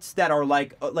 updates that are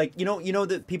like you know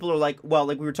that people are like, well,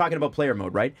 like we were talking about player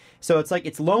mode, right? So it's like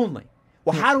it's lonely.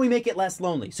 Well, how do we make it less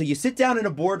lonely? So you sit down in a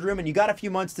boardroom and you got a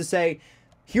few months to say,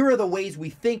 here are the ways we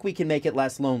think we can make it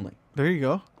less lonely. There you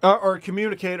go. Or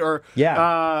communicate, or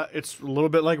it's a little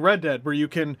bit like Red Dead,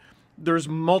 where there's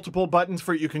multiple buttons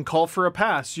for it. You can call for a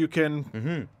pass. You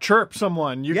can chirp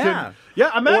someone. You can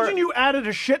imagine you added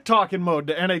a shit talking mode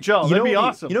to NHL. That'd be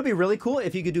awesome. You know, it'd be really cool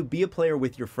if you could be a player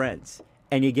with your friends.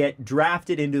 And you get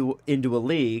drafted into a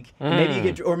league. And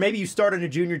maybe you start on a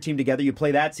junior team together. You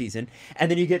play that season,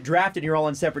 and then you get drafted. And you're all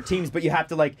on separate teams, but you have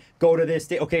to like go to this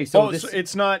day. Okay, so so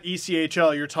it's not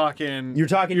ECHL. You're talking.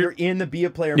 You're in the be a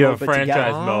player you mode, have but franchise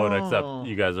together. mode, except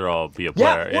you guys are all be a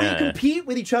player. Yeah, you compete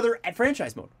with each other at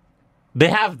franchise mode. They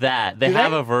have that. They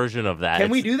have a version of that. Can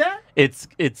we do that? It's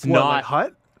What, not like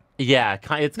Hut. Yeah,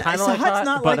 it's kind of like Hut's Hut,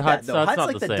 not but like Hut's that though. Hut's Hut's not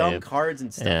like the the same. dumb cards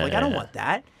and stuff. Yeah, Like I don't want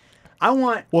that. I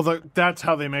want. Well, that's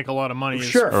how they make a lot of money.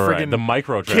 Sure. Is Right, friggin' the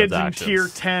microtransactions. kids in tier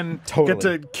 10 get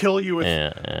to kill you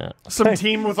with some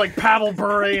team with like Pavel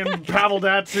Bure and Pavel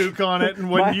Datsuk on it,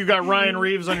 and when you got Ryan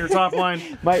Reeves on your top line.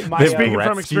 Speaking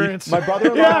from experience, my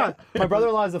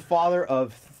brother-in-law is the father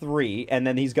of 3, and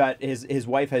then he's got his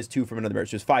wife has 2 from another marriage.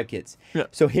 So there's 5 kids. Yeah.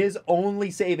 So his only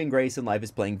saving grace in life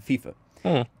is playing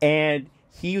FIFA, and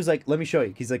he was like, let me show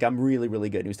you. He's like, I'm really, really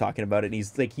good. And he was talking about it. And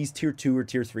he's like, he's tier 2 or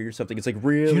tier 3 or something. It's like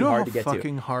really hard to get to.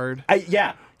 Fucking hard.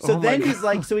 Yeah. So then he's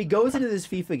like, so he goes into this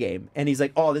FIFA game and he's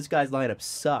like, oh, this guy's lineup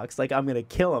sucks. Like, I'm going to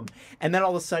kill him. And then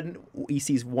all of a sudden he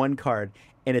sees one card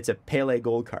and it's a Pele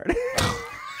gold card.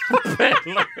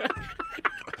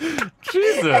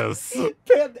 Jesus.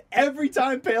 Every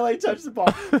time Pele touches the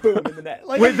ball, boom, in the net.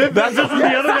 Like, Wait, that's just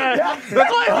the other guy. That's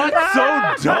why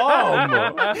Hut's so dumb.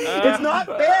 It's not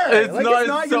fair.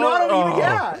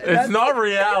 It's not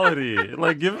reality.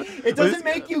 Like, it doesn't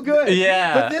make you good.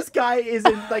 Yeah. But this guy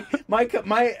isn't like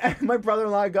my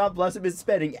brother-in-law. God bless him, is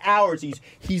spending hours.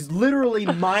 He's literally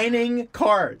mining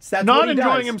cards. That's not what he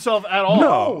enjoying does. himself at all.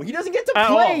 No, he doesn't get to At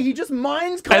play. all. He just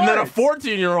mines cards. And then a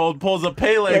 14-year-old pulls a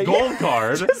Pele gold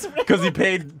card because he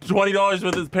paid $20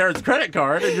 with his parents' credit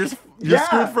card, and you're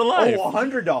screwed for life. Oh,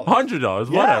 $100. $100,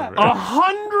 whatever.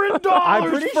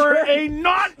 $100 for a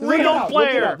not real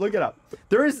player. Look it up.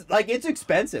 There is it's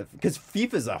expensive because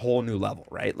FIFA's a whole new level,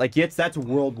 right? Like that's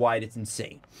worldwide. It's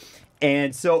insane.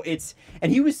 And so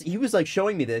he was like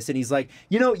showing me this, and he's like,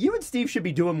 you and Steve should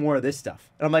be doing more of this stuff.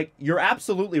 And I'm like, you're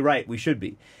absolutely right. We should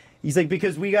be. He's like,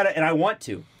 because we got to, and I want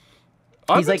to.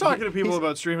 I've been talking to people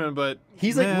about streaming, but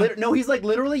he's like, he's like,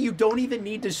 literally, you don't even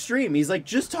need to stream. He's like,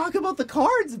 just talk about the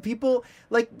cards. And people,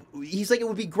 he's like, it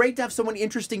would be great to have someone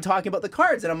interesting talking about the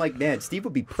cards. And I'm like, man, Steve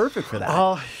would be perfect for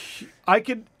that. I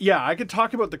could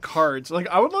talk about the cards. Like,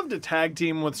 I would love to tag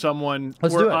team with someone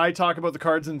I talk about the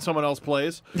cards and someone else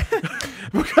plays.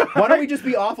 Why don't we just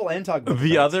be awful and talk about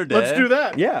the other day? Let's do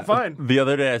that. Yeah, fine. The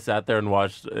other day I sat there and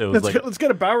watched. It was let's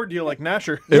get a Bauer deal like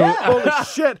Nasher. Yeah. Holy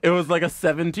shit! It was like a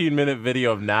 17-minute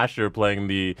video of Nasher playing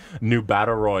the new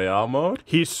Battle Royale mode.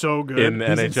 He's so good in He's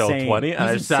NHL insane. 20, and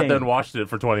I He's just sat there insane. and watched it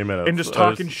for 20 minutes and just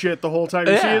talking shit the whole time.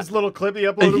 You see his little clip he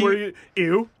uploaded where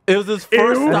ew. It was his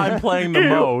first time playing the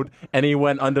mode, and he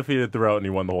went undefeated throughout, and he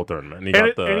won the whole tournament.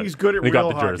 And he's good at real got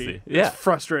the hockey. jersey. Yeah, it's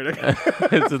frustrating.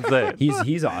 it's insane.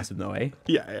 He's awesome though, eh?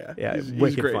 Yeah. He's He's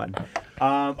wicked great.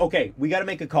 fun. Okay, we got to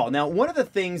make a call now. One of the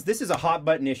things, this is a hot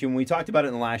button issue, and we talked about it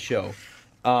in the last show.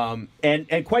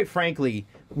 And quite frankly,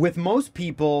 with most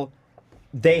people,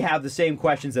 they have the same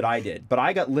questions that I did. But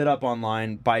I got lit up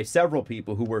online by several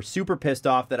people who were super pissed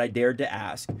off that I dared to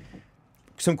ask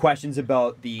some questions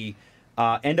about the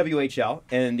NWHL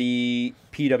and the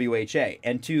PWHA.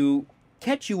 And to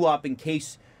catch you up in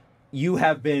case you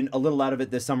have been a little out of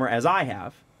it this summer, as I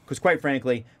have, because quite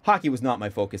frankly, hockey was not my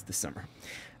focus this summer.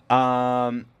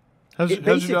 How's your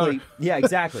daughter? Yeah,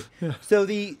 exactly. So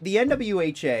the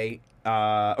NWHA, the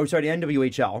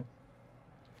NWHL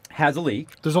has a league.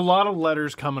 There's a lot of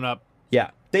letters coming up. Yeah.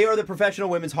 They are the professional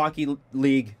women's hockey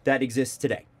league that exists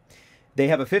today. They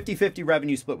have a 50-50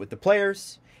 revenue split with the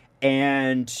players,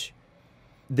 and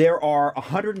there are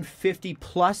 150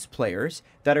 plus players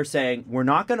that are saying we're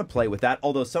not going to play with that,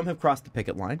 although some have crossed the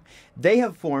picket line. They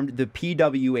have formed the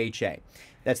PWHA.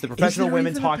 That's the Professional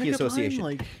Women's Hockey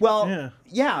Association.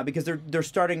 Yeah, because they're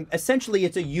starting, essentially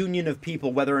it's a union of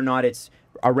people, whether or not it's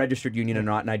a registered union or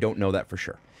not, and I don't know that for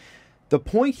sure. The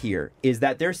point here is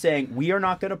that they're saying we are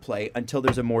not going to play until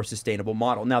there's a more sustainable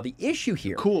model. Now, the issue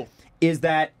here is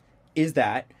that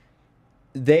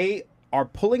they are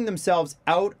pulling themselves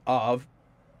out of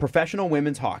professional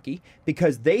women's hockey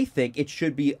because they think it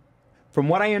should be, from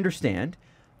what I understand,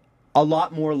 a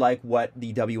lot more like what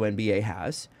the WNBA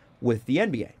has with the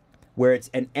NBA, where it's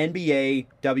an NBA,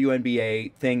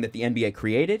 WNBA thing that the NBA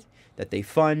created, that they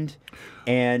fund,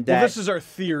 and that, this is our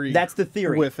theory. That's the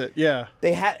theory with it. Yeah.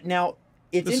 They had now.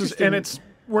 It's interesting.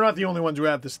 We're not the only ones who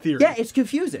have this theory. Yeah, it's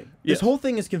confusing. Yes. This whole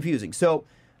thing is confusing. So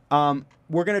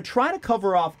we're going to try to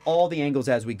cover off all the angles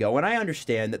as we go, and I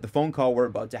understand that the phone call we're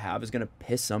about to have is going to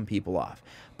piss some people off.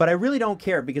 But I really don't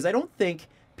care because I don't think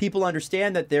people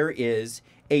understand that there is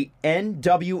a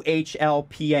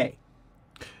NWHLPA.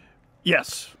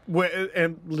 Yes,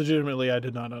 and legitimately, I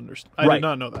did not understand. I did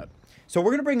not know that. So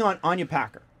we're going to bring on Anya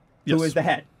Packer, who is the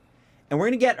head, and we're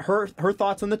going to get her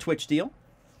thoughts on the Twitch deal,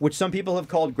 which some people have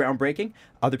called groundbreaking,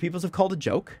 other people have called a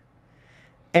joke.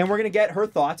 And we're going to get her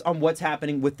thoughts on what's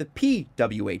happening with the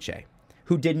PWHA,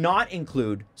 who did not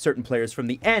include certain players from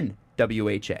the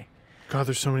NWHA. God,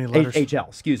 there's so many letters. HL,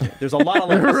 excuse me. There's a lot of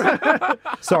letters.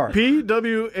 Sorry.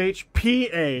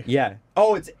 PWHPA. Yeah.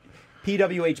 Oh, it's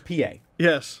PWHPA.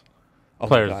 Yes. Oh,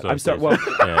 my God. I'm sorry. Well,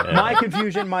 my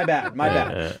confusion, my bad.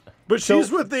 Yeah. But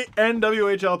she's with the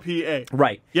NWHLPA.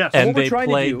 Right. Yes. And they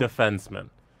play defensemen.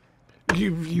 They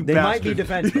might be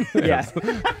defensemen. Yeah.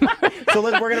 So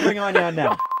we're going to bring Anya on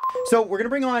now. So we're going to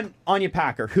bring on Anya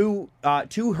Packer, who,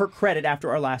 to her credit, after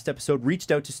our last episode,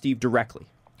 reached out to Steve directly.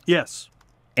 Yes.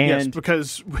 Yes,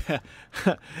 because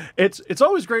it's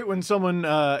always great when someone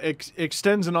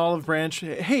extends an olive branch.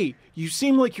 Hey, you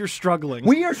seem like you're struggling.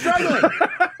 We are struggling.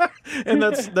 And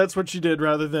that's what she did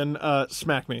rather than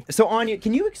smack me. So Anya,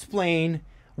 can you explain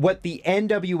what the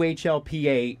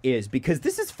NWHLPA is? Because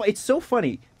it's so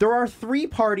funny. There are three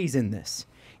parties in this.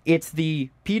 It's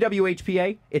the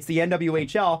PWHPA, it's the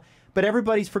NWHL, but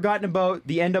everybody's forgotten about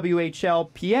the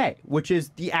NWHLPA, which is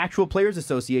the actual Players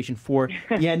Association for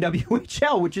the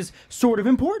NWHL, which is sort of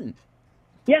important.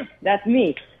 Yeah, that's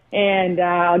me. And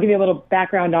I'll give you a little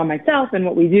background on myself and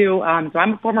what we do. So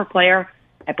I'm a former player.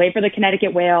 I played for the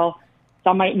Connecticut Whale.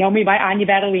 Some might know me by Anya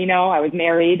Battolino. I was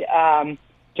married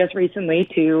just recently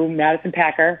to Madison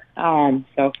Packer.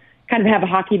 So kind of have a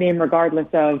hockey name regardless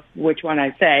of which one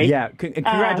I say. Yeah,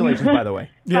 congratulations, by the way.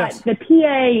 Yes. The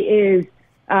PA is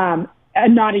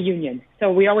not a union.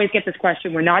 So we always get this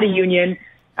question. We're not a union,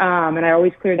 and I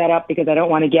always clear that up because I don't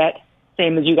want to get,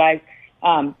 same as you guys,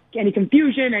 any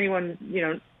confusion, anyone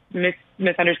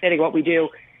misunderstanding what we do.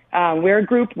 We're a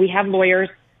group. We have lawyers.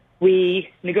 We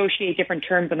negotiate different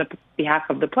terms on the behalf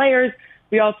of the players.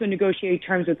 We also negotiate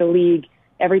terms with the league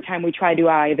every time we try to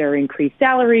either increase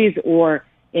salaries or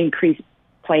increase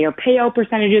player payout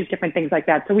percentages, different things like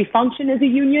that. So we function as a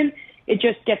union. It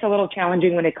just gets a little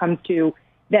challenging when it comes to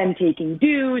then taking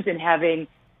dues and having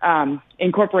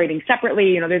incorporating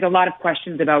separately. There's a lot of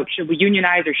questions about should we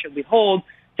unionize or should we hold.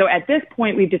 So at this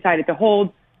point, we've decided to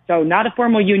hold. So not a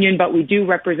formal union, but we do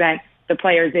represent the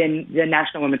players in the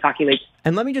National Women's Hockey League.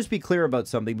 And let me just be clear about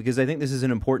something, because I think this is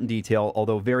an important detail,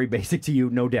 although very basic to you,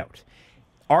 no doubt.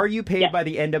 Are you paid by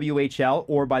the NWHL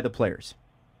or by the players?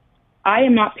 I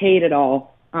am not paid at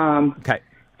all. Okay.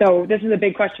 So this is a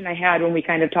big question I had when we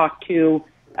kind of talked to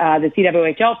the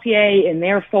CWHLPA in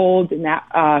their fold in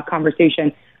that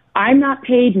conversation. I'm not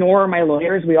paid, nor are my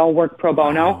lawyers. We all work pro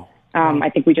bono. I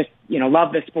think we just,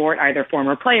 love the sport, either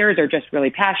former players or just really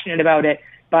passionate about it.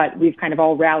 But we've kind of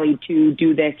all rallied to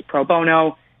do this pro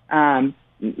bono.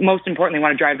 Most importantly,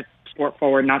 want to drive the sport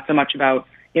forward, not so much about,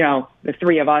 the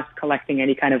three of us collecting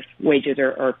any kind of wages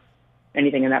or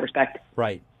anything in that respect.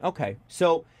 Right. Okay.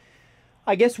 So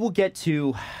I guess we'll get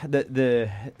to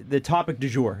the topic du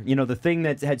jour, the thing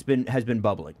that has been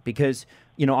bubbling, because,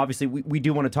 obviously we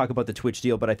do want to talk about the Twitch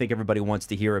deal, but I think everybody wants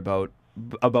to hear about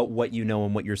what you know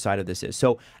and what your side of this is.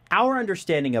 So our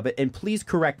understanding of it, and please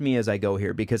correct me as I go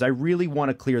here, because I really want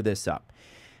to clear this up.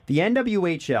 The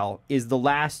NWHL is the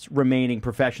last remaining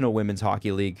professional women's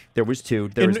hockey league. There was two.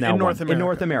 There is now in North one. America. In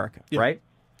North America, Yeah. right?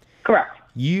 Correct.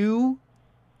 You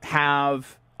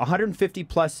have 150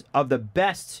 plus of the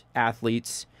best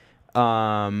athletes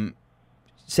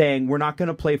saying we're not going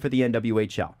to play for the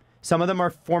NWHL. Some of them are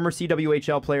former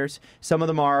CWHL players. Some of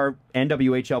them are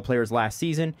NWHL players last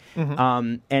season.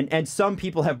 And some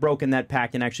people have broken that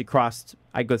pact and actually crossed,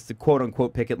 I guess, the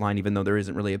quote-unquote picket line, even though there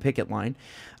isn't really a picket line.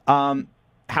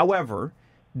 However,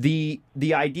 the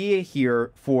idea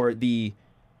here for the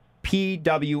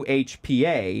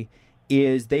PWHPA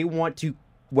is they want to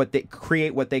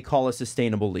create what they call a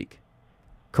sustainable league.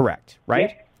 Correct,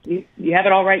 right? Yeah, you have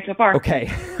it all right so far.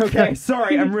 Okay.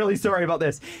 Sorry, I'm really sorry about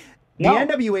this. The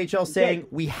NWHL saying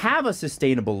we have a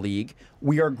sustainable league,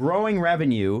 we are growing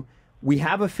revenue, we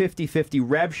have a 50-50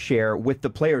 rev share with the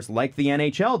players like the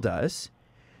NHL does,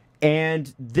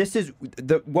 and this is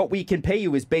what we can pay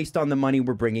you is based on the money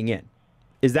we're bringing in.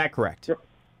 Is that correct?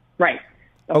 Right.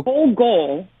 The whole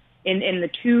goal in the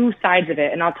two sides of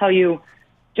it, and I'll tell you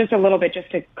just a little bit just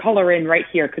to color in right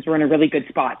here because we're in a really good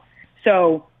spot.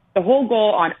 So the whole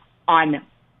goal on I'm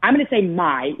going to say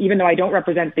even though I don't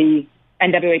represent the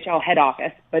NWHL head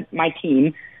office, but my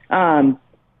team,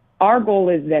 our goal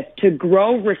is this, to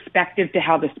grow respective to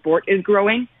how the sport is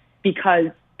growing, because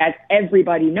as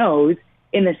everybody knows,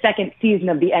 in the second season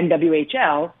of the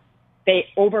NWHL, they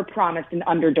overpromised and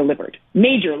underdelivered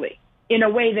majorly in a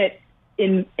way that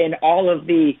in all of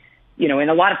the, in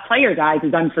a lot of players' eyes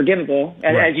is unforgivable,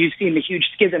 as you've seen the huge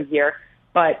schism here.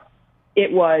 But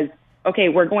it was, okay,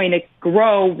 we're going to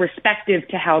grow respective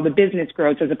to how the business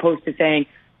grows, as opposed to saying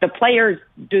the players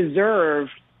deserve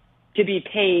to be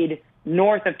paid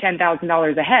north of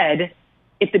 $10,000 a head.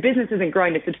 If the business isn't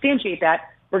growing to substantiate that,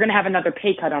 we're going to have another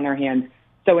pay cut on our hands.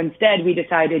 So instead, we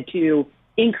decided to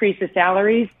increase the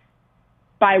salaries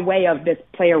by way of this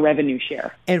player revenue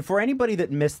share. And for anybody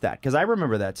that missed that, because I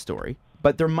remember that story,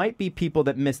 but there might be people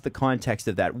that missed the context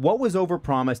of that. What was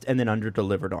overpromised and then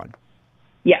underdelivered on?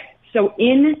 Yes. So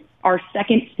in our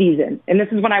second season, and this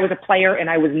is when I was a player and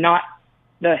I was not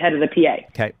the head of the PA.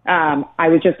 Okay. I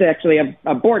was just actually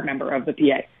a board member of the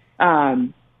PA.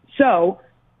 So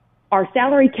our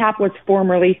salary cap was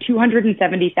formerly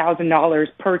 $270,000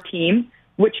 per team,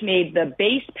 which made the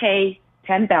base pay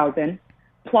 $10,000.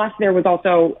 Plus, there was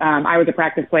also I was a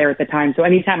practice player at the time, so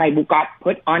anytime I got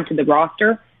put onto the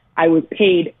roster, I was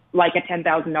paid like a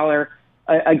 $10,000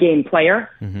 a game player,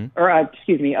 or a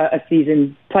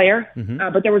season player.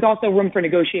 But there was also room for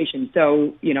negotiation.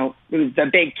 So, it was the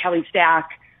big Kelly Stack,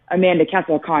 Amanda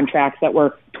Kessel contracts that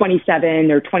were $27,000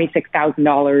 or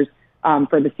 $26,000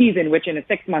 for the season, which in a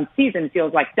 6-month season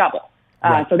feels like double.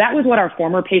 Right. So that was what our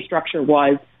former pay structure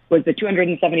was the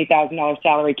 $270,000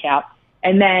 salary cap.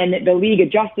 And then the league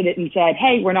adjusted it and said,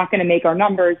 hey, we're not going to make our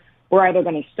numbers. We're either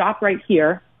going to stop right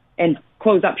here and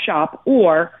close up shop,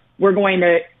 or we're going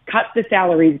to cut the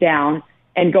salaries down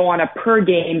and go on a per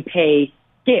game pay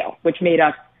scale, which made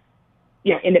us,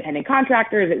 independent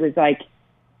contractors. It was like,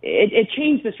 it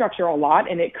changed the structure a lot,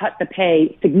 and it cut the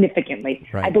pay significantly.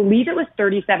 Right. I believe it was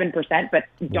 37%, but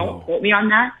don't quote me on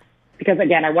that, because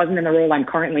again, I wasn't in the role I'm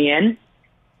currently in.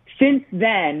 Since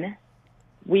then,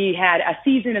 we had a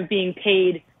season of being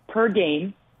paid per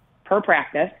game, per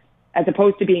practice, as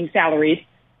opposed to being salaried.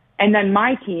 And then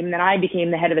my team, then I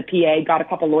became the head of the PA, got a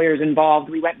couple lawyers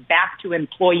involved. We went back to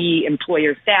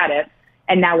employee-employer status,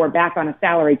 and now we're back on a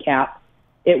salary cap.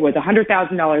 It was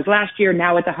 $100,000 last year.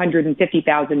 Now it's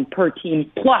 $150,000 per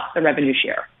team plus the revenue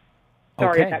share.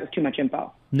 Sorry if that was too much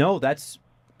info. No, that's,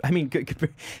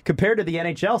 compared to the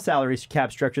NHL salary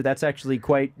cap structure, that's actually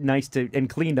quite nice and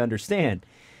clean to understand.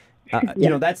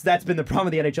 That's been the problem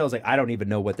with the NHL. Is like, I don't even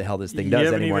know what the hell this thing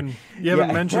does anymore. You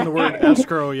haven't mentioned the word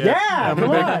escrow yet. Yeah,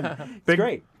 come on. It's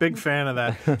great. Big fan of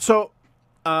that. So,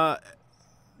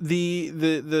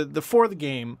 the for the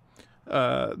game,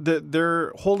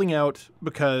 they're holding out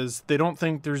because they don't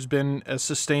think there's been a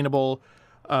sustainable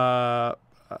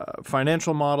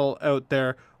financial model out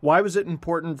there. Why was it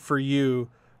important for you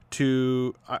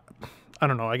to, I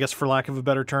don't know, I guess for lack of a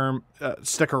better term,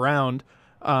 stick around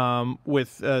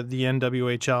with the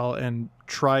NWHL and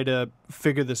try to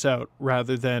figure this out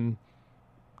rather than,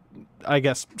 I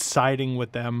guess, siding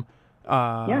with them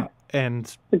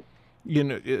and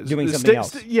doing something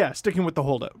else? Sticking with the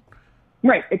holdout.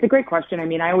 Right. It's a great question. I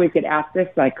mean, I always get asked this,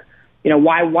 like,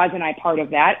 why wasn't I part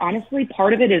of that? Honestly,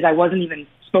 part of it is I wasn't even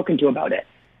spoken to about it.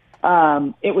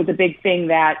 It was a big thing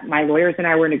that my lawyers and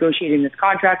I were negotiating this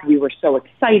contract. We were so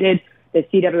excited. The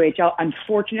CWHL,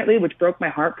 unfortunately, which broke my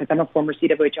heart because I'm a former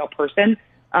CWHL person,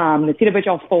 the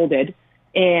CWHL folded,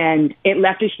 and it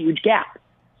left a huge gap.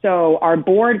 So our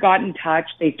board got in touch.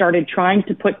 They started trying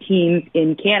to put teams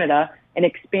in Canada and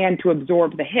expand to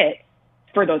absorb the hit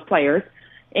for those players.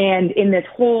 And in this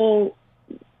whole,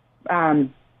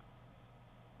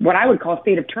 what I would call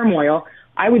state of turmoil,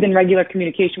 I was in regular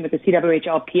communication with the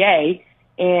NWHLPA,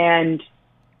 and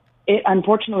it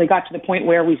unfortunately got to the point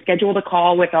where we scheduled a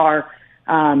call with our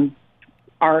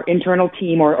internal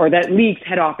team or that league's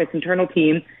head office internal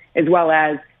team, as well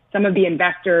as some of the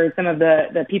investors, some of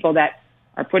the people that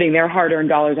are putting their hard-earned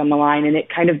dollars on the line, and it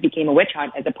kind of became a witch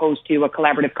hunt as opposed to a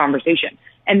collaborative conversation.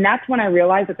 And that's when I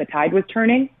realized that the tide was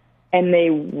turning, and they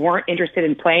weren't interested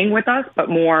in playing with us, but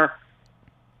more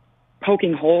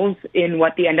poking holes in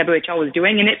what the NWHL was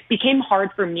doing. And it became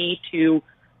hard for me to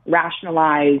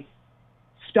rationalize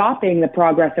stopping the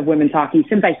progress of women's hockey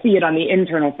since I see it on the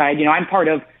internal side. You know, I'm part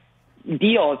of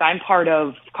deals. I'm part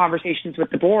of conversations with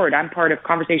the board. I'm part of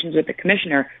conversations with the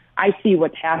commissioner. I see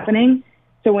what's happening.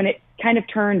 So when it kind of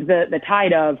turns the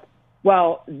tide of,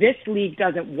 well, this league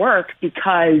doesn't work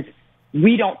because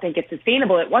we don't think it's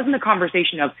sustainable, it wasn't a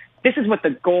conversation of this is what the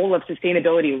goal of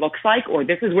sustainability looks like, or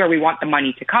this is where we want the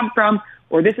money to come from,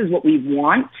 or this is what we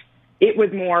want. It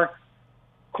was more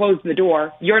close the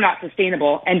door, you're not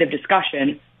sustainable, end of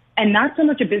discussion, and not so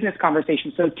much a business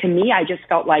conversation. So to me, I just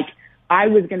felt like I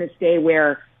was going to stay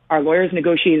where our lawyers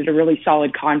negotiated a really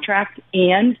solid contract,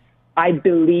 and I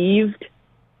believed,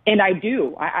 and I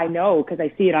do, I know because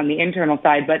I see it on the internal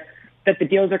side, but that the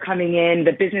deals are coming in,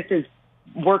 the business is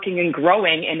working and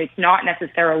growing, and it's not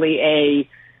necessarily a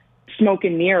smoke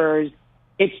and mirrors.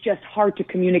 It's just hard to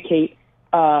communicate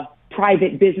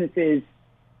private businesses'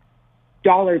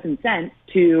 dollars and cents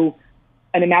to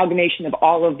an amalgamation of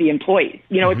all of the employees.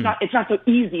 You know, it's not so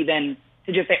easy then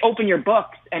to just say, open your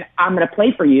books and I'm going to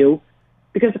play for you,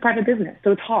 because it's a private business.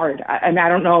 So it's hard. And I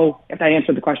don't know if that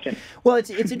answered the question. Well, it's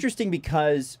interesting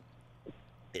because,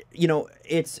 you know,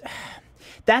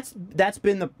 that's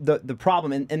been the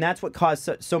problem, and that's what caused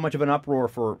so much of an uproar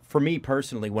for me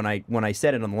personally when I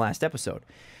said it on the last episode.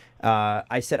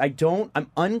 I said I'm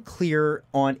unclear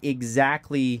on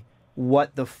exactly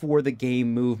what the For the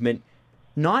Game movement,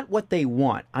 not what they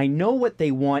want. I know what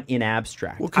they want in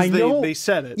abstract. Well, because they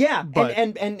said it. Yeah, but...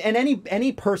 and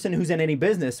any person who's in any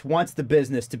business wants the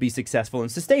business to be successful and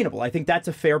sustainable. I think that's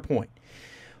a fair point.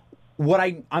 What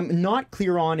I'm not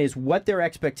clear on is what their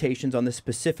expectations on the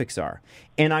specifics are.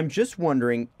 And I'm just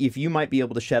wondering if you might be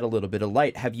able to shed a little bit of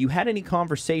light. Have you had any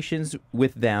conversations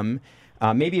with them,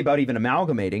 maybe about even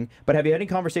amalgamating, but have you had any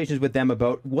conversations with them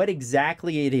about what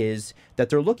exactly it is that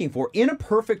they're looking for? In a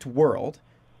perfect world,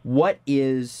 what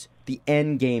is the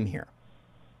end game here?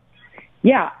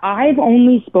 Yeah, I've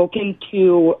only spoken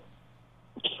to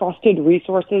trusted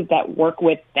resources that work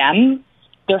with them.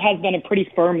 There has been a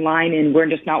pretty firm line, and we're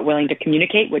just not willing to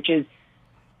communicate, which is,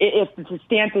 if the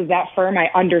stance is that firm, I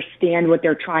understand what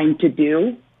they're trying to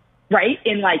do, right?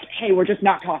 In like, hey, we're just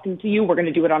not talking to you. We're going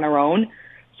to do it on our own.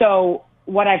 So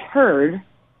what I've heard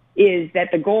is that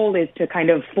the goal is to kind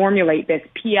of formulate this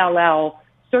PLL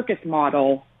circus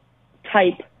model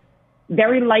type,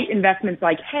 very light investments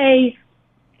like, hey,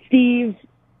 Steve,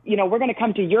 you know, we're going to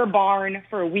come to your barn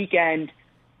for a weekend.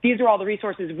 These are all the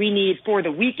resources we need for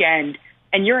the weekend.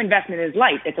 And your investment is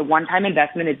light. It's a one-time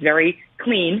investment. It's very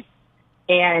clean.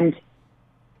 And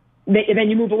then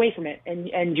you move away from it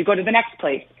and you go to the next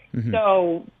place. Mm-hmm.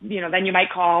 So, you know, then you might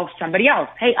call somebody else.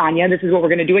 Hey, Anya, this is what we're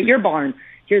going to do at your barn.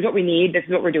 Here's what we need. This is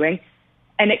what we're doing.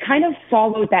 And it kind of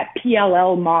followed that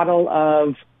PLL model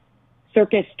of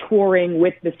circus touring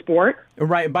with the sport.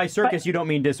 Right. By circus, you don't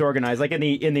mean disorganized, like in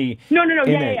the No.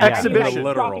 Exhibition.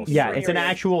 Literal. Yeah, it's an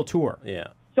actual tour. Yeah.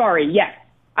 Sorry, yes.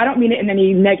 I don't mean it in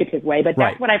any negative way, but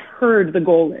that's what I've heard the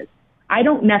goal is. I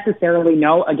don't necessarily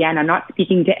know. Again, I'm not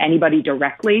speaking to anybody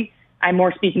directly. I'm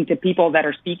more speaking to people that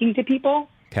are speaking to people.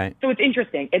 Okay. So it's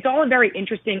interesting. It's all a very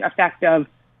interesting effect of,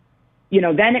 you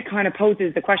know, then it kind of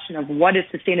poses the question of what does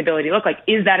sustainability look like?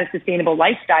 Is that a sustainable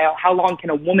lifestyle? How long can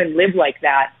a woman live like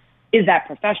that? Is that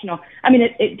professional? I mean,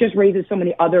 it just raises so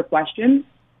many other questions.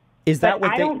 Is that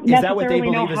what they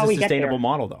believe is a sustainable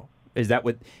model, though? Is that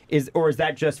what or is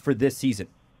that just for this season?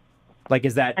 Like,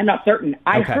 is that? I'm not certain.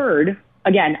 I heard,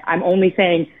 again, I'm only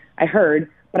saying I heard,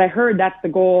 but I heard that's the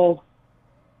goal.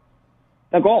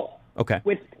 The goal. Okay.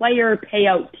 With player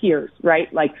payout tiers,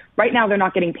 right? Like right now they're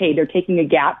not getting paid. They're taking a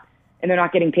gap and they're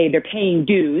not getting paid. They're paying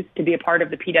dues to be a part of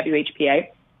the PWHPA.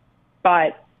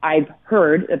 But I've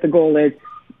heard that the goal is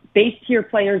base tier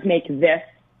players make this,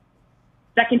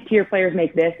 second tier players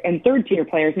make this, and third tier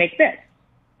players make this.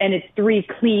 And it's 3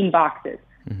 clean boxes.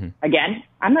 Mm-hmm. Again,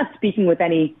 I'm not speaking with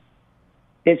any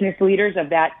business leaders of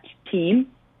that team.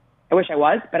 I wish I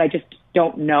was, but I just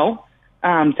don't know.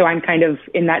 So I'm kind of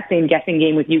in that same guessing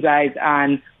game with you guys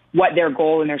on what their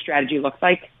goal and their strategy looks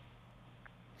like.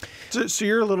 So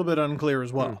you're a little bit unclear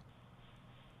as well.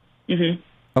 Mm-hmm.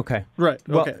 Okay. Right.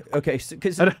 Well, Okay. okay.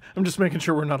 Because I'm just making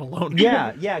sure we're not alone.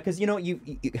 yeah. Because you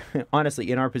honestly,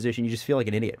 in our position, you just feel like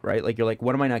an idiot, right? Like you're like,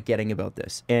 what am I not getting about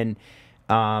this? And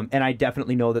I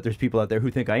definitely know that there's people out there who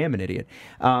think I am an idiot.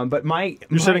 But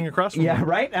you're sitting across from me. Yeah.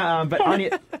 Right. But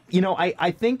Anya,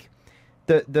 I think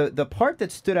the part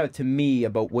that stood out to me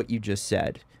about what you just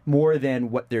said more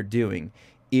than what they're doing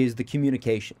is the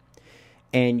communication.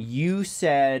 And you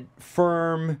said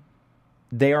firm,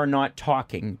 they are not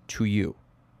talking to you.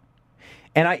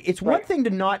 And it's one thing to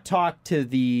not talk to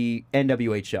the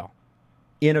NWHL.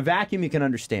 In a vacuum, you can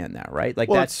understand that, right? Like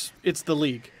it's the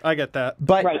league. I get that.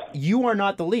 But you are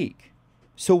not the league.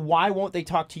 So why won't they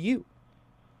talk to you?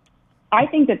 I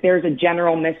think that there's a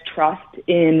general mistrust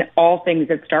in all things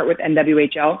that start with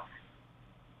NWHL,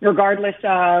 regardless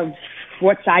of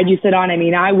what side you sit on. I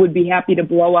mean, I would be happy to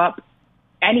blow up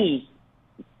any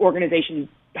organization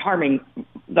harming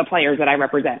the players that I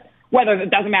represent, whether it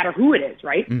doesn't matter who it is,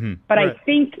 right? Mm-hmm. But I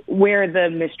think where the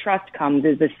mistrust comes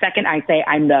is the second I say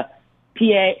I'm the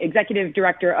PA executive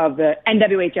director of the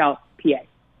NWHLPA.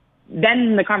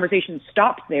 Then the conversation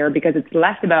stops there because it's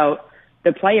less about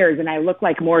the players and I look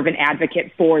like more of an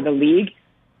advocate for the league.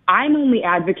 I'm only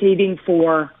advocating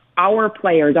for our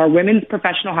players, our women's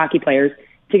professional hockey players,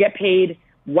 to get paid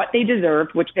what they deserve,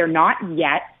 which they're not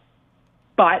yet,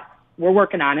 but we're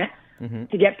working on it,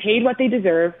 to get paid what they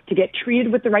deserve, to get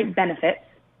treated with the right benefits,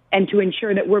 and to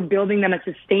ensure that we're building them a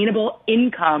sustainable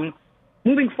income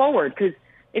moving forward. Because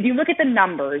if you look at the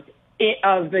numbers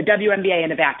of the WNBA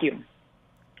in a vacuum,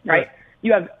 right?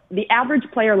 You have the average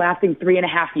player lasting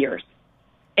 3.5 years,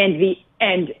 and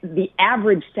the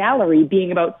average salary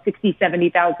being about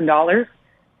 $60,000-$70,000.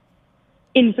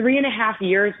 In 3.5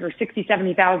 years for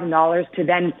 $60,000-$70,000 to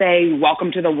then say,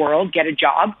 welcome to the world, get a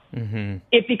job,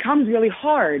 it becomes really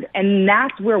hard. And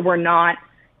that's where we're not,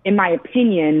 in my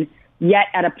opinion, yet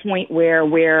at a point where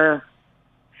we're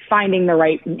finding the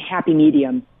right happy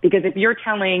medium. Because if you're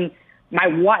telling my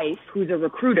wife, who's a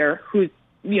recruiter, who's,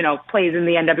 plays in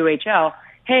the NWHL,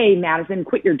 hey, Madison,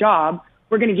 quit your job.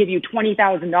 We're going to give you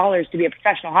 $20,000 to be a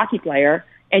professional hockey player,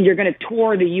 and you're going to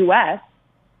tour the U.S.,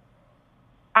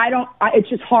 it's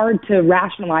just hard to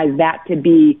rationalize that to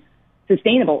be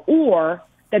sustainable, or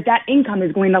that income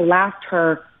is going to last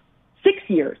her 6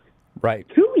 years,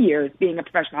 2 years being a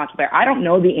professional hockey player. I don't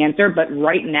know the answer, but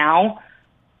right now,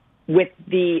 with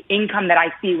the income that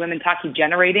I see women's hockey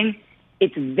generating,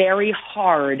 it's very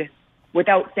hard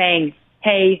without saying,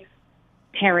 hey,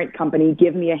 parent company,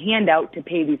 give me a handout to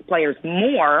pay these players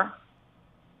more.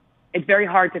 It's very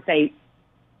hard to say,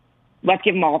 let's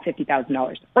give them all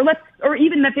 $50,000, or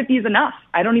even that 50 is enough.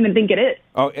 I don't even think it is.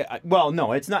 Oh, well,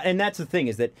 no, it's not. And that's the thing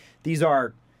is that these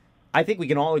are, I think we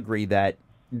can all agree that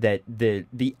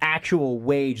the actual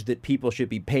wage that people should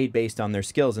be paid based on their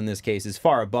skills in this case is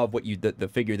far above what the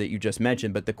figure that you just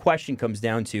mentioned. But the question comes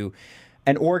down to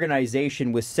an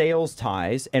organization with sales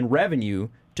ties and revenue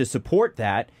to support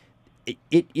that.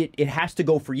 It has to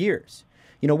go for years.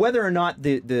 Whether or not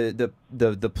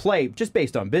the play, just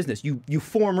based on business, you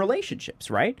form relationships,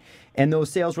 right? And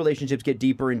those sales relationships get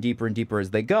deeper and deeper and deeper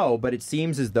as they go. But it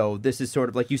seems as though this is sort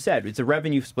of, like you said, it's a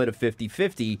revenue split of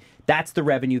 50-50. That's the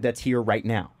revenue that's here right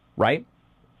now, right?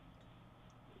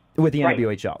 With the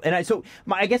NWHL. And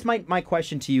I guess my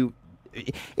question to you,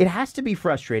 it has to be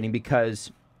frustrating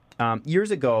because years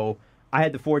ago, I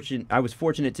was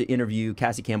fortunate to interview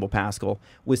Cassie Campbell-Pascal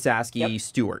with Sasky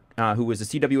Stewart, who was a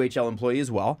CWHL employee as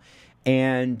well.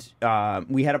 And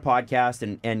we had a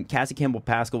podcast, and Cassie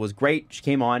Campbell-Pascal was great. She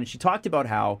came on, and she talked about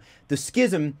how the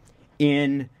schism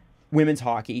in women's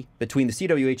hockey between the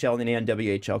CWHL and the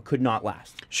NWHL could not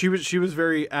last. She was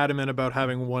very adamant about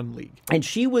having one league. And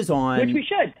she was on... Which we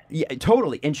should. Yeah,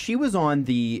 totally. And she was on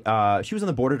the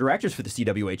board of directors for the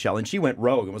CWHL, and she went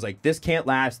rogue and was like, this can't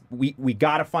last. We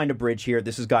got to find a bridge here.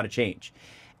 This has got to change.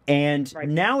 And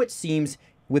now it seems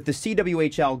with the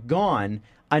CWHL gone,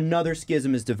 another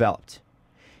schism is developed.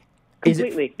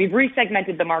 Completely. We've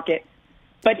resegmented the market,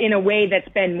 but in a way that's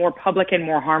been more public and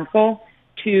more harmful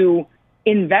to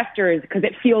investors because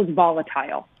it feels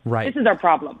volatile. Right. This is our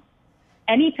problem.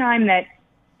 Anytime that,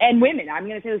 and women, I'm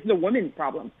going to say this is a woman's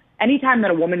problem. Anytime that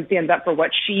a woman stands up for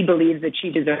what she believes that she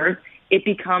deserves, it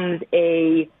becomes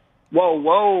a,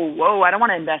 whoa, I don't want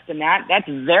to invest in that. That's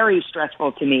very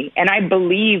stressful to me. And I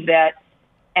believe that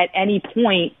at any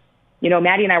point,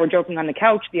 Maddie and I were joking on the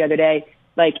couch the other day,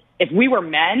 like, if we were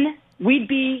men, we'd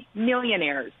be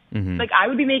millionaires. Like, I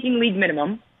would be making league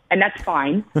minimum, and that's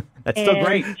fine. That's still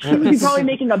great. She would be probably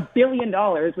making $1 billion,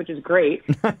 which is great.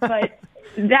 But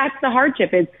that's the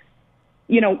hardship is,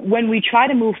 when we try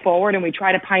to move forward and we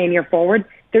try to pioneer forward,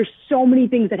 there's so many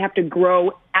things that have to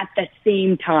grow at the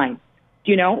same time.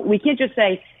 We can't just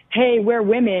say, hey, we're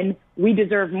women, we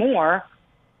deserve more,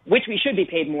 which we should be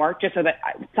paid more, just so that,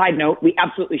 side note, we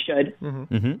absolutely should.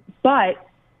 Mm-hmm. But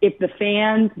if the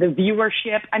fans, the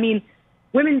viewership,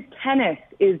 women's tennis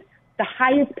is the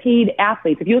highest paid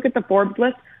athletes. If you look at the Forbes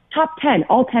list, top 10,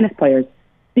 all tennis players,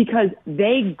 because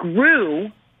they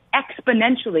grew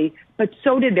exponentially, but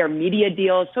so did their media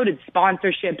deals, so did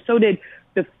sponsorship, so did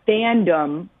the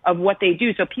fandom of what they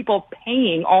do. So people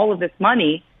paying all of this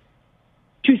money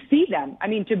to see them.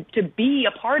 To be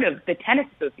a part of the tennis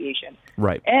association.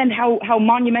 Right. And how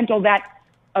monumental that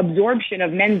absorption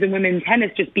of men's and women's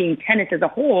tennis just being tennis as a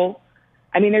whole.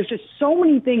 There's just so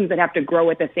many things that have to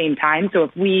grow at the same time. So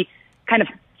if we kind of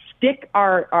stick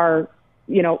our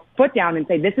foot down and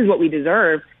say, this is what we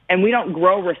deserve, and we don't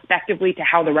grow respectively to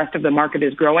how the rest of the market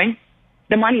is growing,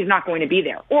 the money is not going to be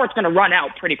there, or it's going to run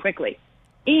out pretty quickly.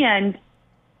 And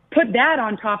put that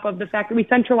on top of the fact that we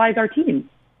centralize our teams.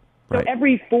 So Right.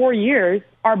 every 4 years,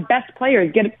 our best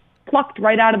players get plucked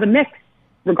right out of the mix,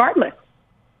 regardless.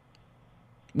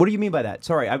 What do you mean by that?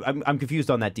 Sorry, I'm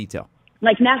confused on that detail.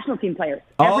 Like national team players.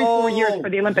 Every 4 years for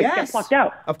the Olympics get plucked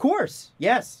out. Of course,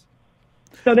 yes.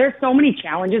 So there's so many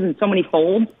challenges and so many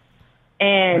folds.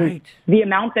 And Right. the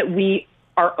amount that we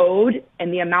are owed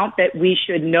and the amount that we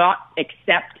should not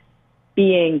accept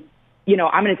being,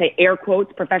 I'm going to say air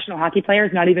quotes, professional hockey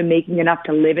players, not even making enough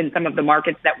to live in some of the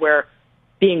markets that we're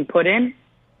being put in,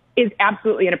 is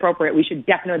absolutely inappropriate. We should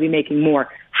definitely be making more.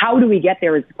 How do we get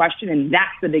there is the question, and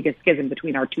that's the biggest schism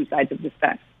between our two sides of this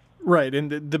fence. Right,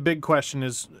 and the big question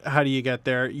is, how do you get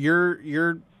there?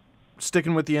 You're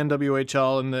sticking with the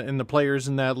NWHL and the players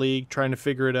in that league, trying to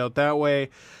figure it out that way.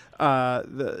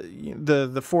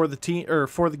 The for the team or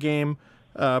for the game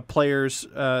players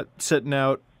sitting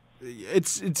out.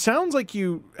 It sounds like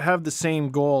you have the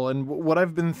same goal, and what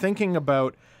I've been thinking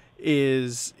about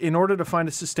is, in order to find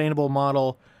a sustainable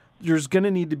model, there's going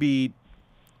to need to be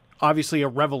obviously a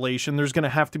revelation. There's going to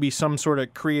have to be some sort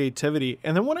of creativity.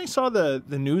 And then when I saw the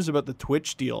news about the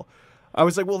Twitch deal, I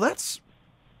was like, well, that's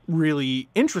really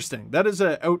interesting. That is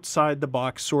a outside the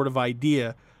box sort of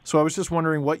idea. So I was just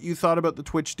wondering what you thought about the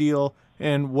Twitch deal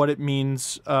and what it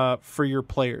means for your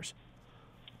players.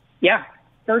 Yeah.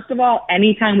 First of all,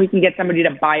 anytime we can get somebody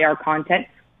to buy our content,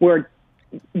 we're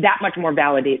that much more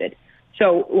validated.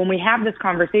 So when we have this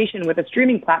conversation with a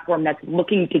streaming platform that's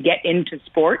looking to get into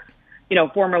sport,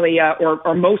 formerly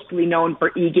or mostly known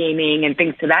for e-gaming and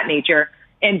things to that nature,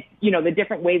 and, the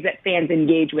different ways that fans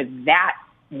engage with that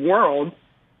world,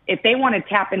 if they want to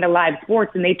tap into live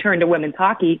sports and they turn to women's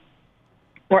hockey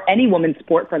or any women's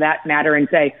sport for that matter and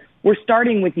say, we're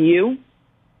starting with you,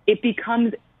 it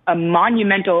becomes a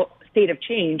monumental state of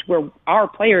change where our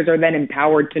players are then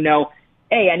empowered to know,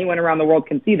 hey, anyone around the world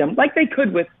can see them, like they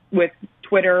could with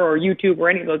Twitter or YouTube or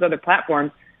any of those other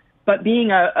platforms. But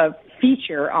being a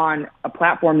feature on a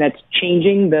platform that's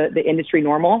changing the industry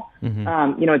normal,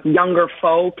 it's younger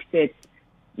folks, it's,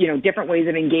 different ways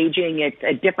of engaging. It's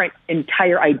a different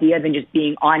entire idea than just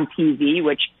being on TV,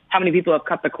 which how many people have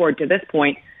cut the cord to this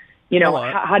point?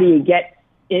 How do you get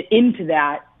into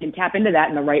that and tap into that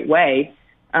in the right way?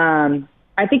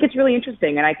 I think it's really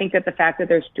interesting. And I think that the fact that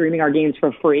they're streaming our games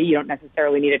for free, you don't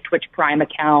necessarily need a Twitch Prime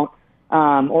account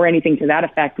or anything to that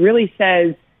effect, really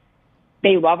says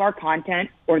they love our content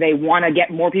or they want to get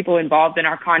more people involved in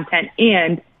our content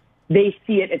and they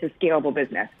see it as a scalable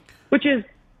business, which is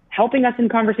helping us in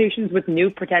conversations with new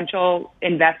potential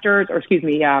investors or,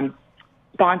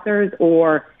 sponsors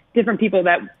or different people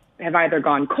that have either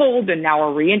gone cold and now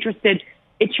are reinterested.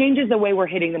 It changes the way we're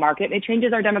hitting the market. And it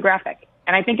changes our demographic.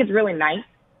 And I think it's really nice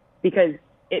because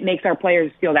it makes our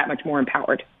players feel that much more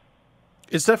empowered.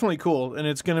 It's definitely cool, and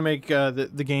it's going to make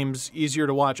the games easier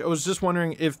to watch. I was just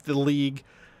wondering if the league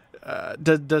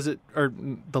the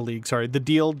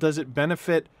deal, does it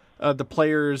benefit the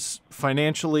players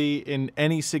financially in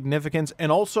any significance? And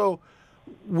also,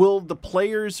 will the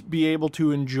players be able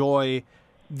to enjoy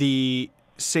the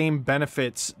same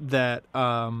benefits that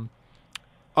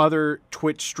other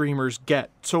Twitch streamers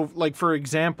get? So, like, for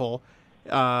example,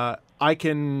 I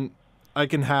can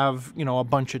have, a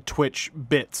bunch of Twitch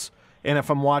bits. And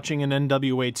if I'm watching an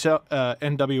NWHL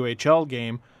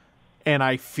game and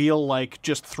I feel like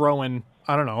just throwing,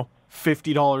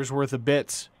 $50 worth of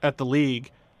bits at the league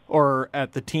or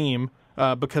at the team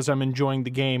because I'm enjoying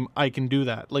the game, I can do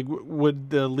that. Like,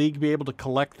 would the league be able to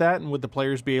collect that and would the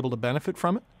players be able to benefit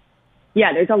from it?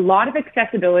 Yeah, there's a lot of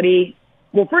accessibility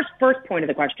well, first point of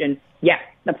the question, yes,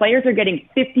 the players are getting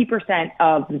 50%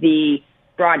 of the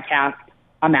broadcast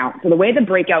amount. So the way the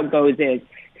breakout goes is,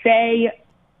 say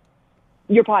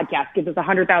your podcast gives us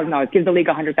 $100,000, gives the league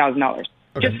 $100,000,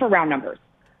 just for round numbers.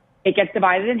 It gets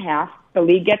divided in half. The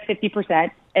league gets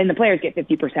 50%, and the players get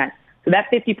 50%. So that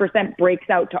 50% breaks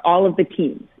out to all of the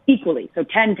teams equally. So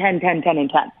 10, 10, 10, 10, and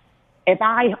 10. If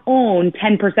I own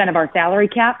 10% of our salary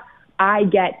cap, I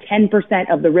get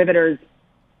 10% of the Riveters'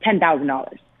 $10,000.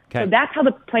 Okay. So that's how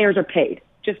the players are paid,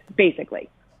 just basically.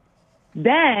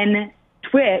 Then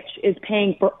Twitch is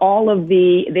paying for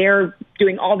they're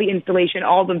doing all the installation,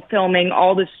 all the filming,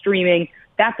 all the streaming.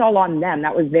 That's all on them.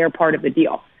 That was their part of the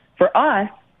deal. For us,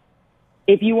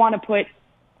 if you want to put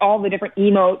all the different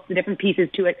emotes, the different pieces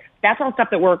to it, that's all stuff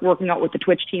that we're working out with the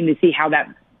Twitch team to see how that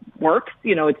works.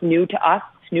 You know, it's new to us.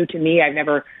 It's new to me. I've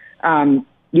never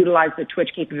utilized the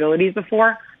Twitch capabilities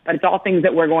before, but it's all things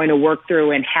that we're going to work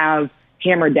through and have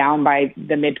hammered down by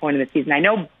the midpoint of the season. I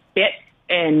know bit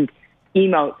and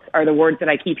emotes are the words that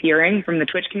I keep hearing from the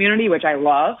Twitch community, which I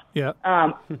love. Yeah.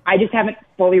 I just haven't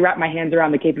fully wrapped my hands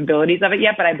around the capabilities of it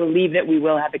yet, but I believe that we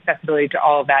will have accessibility to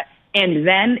all of that. And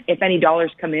then if any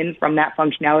dollars come in from that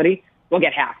functionality, we'll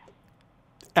get half.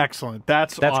 Excellent.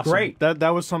 That's awesome. Great. That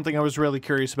was something I was really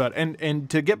curious about. And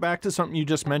to get back to something you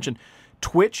just mentioned,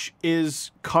 Twitch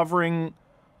is covering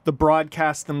the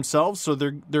broadcast themselves, so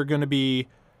they're going to be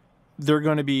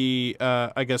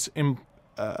I guess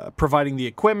providing the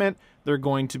equipment. They're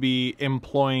going to be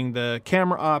employing the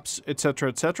camera ops, et cetera,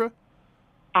 et cetera.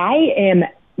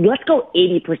 Let's go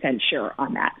 80% sure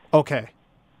on that. Okay.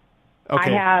 I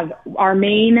have our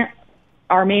main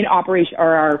operation,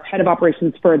 or our head of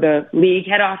operations for the league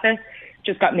head office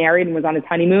just got married and was on his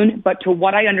honeymoon. But to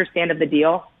what I understand of the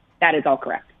deal, that is all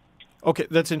correct. Okay,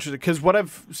 that's interesting, because what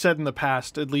I've said in the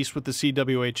past, at least with the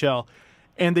CWHL,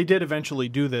 and they did eventually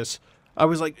do this, I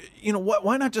was like,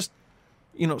 why not just,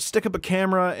 stick up a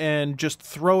camera and just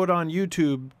throw it on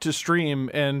YouTube to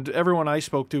stream? And everyone I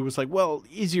spoke to was like, well,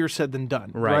 easier said than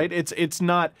done, right? It's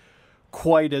not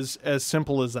quite as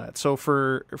simple as that. So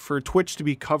for Twitch to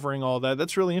be covering all that,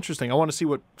 that's really interesting. I want to see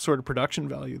what sort of production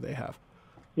value they have.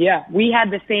 Yeah, we had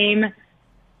the same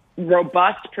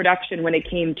robust production when it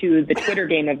came to the Twitter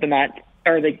game of the month,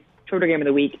 or the Twitter game of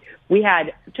the week. We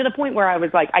had, to the point where I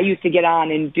was like, I used to get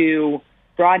on and do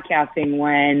broadcasting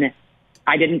when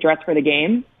I didn't dress for the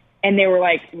game. And they were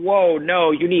like, whoa,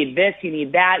 no, you need this, you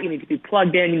need that, you need to be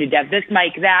plugged in, you need to have this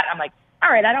mic, that. I'm like, all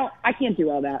right, I can't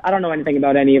do all that. I don't know anything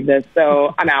about any of this,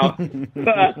 so I'm out.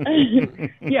 But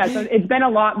yeah, so it's been a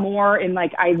lot more in,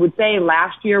 like, I would say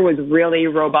last year was really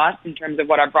robust in terms of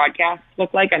what our broadcasts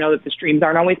look like. I know that the streams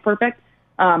aren't always perfect,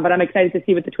 but I'm excited to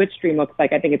see what the Twitch stream looks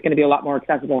like. I think it's going to be a lot more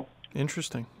accessible.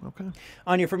 Interesting. Okay.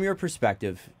 Anya, from your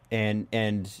perspective, and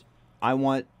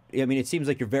it seems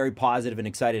like you're very positive and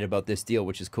excited about this deal,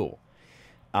 which is cool.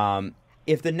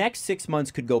 If the next 6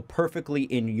 months could go perfectly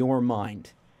in your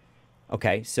mind,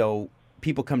 okay, so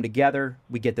people come together,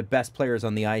 we get the best players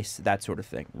on the ice, that sort of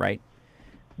thing, right?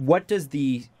 What does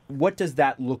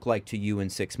that look like to you in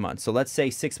 6 months? So let's say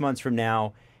 6 months from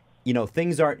now,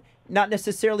 things aren't not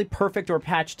necessarily perfect or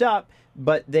patched up,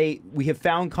 but we have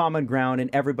found common ground and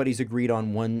everybody's agreed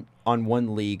on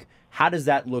one league. How does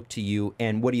that look to you,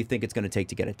 and what do you think it's going to take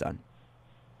to get it done?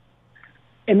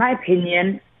 In my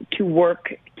opinion, to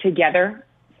work together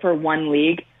for one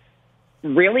league,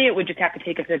 really, it would just have to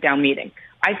take a sit-down meeting.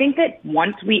 I think that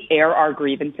once we air our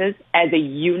grievances as a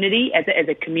unity, as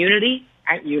a community,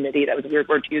 unity, that was a weird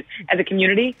word to use, as a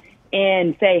community,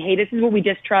 and say, hey, this is what we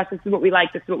distrust, this is what we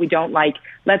like, this is what we don't like,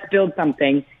 let's build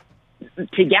something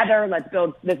together,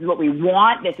 this is what we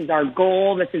want, this is our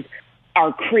goal, this is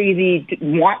our crazy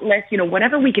want list,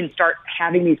 whenever we can start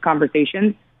having these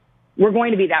conversations, we're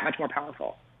going to be that much more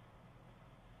powerful.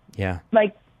 Yeah.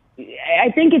 Like,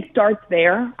 I think it starts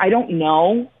there. I don't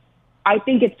know. I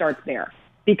think it starts there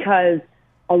because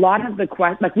a lot of the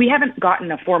questions, like, we haven't gotten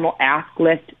a formal ask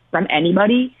list from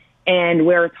anybody, and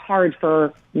where it's hard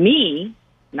for me,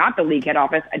 not the league head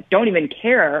office, I don't even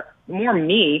care, more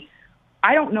me,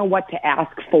 I don't know what to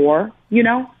ask for,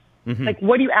 Mm-hmm. Like,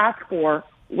 what do you ask for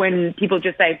when people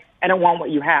just say, I don't want what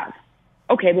you have?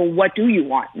 Okay, well, what do you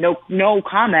want? No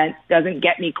comment doesn't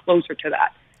get me closer to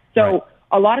that. So right.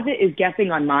 A lot of it is guessing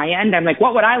on my end. I'm like,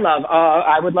 what would I love?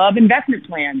 I would love investment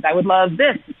plans. I would love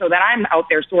this, so that I'm out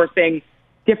there sourcing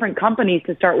different companies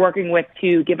to start working with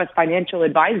to give us financial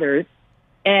advisors.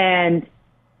 And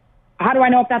how do I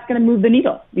know if that's going to move the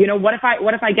needle? What if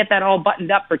I get that all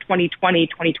buttoned up for 2020,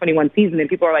 2021 season and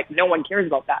people are like, no one cares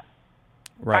about that.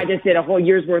 Right. I just did a whole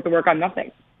year's worth of work on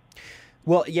nothing.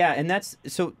 Well, yeah, and that's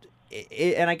so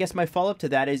and I guess my follow-up to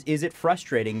that is it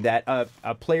frustrating that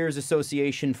a players'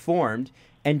 association formed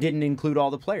and didn't include all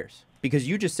the players? Because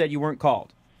you just said you weren't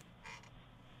called.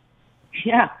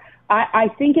 Yeah, I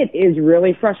think it is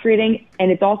really frustrating,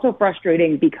 and it's also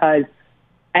frustrating because,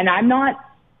 and I'm not,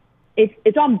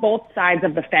 it's on both sides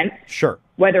of the fence. Sure.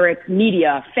 Whether it's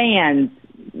media, fans,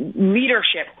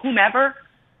 leadership, whomever,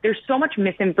 there's so much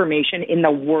misinformation in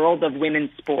the world of women's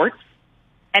sports,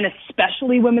 and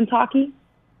especially women's hockey,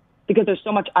 because there's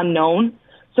so much unknown.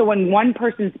 So when one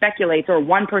person speculates or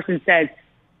one person says,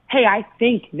 hey, I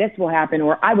think this will happen,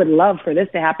 or I would love for this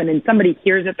to happen, and somebody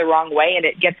hears it the wrong way and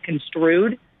it gets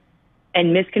construed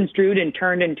and misconstrued and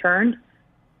turned,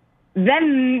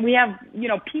 then we have,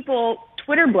 people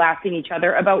Twitter blasting each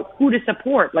other about who to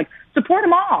support. Like, support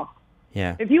them all.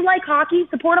 Yeah. If you like hockey,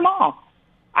 support them all.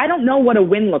 I don't know what a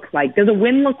win looks like. Does a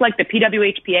win look like the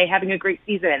PWHPA having a great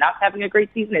season and us having a great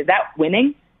season? Is that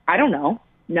winning? I don't know.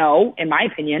 No, in my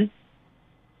opinion.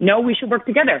 No, we should work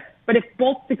together. But if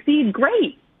both succeed,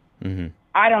 great. Mm-hmm.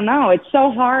 I don't know. It's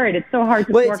so hard. It's so hard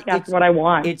to forecast what I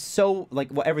want. It's so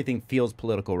everything feels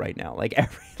political right now.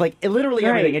 Literally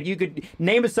everything. If you could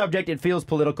name a subject, it feels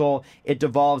political. It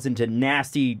devolves into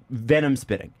nasty venom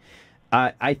spitting.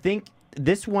 I think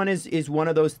this one is one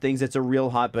of those things that's a real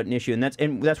hot button issue, and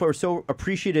that's why we're so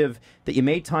appreciative that you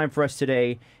made time for us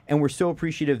today, and we're so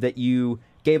appreciative that you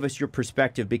gave us your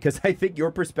perspective, because I think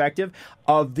your perspective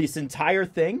of this entire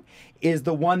thing is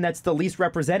the one that's the least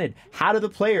represented. How do the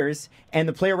players and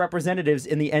the player representatives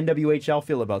in the NWHL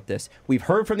feel about this? We've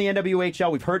heard from the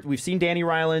NWHL. We've seen Danny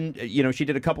Ryland. She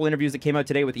did a couple interviews that came out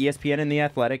today with ESPN and The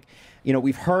Athletic.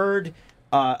 We've heard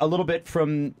a little bit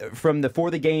from the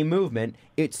For the Game movement.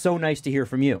 It's so nice to hear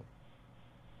from you.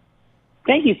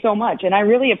 Thank you so much, and I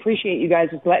really appreciate you guys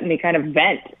just letting me kind of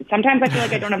vent. Sometimes I feel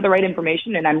like I don't have the right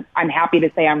information, and I'm happy to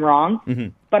say I'm wrong. Mm-hmm.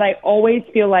 But I always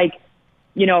feel like,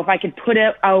 if I could put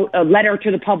out a letter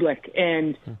to the public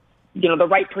and, the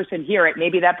right person hear it,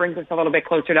 maybe that brings us a little bit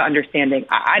closer to understanding.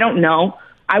 I don't know.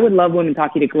 I would love women's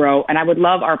hockey to grow, and I would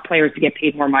love our players to get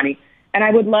paid more money, and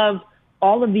I would love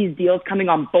all of these deals coming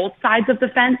on both sides of the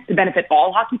fence to benefit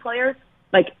all hockey players.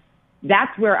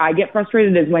 That's where I get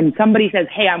frustrated, is when somebody says,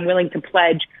 hey, I'm willing to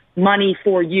pledge money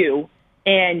for you,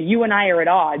 and you and I are at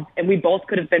odds, and we both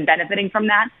could have been benefiting from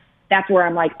that. That's where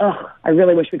I'm like, ugh, I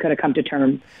really wish we could have come to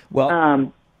terms.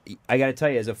 Well, I got to tell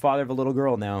you, as a father of a little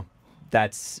girl now,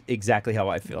 that's exactly how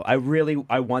I feel. I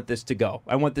want this to go.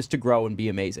 I want this to grow and be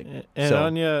amazing. And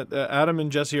Anya, Adam and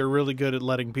Jesse are really good at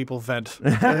letting people vent.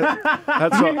 I'm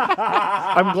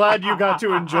glad you got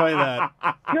to enjoy that.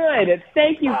 Good.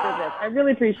 Thank you for this. I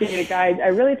really appreciate it, guys. I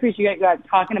really appreciate you guys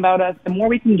talking about us. The more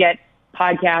we can get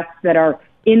podcasts that are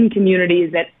in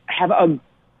communities that have an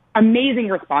amazing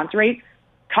response rate,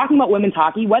 talking about women's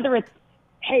hockey, whether it's,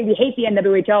 hey, we hate the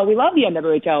NWHL, we love the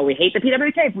NWHL, we hate the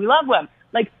PWHA, we love them.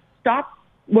 Stop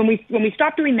when we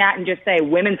stop doing that and just say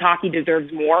women's hockey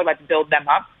deserves more, let's build them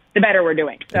up, the better we're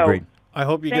doing. So agreed. I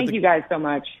hope you thank you guys so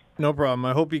much. No problem.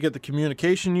 I hope you get the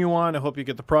communication you want. I hope you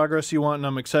get the progress you want, and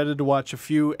I'm excited to watch a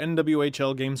few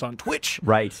NWHL games on Twitch.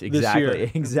 Right, exactly. This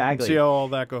year. Exactly. See how all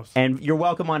that goes. And you're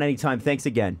welcome on anytime. Thanks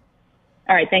again.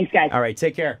 All right, thanks guys. All right,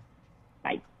 take care.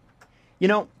 Bye.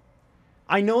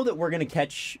 I know that we're going to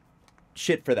catch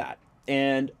shit for that.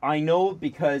 And I know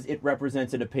because it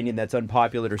represents an opinion that's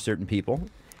unpopular to certain people.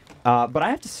 But I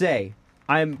have to say,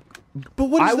 But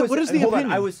what is the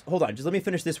opinion? Hold on, just let me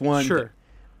finish this one. Sure.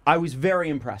 I was very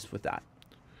impressed with that.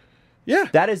 Yeah.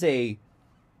 That's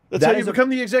how you become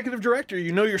the executive director.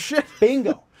 You know your shit.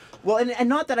 Bingo. Well, and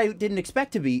not that I didn't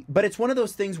expect to be, but it's one of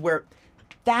those things where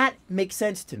that makes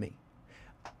sense to me.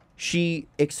 She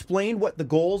explained what the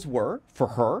goals were for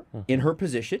her in her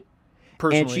position.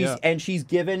 Personally, and she's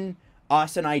given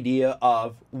us an idea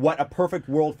of what a perfect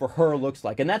world for her looks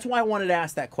like. And that's why I wanted to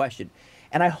ask that question.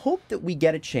 And I hope that we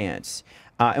get a chance,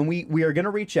 and we are going to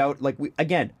reach out.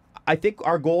 I think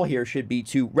our goal here should be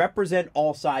to represent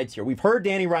all sides here. We've heard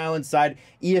Danny Ryland's side.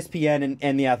 ESPN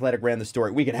and The Athletic ran the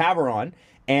story. We could have her on,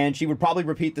 and she would probably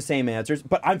repeat the same answers,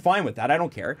 but I'm fine with that. I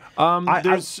don't care.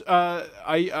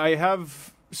 I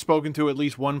have spoken to at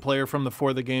least one player from the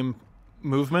For the Game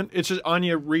movement. It's just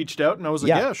Anya reached out, and I was like,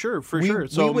 yeah sure, sure.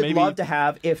 So we would love to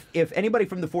have, if anybody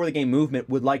from the For the Game movement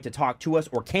would like to talk to us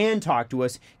or can talk to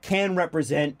us, can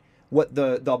represent what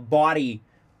the body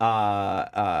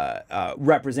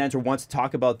represents or wants to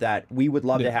talk about that, we would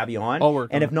love to have you on. I'll work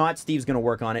and on if not, Steve's going to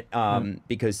work on it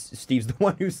because Steve's the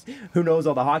one who knows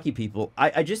all the hockey people.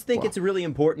 I just think it's really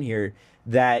important here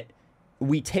that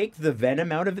we take the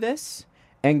venom out of this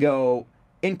and go.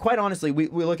 And quite honestly, we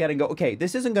look at it and go, okay,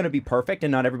 this isn't going to be perfect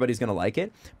and not everybody's going to like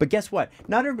it. But guess what?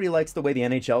 Not everybody likes the way the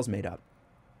NHL's made up.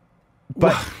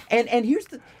 But and here's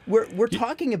we're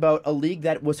talking about a league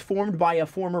that was formed by a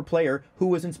former player who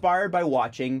was inspired by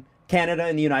watching Canada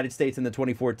and the United States in the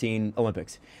 2014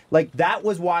 Olympics. Like, that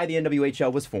was why the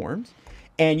NWHL was formed.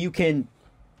 And you can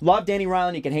love Danny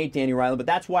Ryland, you can hate Danny Ryland, but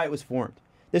that's why it was formed.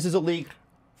 This is a league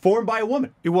formed by a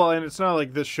woman. Well, and it's not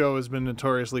like this show has been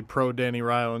notoriously pro Danny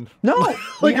Ryland. No, like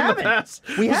we in haven't. the past.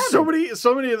 We haven't.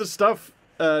 So many of the stuff,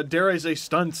 dare I say,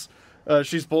 stunts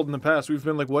she's pulled in the past. We've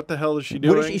been like, what the hell is she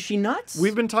doing? What is she nuts?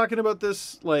 We've been talking about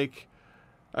this, like,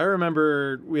 I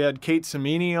remember we had Kate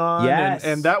Samini on, Yes.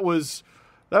 and that was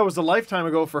a lifetime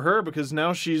ago for her, because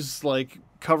now she's like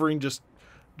covering just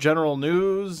general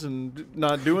news and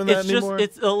not doing that anymore.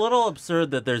 It's a little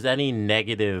absurd that there's any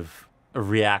negative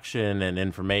reaction and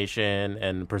information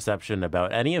and perception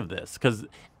about any of this, because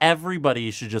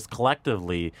everybody should just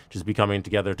collectively just be coming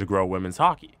together to grow women's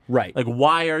hockey. Right. Like,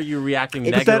 why are you reacting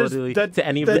negatively to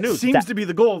any of the news? That seems to be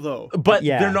the goal, though. But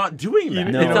Yeah. they're not doing that.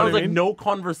 know It what sounds I like mean? no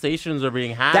conversations are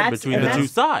being had between the two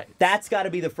sides. That's got to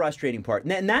be the frustrating part.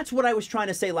 And that's what I was trying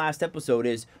to say last episode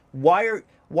is, why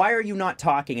are you not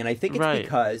talking? And I think it's Right.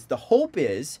 because the hope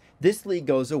is this league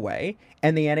goes away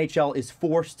and the NHL is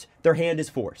forced, their hand is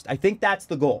forced. I think that's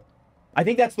the goal.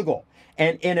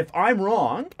 And if I'm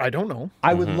wrong, I don't know.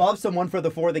 I would love someone for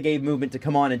the Game movement to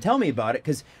come on and tell me about it,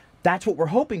 because that's what we're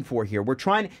hoping for here.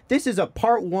 This is a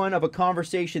part one of a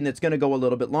conversation that's going to go a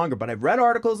little bit longer, but I've read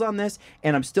articles on this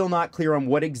and I'm still not clear on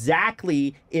what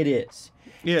exactly it is.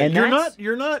 Yeah, and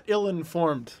you're not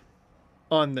ill-informed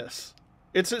on this.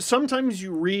 It's sometimes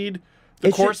you read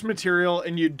the course material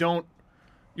and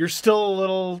you're still a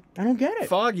little I don't get it.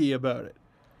 foggy about it.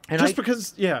 And Just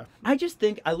because, yeah. I just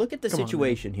think I look at the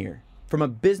situation here from a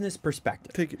business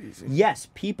perspective. Take it easy. Yes,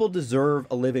 people deserve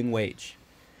a living wage.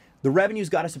 The revenue's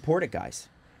got to support it, guys.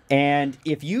 And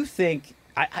if you think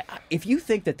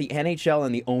that the NHL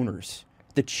and the owners,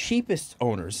 the cheapest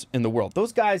owners in the world,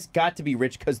 those guys got to be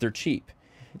rich because they're cheap.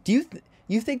 Do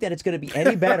you think that it's going to be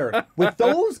any better with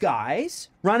those guys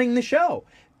running the show?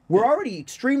 We're already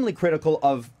extremely critical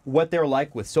of what they're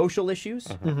like with social issues,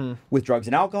 with drugs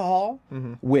and alcohol,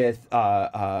 with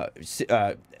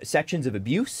sections of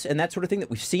abuse and that sort of thing that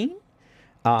we've seen.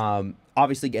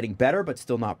 Obviously getting better, but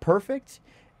still not perfect.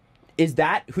 Is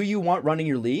that who you want running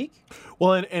your league?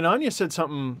 Well, and Anya said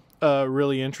something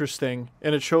really interesting,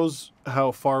 and it shows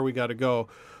how far we got to go.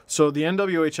 So the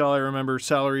NWHL, I remember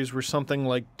salaries were something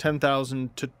like $10,000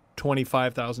 to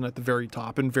 $25,000 at the very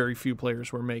top, and very few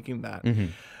players were making that.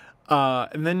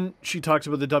 And then she talks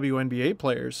about the WNBA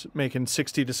players making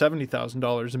 $60,000 to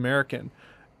 $70,000 American.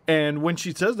 And when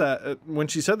she said that,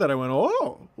 I went,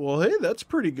 "Oh, well, hey, that's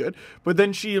pretty good." But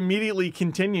then she immediately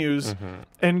continues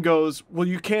and goes, "Well,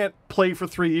 you can't play for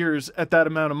 3 years at that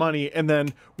amount of money, and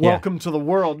then welcome to the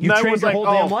world." You trained your whole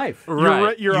damn life.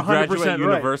 Right. You're you 100% graduate right.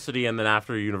 university, and then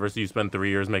after university, you spend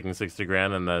 3 years making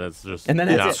 $60,000, and then it's just And then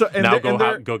that's now, it. So- now and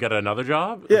they're- go get another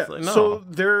job. Yeah. It's like, no. So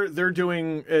they're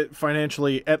doing it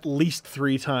financially at least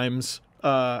 3 times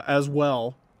as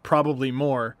well. Probably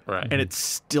more, Right. and it's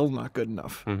still not good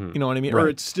enough. You know what I mean? Or Right.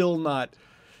 it's still not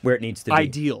Where it needs to be.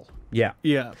 ideal. Yeah.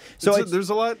 Yeah. So There's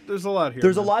a lot here.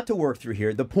 There's a man. lot to work through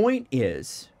here. The point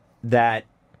is that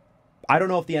I don't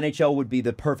know if the NHL would be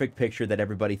the perfect picture that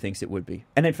everybody thinks it would be.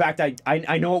 And in fact,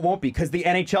 I know it won't be, because the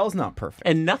NHL is not perfect.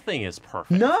 And nothing is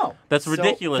perfect. No. That's So-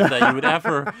 ridiculous that you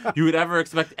would ever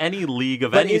expect any league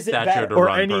of But any is it stature better? to Or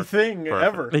run anything perfect.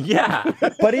 ever. Yeah.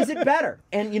 But is it better?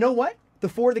 And you know what? The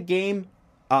For the Game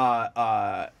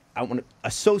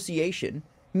association,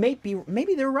 maybe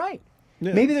they're right.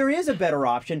 Yeah. Maybe there is a better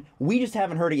option. We just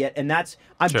haven't heard it yet, and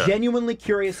I'm Sure. genuinely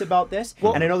curious about this.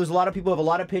 And I know there's a lot of people who have a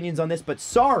lot of opinions on this, but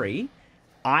sorry,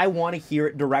 I want to hear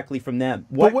it directly from them.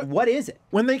 What is it?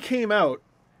 When they came out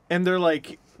and they're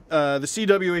like, the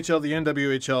CWHL, the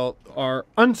NWHL are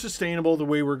unsustainable the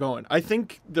way we're going. I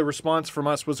think the response from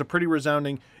us was a pretty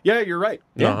resounding, "Yeah, you're right.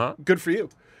 Yeah. Good for you."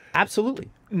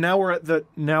 Absolutely. Now we're at the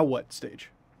now what stage.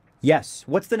 Yes.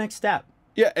 What's the next step?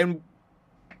 Yeah, and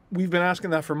we've been asking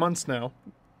that for months now.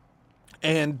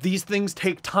 And these things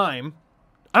take time.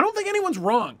 I don't think anyone's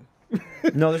wrong.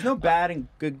 No, there's no bad and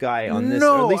good guy on this.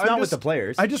 No, Or at least I'm not with just- the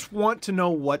players. I just want to know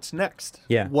what's next.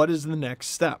 Yeah. What is the next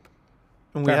step?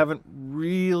 And we Fair. haven't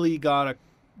really got a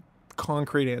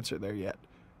concrete answer there yet.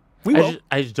 We will.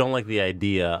 I just don't like the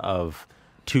idea of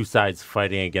two sides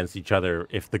fighting against each other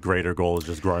if the greater goal is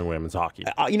just growing women's hockey.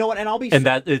 You know what? And I'll be And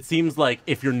that it seems like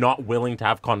if you're not willing to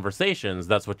have conversations,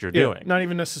 that's what you're Yeah, doing. Not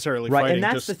even necessarily right. fighting. And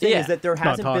that's just, the thing, yeah, is that there not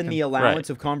hasn't been talking. the allowance Right.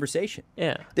 of conversation.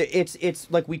 Yeah. It's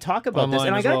like we talk about this, Online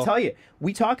and I as got to well. tell you,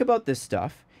 we talk about this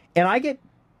stuff, and I get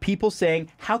people saying,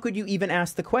 "How could you even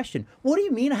ask the question?" What do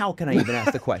you mean? How can I even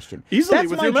ask the question? Easily That's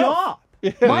with my your mouth. job.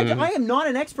 I am not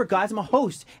an expert, guys. I'm a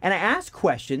host, and I ask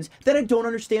questions that I don't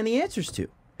understand the answers to.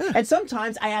 And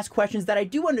sometimes I ask questions that I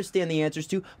do understand the answers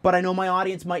to, but I know my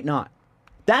audience might not.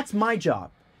 That's my job.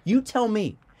 You tell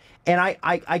me. And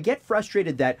I get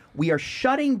frustrated that we are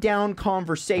shutting down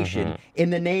conversation in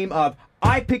the name of,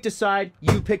 I picked a side,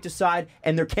 you picked a side,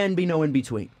 and there can be no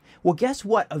in-between. Well, guess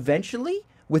what? Eventually,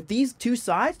 with these two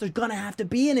sides, there's going to have to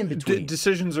be an in-between.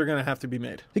 Decisions are going to have to be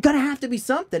made. There's going to have to be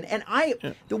something. And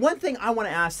the one thing I want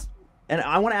to ask, and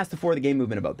I want to ask the For the Game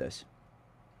movement about this,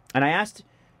 and I asked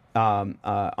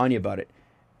Anya about it.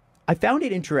 I found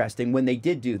it interesting when they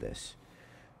did do this,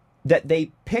 that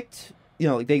they picked,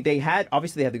 they had,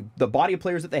 obviously they have the body of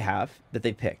players that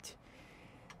they picked,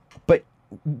 but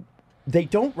they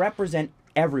don't represent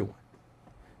everyone.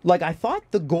 Like, I thought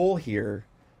the goal here,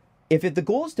 if the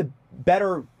goal is to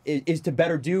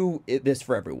better do this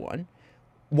for everyone,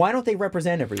 why don't they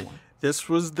represent everyone? This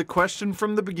was the question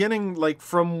from the beginning, like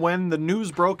from when the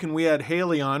news broke and we had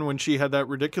Haley on when she had that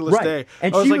ridiculous day.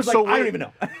 And she was like, I don't even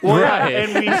know. Well, right.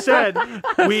 And we said,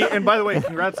 and by the way,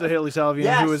 congrats to Haley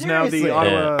Salvian, who is now the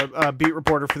Ottawa beat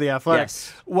reporter for The Athletic.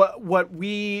 Yes. What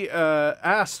we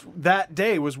asked that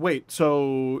day was, wait,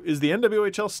 so is the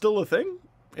NWHL still a thing?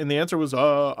 And the answer was,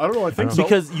 I don't know, I think so.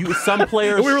 Because some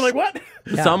players... we were like, what?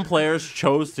 Some players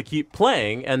chose to keep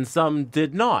playing and some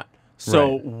did not.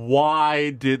 So why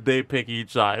did they pick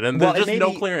each side? And there's just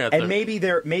no clear answer. And maybe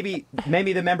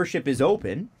the membership is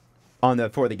open on the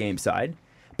For the Game side,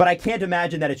 but I can't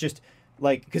imagine that it's just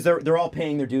like, because they're all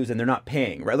paying their dues and they're not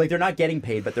paying, right? Like, they're not getting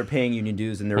paid, but they're paying union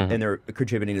dues and they're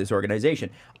contributing to this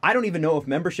organization. I don't even know if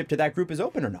membership to that group is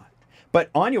open or not. But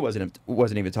Anya wasn't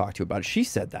even talked to about it. She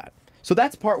said that. So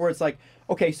that's part where it's like,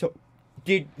 okay, so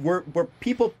were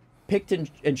people picked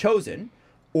and chosen,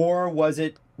 or was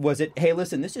it, hey,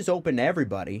 listen, this is open to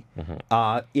everybody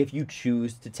if you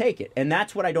choose to take it? And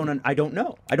that's what I don't know. I don't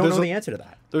know the answer to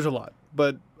that. There's a lot,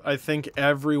 but I think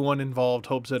everyone involved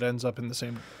hopes it ends up in the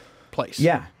same place.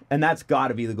 Yeah, and that's got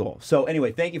to be the goal. So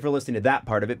anyway, thank you for listening to that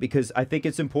part of it, because I think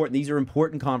it's important. These are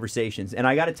important conversations. And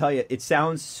I got to tell you, it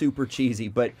sounds super cheesy,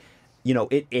 but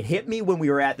it hit me when we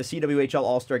were at the CWHL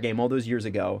All-Star Game all those years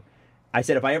ago. I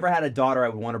said, if I ever had a daughter, I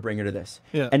would want to bring her to this.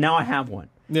 Yeah. And now I have one.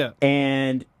 Yeah.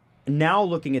 And now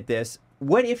looking at this,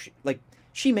 what if,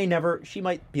 she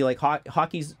might be like,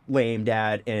 hockey's lame,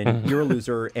 Dad, and you're a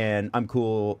loser, and I'm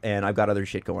cool, and I've got other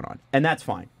shit going on. And that's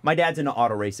fine. My dad's into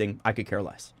auto racing. I could care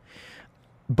less.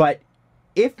 But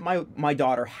if my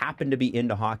daughter happened to be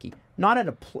into hockey,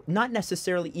 not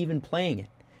necessarily even playing it,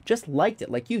 just liked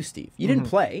it, like you, Steve. You didn't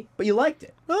play, but you liked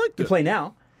it. I liked it. You play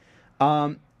now.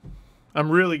 I'm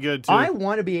really good, too. I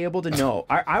want to be able to know.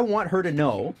 I want her to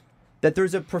know that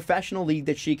there's a professional league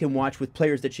that she can watch with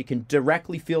players that she can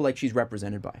directly feel like she's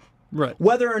represented by. Right.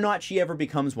 Whether or not she ever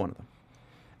becomes one of them.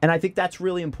 And I think that's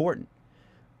really important.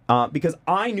 Because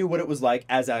I knew what it was like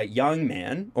as a young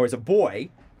man, or as a boy,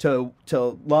 to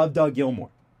love Doug Gilmour.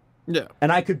 Yeah.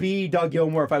 And I could be Doug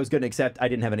Gilmour if I was going to accept I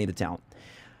didn't have any of the talent.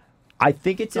 I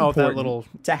think it's important that little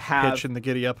to have pitch in the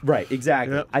giddy up. Right,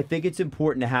 exactly. Yep. I think it's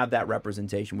important to have that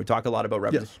representation. We talk a lot about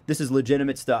representation. Yes. This is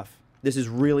legitimate stuff. This is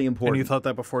really important. And you thought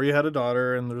that before you had a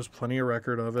daughter, and there's plenty of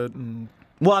record of it. And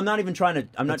well, I'm not even trying to.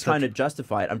 I'm not trying to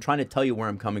justify it. I'm trying to tell you where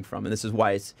I'm coming from, and this is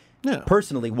why it's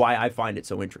personally why I find it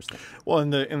so interesting. Well, in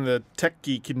the tech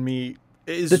geek in me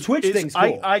is the Twitch thing's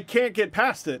cool. I can't get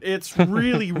past it. It's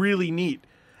really really neat.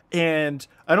 And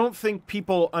I don't think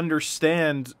people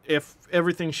understand if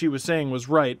everything she was saying was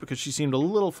right, because she seemed a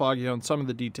little foggy on some of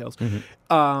the details.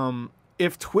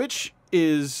 If Twitch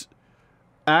is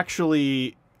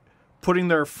actually putting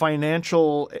their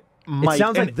financial might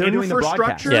sounds like and they're doing the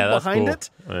broadcast. infrastructure behind cool. it,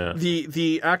 Yeah.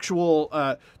 the actual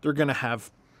they're going to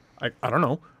have, I don't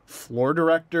know, floor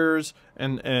directors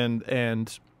and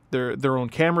their own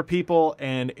camera people,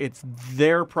 and it's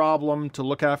their problem to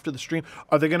look after the stream.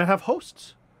 Are they going to have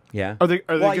hosts? Yeah. Are they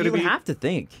going to you be? have to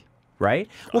think, right?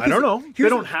 Well, I don't know. They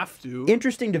don't have to.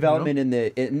 Interesting development in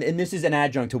this is an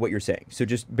adjunct to what you're saying. So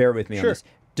just bear with me on this.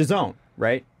 DAZN,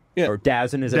 right? Yeah. Or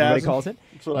DAZN, as everybody calls it.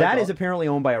 That is it. apparently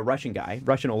owned by a Russian guy,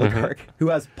 Russian oligarch, who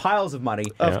has piles of money.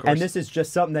 Of course. And this is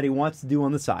just something that he wants to do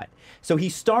on the side. So he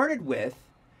started with,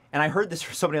 and I heard this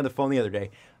from somebody on the phone the other day,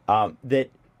 that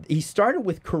he started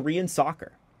with Korean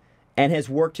soccer and has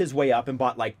worked his way up and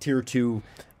bought like tier 2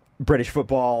 British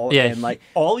football. Yeah, and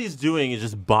all he's doing is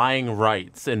just buying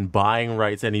rights,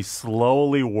 and he's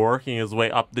slowly working his way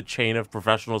up the chain of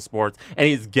professional sports, and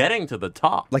he's getting to the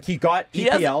top. Like he got EPL. He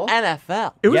has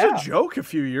NFL. It was a joke a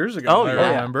few years ago. I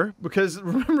remember, because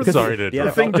remember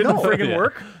the thing didn't friggin'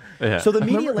 work. Yeah. So the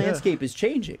media landscape is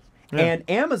changing, and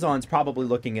Amazon's probably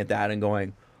looking at that and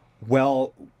going,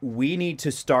 well, we need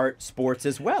to start sports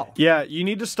as well. Yeah, you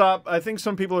need to stop. I think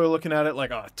some people are looking at it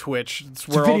like, oh, Twitch. It's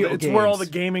where all the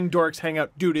gaming dorks hang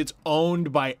out. Dude, it's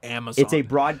owned by Amazon. It's a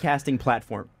broadcasting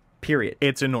platform. Period.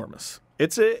 It's enormous.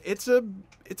 It's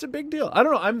a big deal. I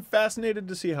don't know. I'm fascinated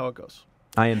to see how it goes.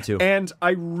 I am too. And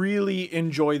I really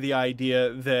enjoy the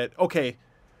idea that, okay,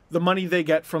 the money they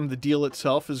get from the deal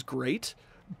itself is great,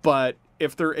 but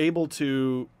if they're able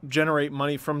to generate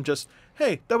money from just,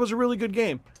 hey, that was a really good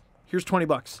game, here's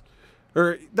 $20,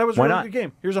 or that was a really good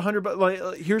game, here's $100,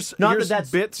 like here's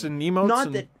bits and emotes.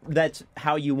 Not that that's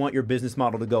how you want your business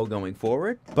model to go going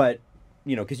forward, but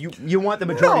because you want the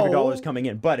majority of your dollars coming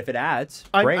in. But if it adds,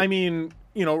 great. I mean,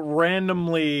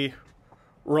 randomly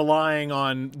relying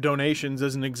on donations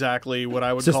isn't exactly what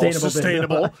I would call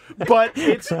sustainable. But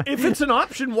if it's an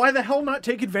option, why the hell not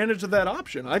take advantage of that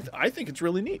option? I think it's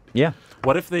really neat. Yeah.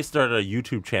 What if they started a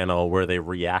YouTube channel where they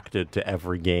reacted to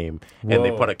every game and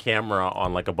they put a camera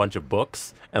on like a bunch of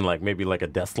books and like maybe like a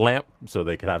desk lamp so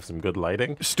they could have some good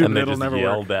lighting? Stupid. And they It'll just never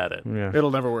yelled work. at it. Yeah.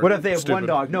 It'll never work. What if they have one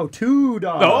dog? No, 2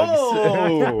 dogs.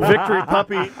 Oh, victory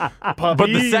puppy. But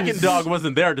the second dog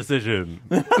wasn't their decision.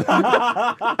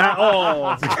 At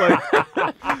all. It's like,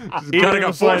 Kind of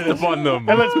got forced upon them.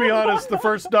 And let's be honest, the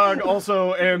first dog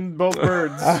also, and both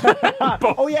birds.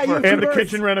 Oh yeah, you have 2 and the birds.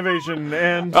 kitchen renovation,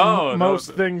 and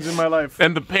most things in my life.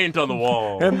 And the paint on the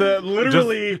wall. And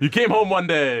literally... you came home one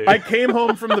day. I came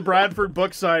home from the Bradford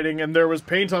book signing, and there was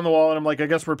paint on the wall, and I'm like, I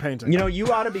guess we're painting.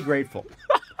 You ought to be grateful.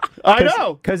 I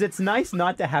know! Because it's nice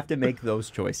not to have to make those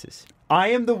choices. I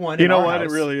am the one You in know our what?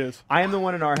 house. It really is. I am the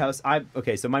one in our house.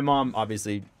 So my mom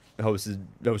obviously hosts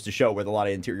a show with a lot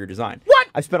of interior design. What?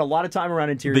 I've spent a lot of time around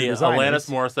interior design. The Alanis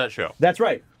Morissette Show. That's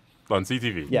right. On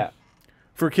CTV. Yeah.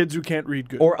 For kids who can't read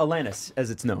good. Or Alanis, as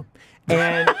it's known.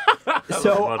 And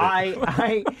so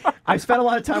I've spent a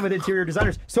lot of time with interior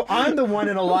designers. So I'm the one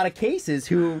in a lot of cases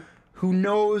who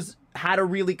knows how to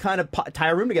really kind of tie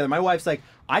a room together. My wife's like,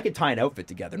 I could tie an outfit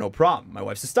together, no problem. My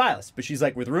wife's a stylist. But she's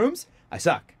like, with rooms, I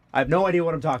suck. I have no idea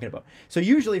what I'm talking about. So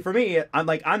usually for me, I'm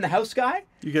the house guy.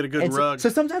 You get a good rug. So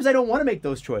sometimes I don't want to make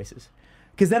those choices.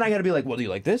 Because then I got to be like, well, do you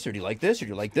like this? Or do you like this? Or do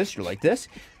you like this? Or do you like this?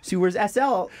 See, whereas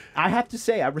SL, I have to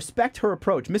say, I respect her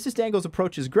approach. Mrs. Dangle's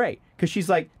approach is great. Because she's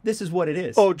like, this is what it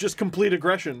is. Oh, just complete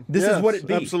aggression. This is what it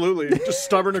be. Absolutely. Just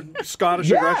stubborn Scottish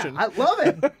aggression. I love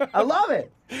it. I love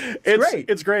it. It's great.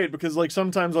 It's great because like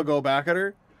sometimes I'll go back at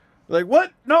her. Like,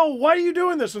 what? No, why are you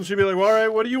doing this? And she'll be like, well, all right,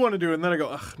 what do you want to do? And then I go,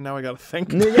 ugh, now I got to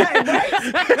think. Yeah,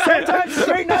 right? Sometimes it's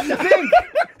great not to think.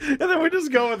 And then we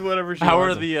just go with whatever she How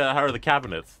wants. are the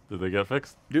cabinets? Did they get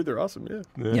fixed? Dude, they're awesome,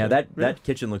 yeah. Yeah, that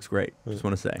kitchen looks great. I just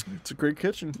want to say. It's a great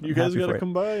kitchen. You guys got to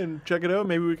come by and check it out.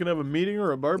 Maybe we can have a meeting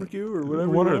or a barbecue or whatever.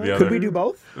 One or the other. Could we do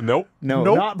both? Nope. No,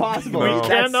 Nope. not possible. No. That's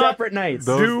Cannot separate nights.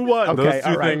 do what? Okay, Those two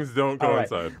all right. things don't All right.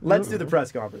 coincide. Let's do the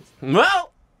press conference.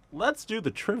 Well, let's do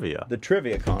the trivia. The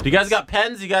trivia conference. Do you guys got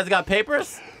pens? You guys got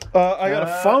papers? I got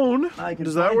a phone. I can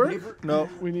Does that find work? paper. No,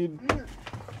 we need...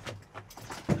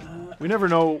 we never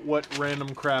know what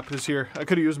random crap is here. I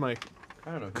could have used my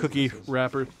I don't know. cookie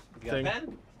wrapper You got thing. a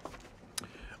pen?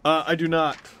 I do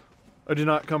not. I do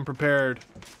not come prepared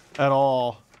at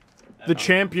all. The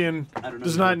champion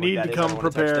does not need to come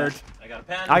prepared. I got a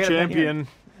pen. I got a pen Champion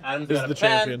Adam's is got the a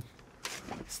pen. champion.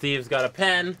 Steve's got a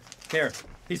pen. Here,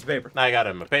 piece of paper. I got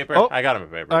him a paper. Oh. I got him a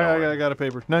paper. I got a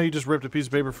paper. Now you just ripped a piece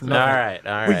of paper from All nothing. right,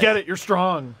 all right. We get it. You're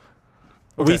strong.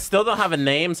 We still don't have a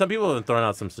name. Some people have been throwing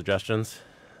out some suggestions.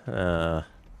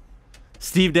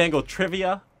 Steve Dangle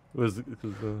Trivia was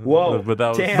Whoa. but that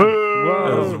was, Damn. that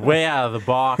Boo. was way out of the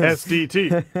box.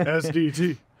 SDT.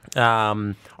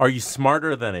 SDT. Are you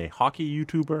smarter than a hockey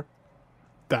YouTuber?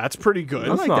 That's pretty good.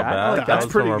 I like Not that. bad. I like That's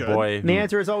was pretty from our good. boy. The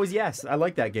answer is always yes. I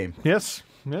like that game. Yes.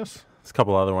 Yes. There's a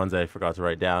couple other ones I forgot to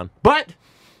write down. But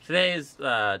today's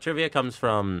trivia comes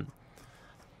from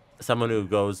someone who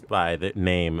goes by the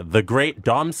name The Great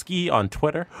Domsky on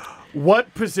Twitter.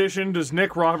 What position does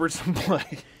Nick Robertson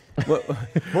play? What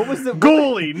was the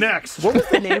Goalie next. What was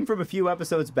the name from a few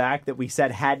episodes back that we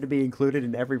said had to be included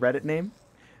in every Reddit name?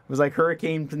 It was like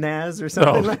Hurricane Penaz or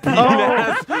something like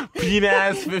that.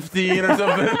 Penaz 15 or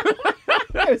something.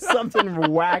 It was something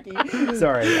wacky.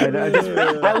 Sorry.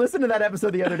 I listened to that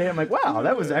episode the other day. I'm like, wow,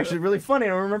 that was actually really funny. I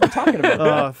don't remember talking about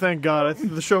that. Thank God. I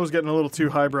think the show was getting a little too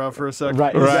highbrow for a second.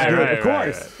 Right, Right, exactly. right, Of right,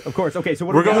 course. Of course. Okay, so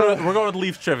what we're are we going with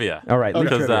Leafs trivia. All right, Leafs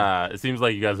because trivia. it seems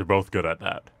like you guys are both good at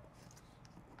that.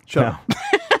 Shut up.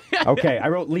 Okay, I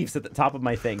wrote Leafs at the top of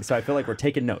my thing, so I feel like we're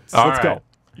taking notes. All Let's right.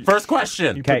 go. First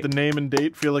question. You Okay. put the name and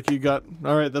date. Feel like you got...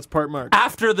 All right, that's part mark.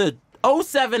 After the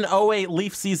 07-08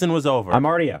 Leaf season was over, I'm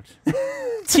already out.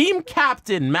 team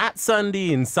captain Matt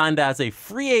Sundin signed as a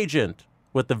free agent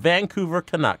with the Vancouver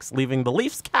Canucks, leaving the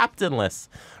Leafs captainless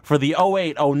for the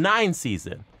 08-09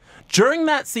 season. During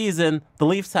that season, the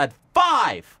Leafs had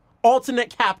 5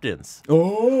 alternate captains.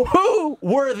 Oh. Who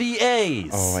were the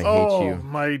A's? Oh, I hate you.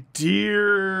 My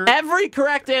dear. Every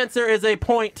correct answer is a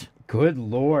point. Good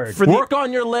Lord. Work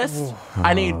on your list.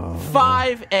 I need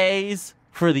 5 A's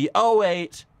for the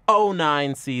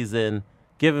 08-09 season.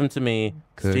 Give them to me,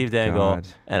 Good Steve Dangle God.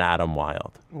 and Adam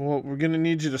Wilde. Well, we're going to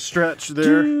need you to stretch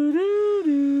there.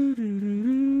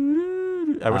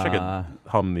 I wish I could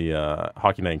hum the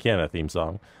Hockey Night in Canada theme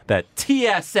song that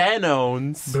TSN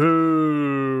owns.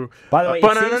 Boo. By the way,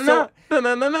 it seems so,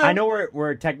 I I know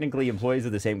we're technically employees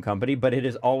of the same company, but it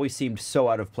has always seemed so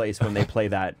out of place when they play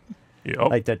that.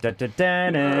 Like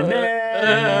TSN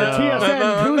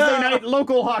Tuesday night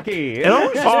local hockey. It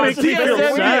always just makes me feel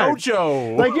sad.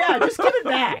 Ocho. Like, yeah, just give it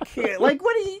back. Like,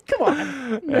 what do you? Come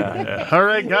on. All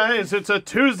right, guys, it's a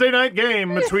Tuesday night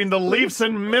game between the Leafs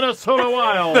and Minnesota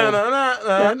Wild.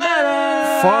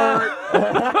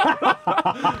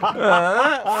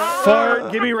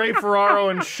 Fart, give me Ray Ferraro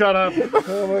and shut up.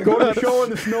 Go to the show in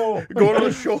the snow. Go to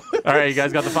the show. All right, you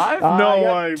guys got the 5?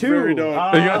 No, I two. very don't.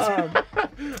 All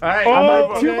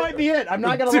right, Two might be it. I'm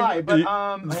not gonna lie, but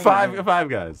five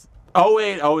guys.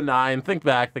 08-09. Think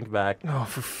back. It's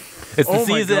the Oh my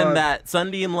season God. that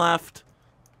Sundin left.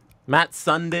 Matt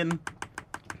Sundin.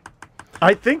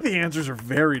 I think the answers are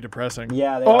very depressing.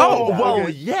 yeah. They Oh, are. well,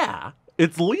 yeah.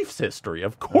 It's Leafs history.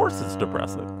 Of course it's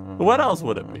depressing. What else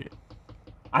would it be?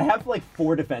 I have like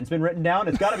 4 defensemen written down.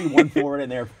 It's got to be one forward in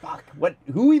there. Fuck. What?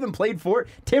 Who even played for it?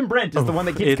 Tim Brent is the one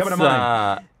that keeps coming to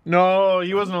mind. No,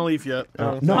 he wasn't a Leaf yet.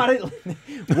 Not it.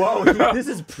 Whoa, this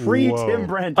is pre-Tim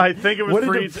Brent. I think it was what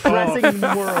pre- a depressing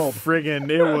world. Friggin',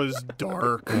 it was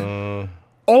dark.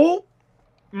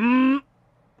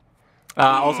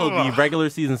 Also, the regular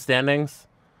season standings.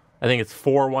 I think it's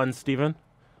 4-1 Steven.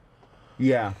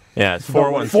 Yeah. Yeah, it's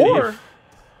 4-1 4? Steve.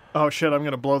 Oh, shit, I'm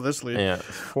going to blow this lead. Yeah, it's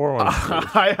 4-1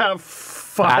 Steve. I have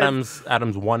 5.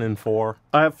 Adam's 1-4.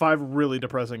 I have 5 really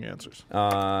depressing answers.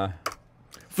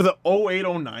 For the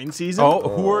 08-09 season? Oh,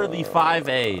 who are the 5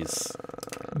 A's?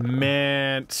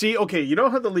 Man. See, okay, you know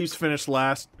how the Leafs finished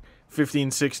last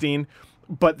 15-16,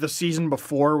 but the season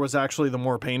before was actually the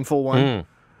more painful one?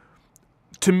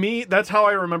 To me, that's how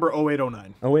I remember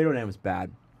 08-09. 08-09 was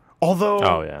bad. Although,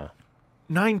 Oh, yeah.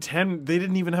 9-10, they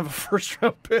didn't even have a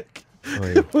first-round pick.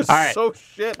 It was All right. so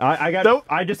shit.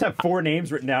 I just have 4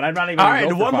 names written down. I'm not even. All gonna right,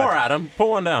 go for one 5. more, Adam. Put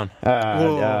one down.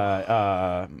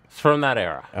 It's from that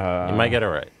era. You might get it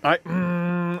right. I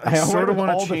sort went of with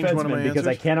want all to change one of my defensemen because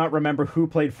I answers. cannot remember who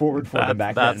played forward for them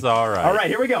back That's then. all right. All right,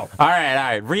 here we go. All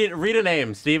right. Read a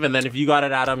name, Steve, and then if you got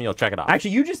it, Adam, you'll check it off.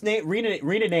 Actually, you just read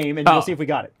a name and we'll see if we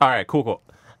got it. All right, cool.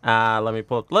 Let me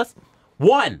pull up the list.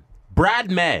 1, Brad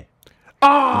May.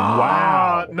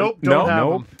 Wow. Nope, don't have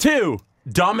nope. him. 2,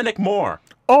 Dominic Moore.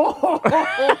 Oh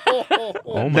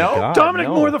my God, Dominic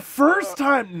no. Moore the first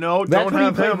time. No, That's don't when he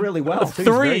have played him. really well. Too. He's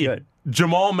very 3, good.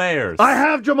 Jamal Mayers. I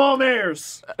have Jamal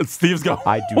Mayers. Steve's going.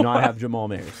 I do not have Jamal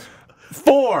Mayers.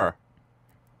 4,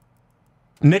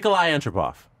 Nikolai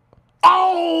Antropov.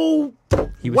 Oh,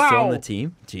 He was still Wow. on the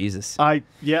team. Jesus. I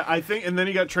think, and then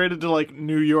he got traded to like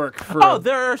New York for. Oh,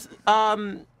 there's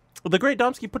the great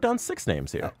Domsky put down 6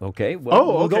 names here, Okay. Well,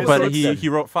 Oh, we'll go okay, with but six he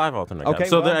then. wrote 5 alternate. Okay, guys.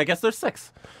 So well. I guess there's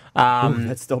 6.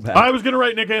 That's still bad. I was gonna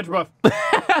write Nick Antropov.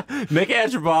 Nick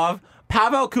Antropov,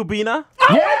 Pavel Kubina.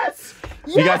 Yes.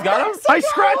 You guys got him? I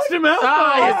scratched him out.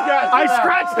 I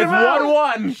scratched him out.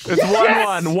 It's 1-1.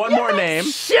 It's 1-1. One more name.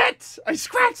 Shit! I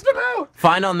scratched him out.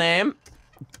 Final name,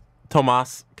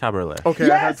 Tomas Cabrera. Okay,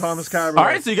 I had Yes! Thomas Cabrera. All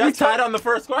right, so you guys tied on the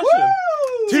first question.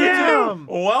 Damn.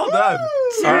 Well done.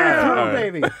 Through,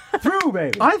 baby. Through,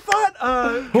 baby. I thought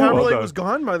Cabrera done. was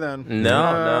gone by then.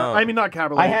 No. I mean, not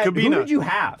Cabrera. I had. Kubina. Who did you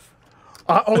have?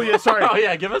 Oh yeah, sorry. Oh,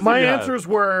 yeah, give us My the answers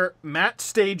were Matt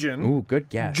Stajan, Ooh, good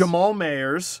guess. Jamal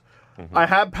Mayers. I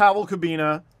had Pavel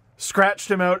Kubina,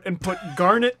 scratched him out, and put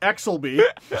Garnet Exelby,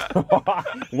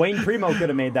 Wayne Primo could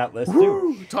have made that list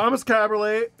too. Thomas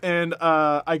Cabrera, and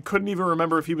I couldn't even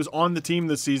remember if he was on the team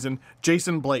this season,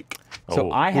 Jason Blake. So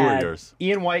Oh, I who are had yours?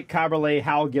 Ian White, Caberlet,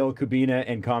 Hal Gill, Kubina,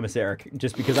 and Komisarek,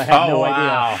 just because I had no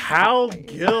idea. Hal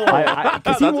Gill.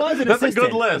 Because he was an That's a assistant.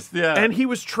 good list, yeah. And he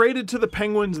was traded to the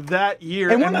Penguins that year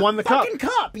And and won the cup. fucking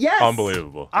cup. Yes.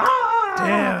 Unbelievable.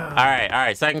 Damn. All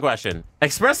right. Second question.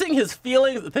 Expressing his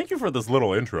feelings. Thank you for this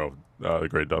little intro, the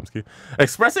great Domsky.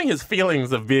 Expressing his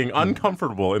feelings of being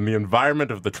uncomfortable in the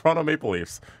environment of the Toronto Maple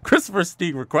Leafs, Christopher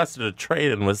Stieg requested a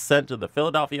trade and was sent to the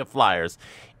Philadelphia Flyers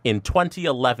in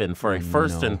 2011 for a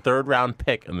first and third round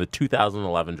pick in the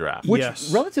 2011 draft. Which,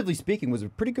 Yes. relatively speaking, was a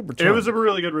pretty good return. It was a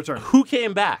really good return. Who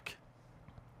came back?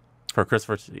 For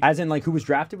Christopher Stieg. As in, like, who was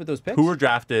drafted with those picks? Who were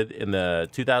drafted in the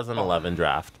 2011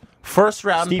 draft. First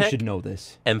round Steve pick should know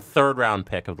this. and third round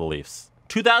pick of the Leafs.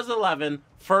 2011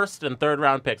 first and third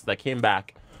round picks that came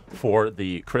back for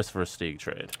the Christopher Stieg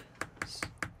trade.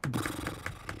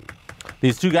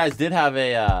 These two guys did have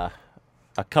a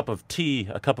cup of tea,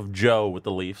 a cup of joe with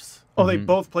the Leafs. Oh, they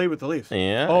both played with the Leafs.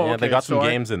 Yeah, Oh, yeah, okay. they got some So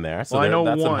games in there, so I know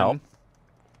that's some one. help.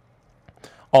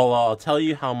 I'll tell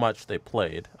you how much they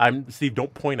played. Steve,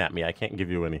 don't point at me. I can't give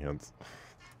you any hints.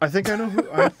 I think I know who.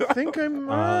 I think I'm.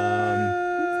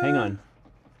 Hang on.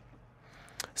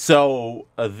 So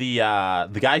the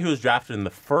guy who was drafted in the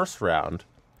first round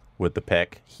with the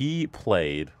pick, he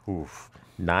played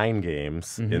 9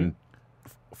 games in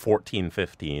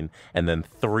 14-15, and then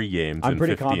 3 games I'm in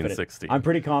pretty 15-16. confident. I'm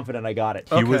pretty confident I got it.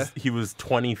 He was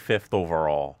 25th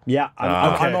overall. Yeah,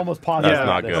 I'm almost positive. That's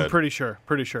not about this. good. I'm pretty sure.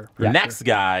 Pretty sure. The next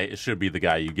guy should be the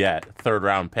guy you get. Third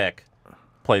round pick,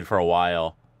 played for a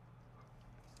while.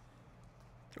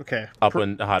 Okay. I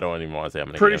don't even want to say how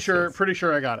many. Pretty games sure. it is. Pretty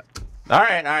sure I got it. All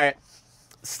right.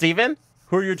 Steven,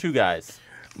 who are your 2 guys?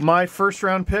 My first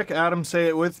round pick. Adam, say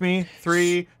it with me.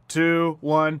 3, 2,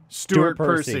 1. Stuart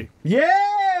Percy. Yeah!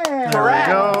 Correct.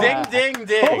 go. Ding, ding,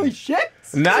 ding. Holy shit!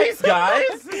 Nice,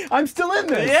 guys. I'm still in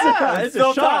this. Yeah, it's a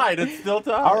still shot. tied. It's still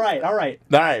tied. All right. All right.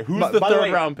 Who's By the the third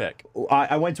way- round pick?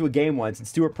 I went to a game once, and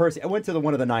Stuart Percy. I went to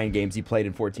one of the 9 games he played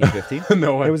in 14-15.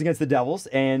 No way. It was against the Devils,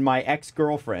 and my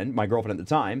ex-girlfriend, my girlfriend at the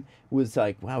time, was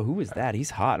like, "Wow, who is that?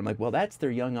 He's hot." I'm like, "Well, that's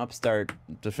their young upstart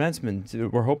defenseman. So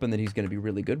we're hoping that he's going to be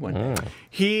really good one day."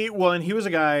 He was a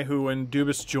guy who, when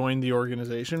Dubas joined the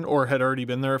organization or had already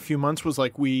been there a few months, was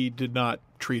like, we did not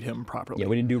treat him properly. Yeah,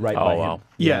 we didn't do right Oh, by wow. him.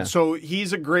 Yeah, so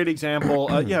he's a great example.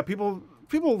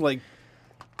 People like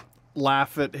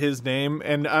laugh at his name,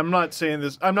 and I'm not saying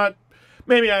this.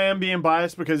 Maybe I am being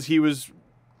biased because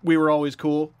we were always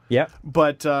cool. Yeah.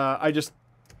 But I just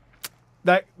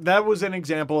that was an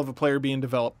example of a player being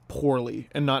developed poorly,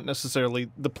 and not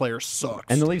necessarily the player sucks.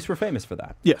 And the Leafs were famous for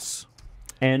that. yes,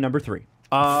 And number 3.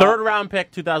 Third round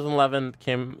pick, 2011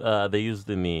 came.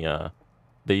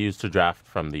 They used to draft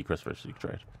from the Christopher Stieg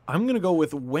trade. I'm gonna go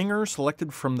with winger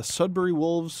selected from the Sudbury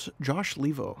Wolves, Josh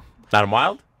Levo. Adam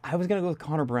Wild. I was going to go with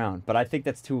Connor Brown, but I think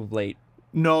that's too late.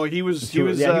 No, he was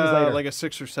later. like a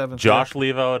 6th or 7th. Josh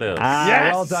Levo it is.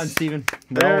 Yes! Well done, Steven.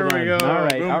 There Well we done. go. All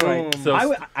right, Boom, all right. boom.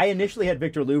 So- I initially had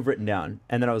Victor Louvre written down,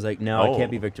 and then I was like, no, it Oh.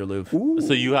 can't be Victor Louvre.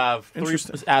 So you have 3.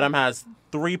 Interesting. Adam has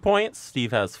 3 points.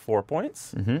 Steve has 4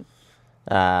 points. I'm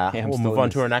We'll still move in on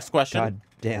this. to our next question. God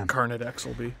damn. Incarnate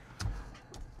Exelby.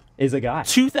 Is a guy.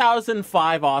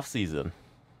 2005 offseason.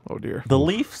 Oh dear. The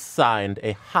Leafs signed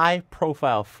a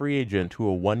high-profile free agent to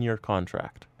a 1-year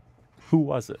contract. Who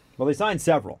was it? Well, they signed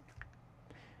several.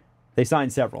 So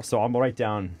I'm going to write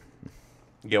down.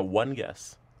 You get one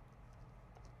guess.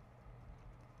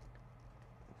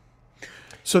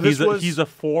 So this He's a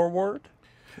forward.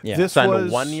 Yeah. This Signed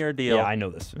was a 1-year deal. Yeah, I know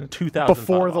this. 2005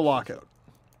 before the offseason. lockout,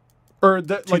 or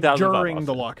like 2005 during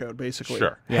the offseason. lockout, basically.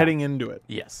 Sure. Yeah. Heading into it.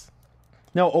 Yes.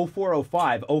 No, 04,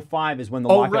 05. 05 is when the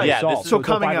Oh, lockout right. was Yeah, solved. this- So It was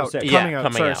coming 05, out. 06. Coming Yeah, out.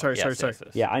 coming Sorry, out. sorry, Yes, sorry. yes,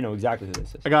 yes. Yeah, I know exactly who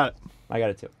this is. I got it. I got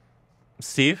it too.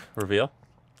 Steve, reveal.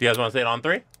 Do you guys want to say it on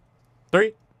 3?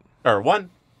 3? Or 1,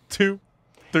 2,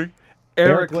 3.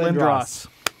 Eric Lindros. Lindros.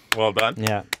 Well done.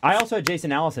 Yeah. I also had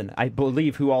Jason Allison, I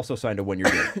believe, who also signed a 1-year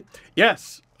deal.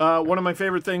 Yes. One of my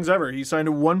favorite things ever. He signed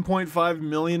a $1.5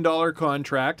 million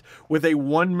contract with a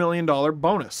 $1 million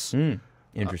bonus.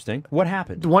 Interesting. What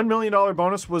happened? The $1 million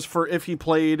bonus was for if he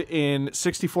played in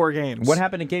 64 games. What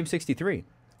happened in Game 63?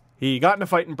 He got in a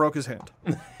fight and broke his hand.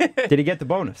 Did he get the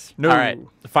bonus? No. All right.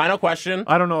 Final question.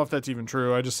 I don't know if that's even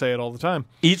true. I just say it all the time.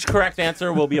 Each correct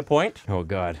answer will be a point. Oh,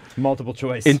 God. Multiple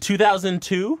choice. In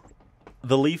 2002,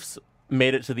 the Leafs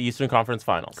made it to the Eastern Conference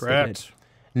Finals. Correct.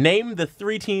 Name the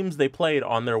 3 teams they played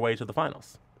on their way to the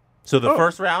finals. So the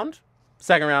first round,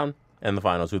 second round, and the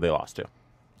finals, who they lost to.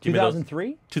 Give me those-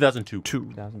 2003? 2002.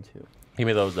 2002. Give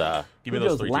me those. Give me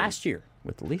those 3 last teams. year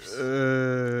with the Leafs.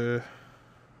 Uh,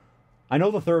 I know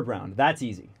the third round. That's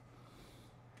easy.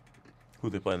 Who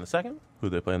they play in the second? Who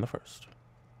they play in the first?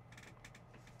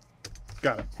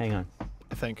 got it, Hang on.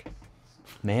 I think.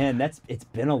 Man, it's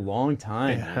been a long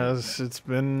time. It has. It's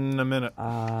been a minute.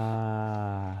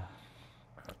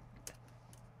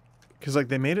 Because like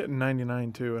they made it in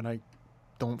 '99 too, and I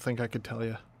don't think I could tell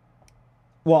you.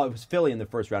 Well, it was Philly in the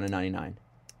first round in '99.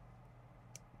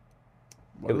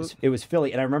 It was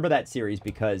Philly, and I remember that series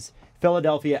because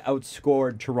Philadelphia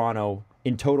outscored Toronto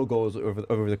in total goals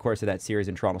over the course of that series,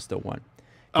 and Toronto still won.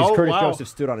 Because Oh, Curtis wow. Joseph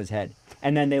stood on his head.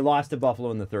 And then they lost to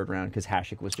Buffalo in the third round because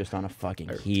Hasek was just on a fucking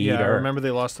heater. Yeah, I remember they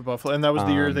lost to Buffalo, and that was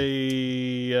the year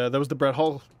that was the Brett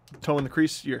Hull toe in the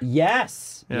crease year.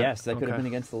 Yes. Yeah, Yes, that could have okay. been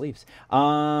against the Leafs.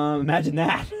 Imagine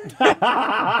that.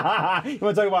 You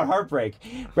want to talk about heartbreak?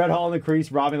 Brett Hall in the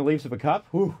crease, robbing the Leafs of a cup?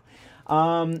 Whew.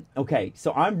 Okay,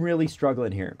 so I'm really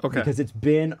struggling here because it's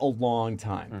been a long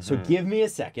time. So give me a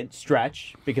second,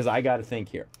 stretch, because I got to think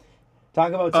here.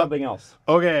 Talk about something else.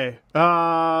 Okay.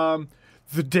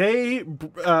 The day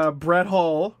Brett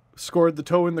Hull scored the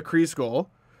toe in the crease goal,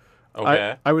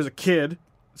 Okay. I was a kid,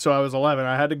 so I was 11.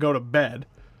 I had to go to bed.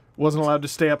 Wasn't allowed to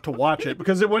stay up to watch it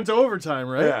because it went to overtime,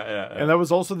 right? Yeah. And that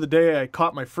was also the day I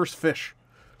caught my first fish.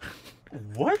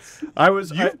 What?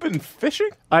 You've been fishing?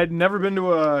 I'd never been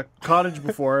to a cottage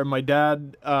before, and my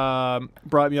dad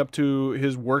brought me up to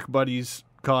his work buddy's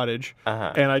cottage,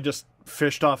 and I just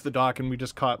fished off the dock, and we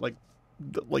just caught like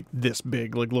this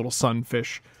big, like little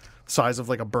sunfish, size of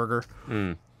like a burger.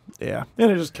 Yeah,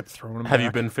 and I just kept throwing them. Have back.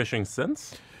 you been fishing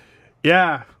since?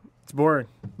 Yeah, it's boring.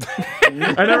 I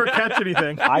never catch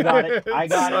anything. I got it.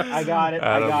 Adam's got it.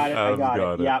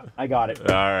 Yeah, I got it.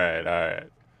 All right.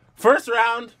 First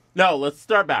round. No, let's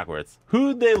start backwards.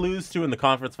 Who'd they lose to in the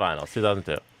conference finals,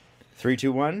 2002?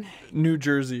 3-2-1, New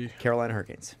Jersey. Carolina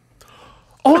Hurricanes.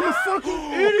 Oh, the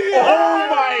fucking idiot! Oh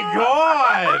my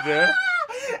god!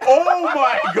 Oh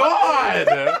my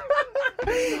god!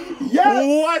 Yes!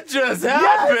 What just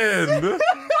happened?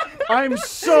 I'm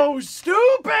so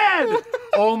stupid!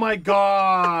 Oh my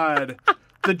god.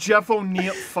 The Jeff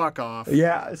O'Neill fuck off.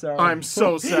 Yeah, sorry. I'm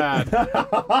so sad.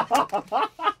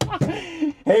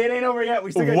 Hey, it ain't over yet.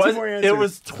 We still got two more answers. It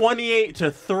was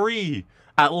 28-3.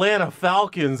 Atlanta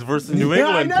Falcons versus New Yeah,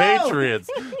 I England know. Patriots.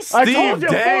 I Steve told you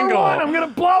 4-1, Dangle. I'm gonna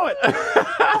blow it.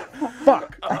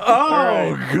 Fuck.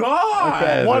 Oh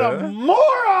god! What a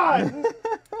moron!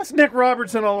 It's Nick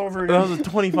Robertson all over That again. was a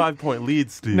 25-point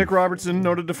lead, Steve. Nick Robertson,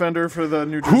 noted defender for the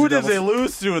New Jersey Who did Devils. they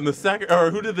lose to in the second,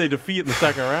 or who did they defeat in the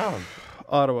second round?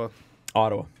 Ottawa.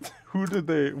 Ottawa. Who did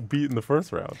they beat in the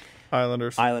first round?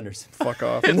 Islanders. Islanders. Fuck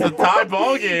off. It's a tie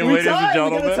ball game, ladies and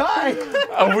gentlemen. We got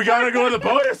a tie. We gotta go to the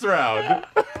bonus round.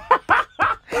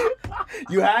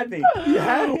 You had me. You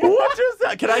had me. What is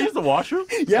that? Can I use the washroom?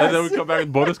 Yes. And then we come back with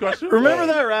the bonus question? Remember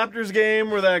that Raptors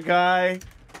game where that guy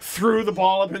threw the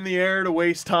ball up in the air to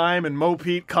waste time and Mo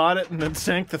Pete caught it and then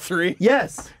sank the three?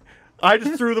 Yes. I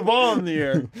just threw the ball in the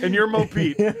air and you're Mo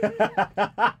Pete.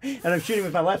 And I'm shooting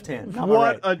with my left hand. not my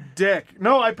What right. a dick.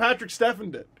 No, I Patrick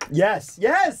Steffen did. Yes.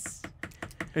 Yes.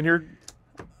 And you're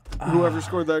whoever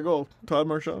scored that goal. Todd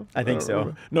Marchand? I think don't so.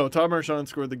 remember. No, Todd Marchand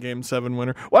scored the Game 7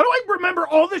 winner. Why do I remember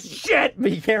all this shit?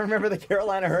 But you can't remember the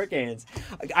Carolina Hurricanes.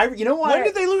 You know why? When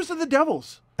did they lose to the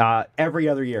Devils? Every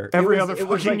other year. Every It other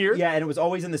was fucking year? Yeah, and it was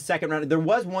always in the second round. There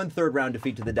was one third round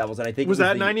defeat to the Devils, and I think Was it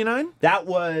that the- 99? That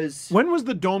was When was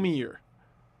the Domi year?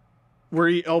 Where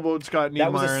he elbowed Scott Niedermayer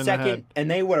that was a in the second, head. and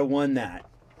they would have won that.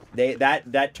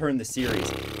 That turned the series.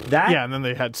 That Yeah, and then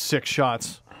they had 6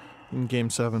 shots in Game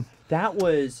 7. that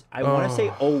was I want to say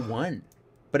 0-1,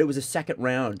 but it was a second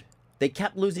round. They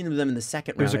kept losing to them in the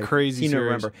second round. was a crazy I seem to series.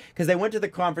 remember because they went to the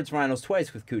conference finals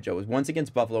twice with Cujo. It was once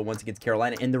against Buffalo, once against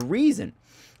Carolina. And the reason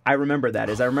I remember that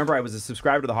is I was a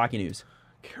subscriber to the Hockey News.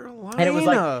 Carolina. And it was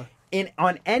like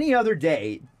on any other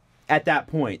day at that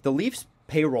point, the Leafs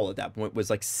payroll at that point was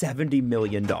like $70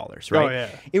 million, right? Oh, yeah.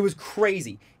 It was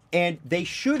crazy. And they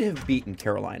should have beaten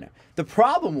Carolina. The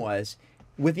problem was,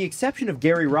 with the exception of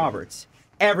Gary Roberts,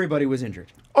 everybody was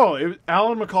injured. Alan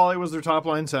McCauley was their top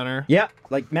line center. Yeah,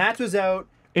 like Matz was out.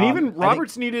 And I even think-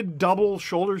 Roberts needed double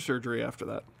shoulder surgery after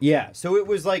that. Yeah, so it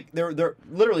was like they're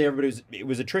literally it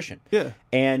was attrition. Yeah.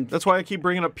 And That's why I keep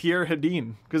bringing up Pierre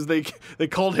Hedin, because they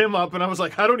called him up, and I was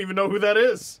like, I don't even know who that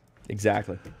is.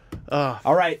 exactly.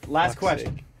 All right, last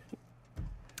question.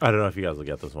 I don't know if you guys will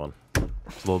get this one.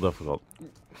 It's a little difficult.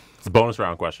 It's a bonus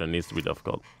round question. It needs to be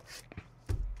difficult.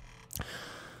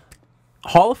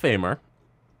 Hall of Famer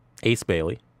Ace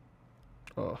Bailey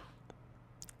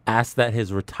asked that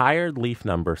his retired Leaf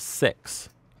number 6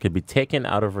 could be taken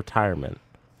out of retirement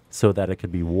so that it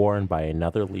could be worn by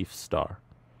another Leaf star.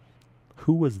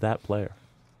 Who was that player?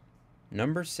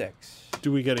 Number 6.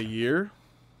 Do we get a year?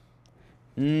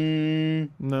 Mm,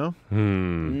 No?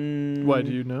 Hmm. Why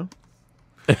do you know?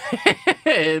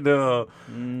 No.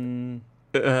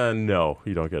 No,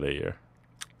 you don't get a year.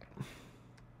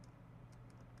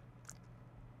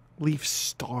 Leaf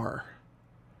star.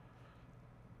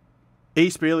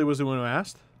 Ace Bailey was the one who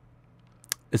asked?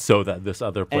 So that this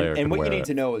other player and could what wear you need it.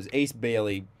 to know is Ace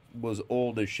Bailey was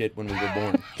old as shit when we were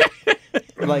born.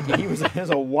 Like it was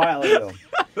a while ago.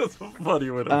 That's a funny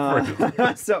way to phrase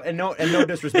it. So and no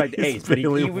disrespect to Ace, but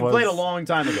we played a long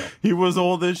time ago. He was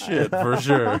old as shit for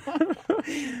sure.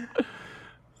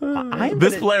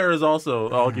 This player is also.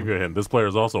 I'll give you a hint. This player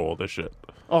is also old as shit.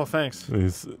 Oh, thanks.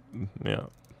 Yeah.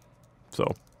 So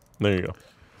there you go.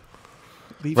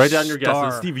 Leaf Write down your Star.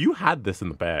 guesses, Steve. You had this in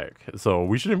the bag, so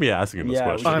we shouldn't be asking this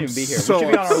question. We shouldn't even be here. so we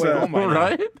should be on our way upset. home by now.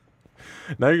 Right?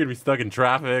 Now you're gonna be stuck in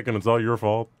traffic, and it's all your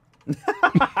fault.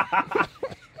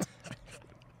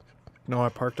 No, I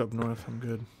parked up north. I'm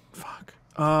good. Fuck.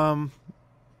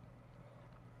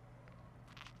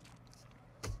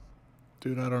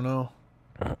 Dude, I don't know.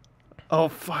 Oh,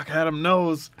 fuck. Adam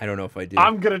knows. I don't know if I do.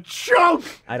 I'm going to choke.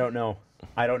 I don't know.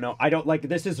 I don't like.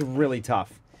 This is really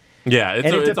tough. Yeah, And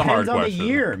it it's a hard depends on question. the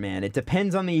year, man. It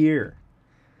depends on the year.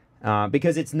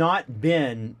 Because it's not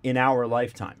been in our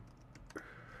lifetime.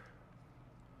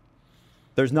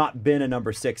 There's not been a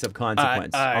number 6 of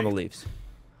consequence on the Leafs.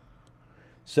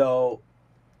 So,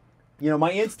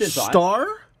 my instant thought. Star?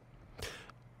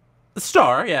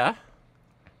 Star, yeah.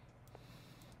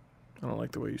 I don't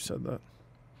like the way you said that.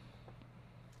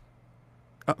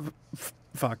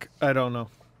 Fuck. I don't know.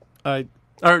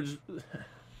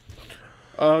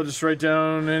 I'll just write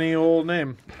down any old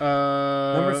name.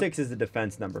 Number 6 is the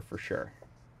defense number for sure.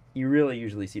 You really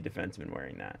usually see defensemen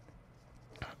wearing that.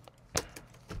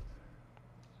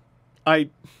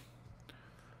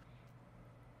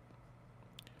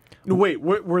 No, wait,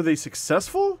 were they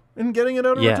successful in getting it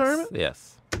out of retirement?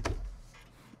 Yes.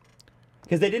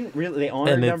 Because they didn't really, they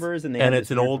honored numbers and they had it's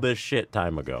this an weird- old as shit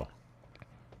time ago.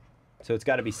 So it's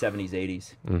got to be 70s,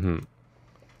 80s. Mm-hmm.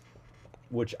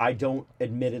 Which I don't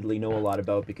admittedly know a lot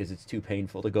about because it's too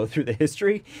painful to go through the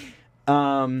history.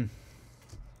 Okay,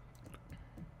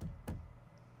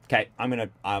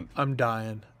 I'm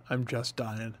dying. I'm just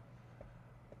dying.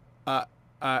 I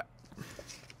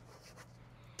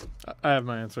have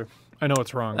my answer. I know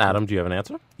it's wrong. Adam, do you have an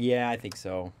answer? yeah, I think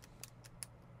so.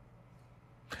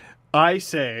 I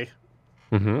say,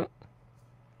 Mm-hmm.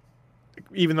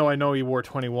 even though I know he wore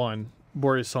 21,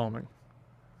 Boris Salming.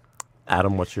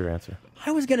 Adam, what's your answer?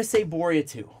 I was going to say Boria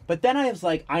too, but then I was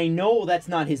like, I know that's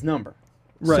not his number.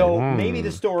 Right. So maybe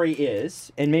the story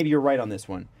is, and maybe you're right on this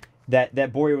one, that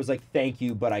Boria was like, thank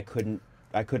you, but I couldn't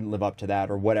live up to that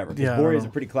or whatever. Because Yeah, I don't Boria's a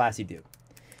know. pretty classy dude.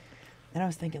 And I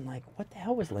was thinking, like, what the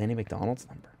hell was Lanny McDonald's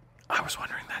number? I was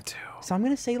wondering that too. So I'm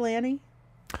going to say Lanny.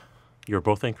 You're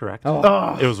both incorrect.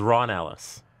 Oh. It was Ron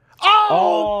Ellis.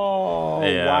 Oh,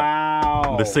 Yeah.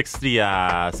 wow. The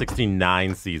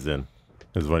 69 season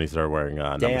is when he started wearing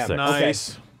number Damn, 6.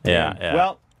 Nice. Yeah.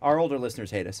 Well, our older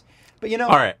listeners hate us. But All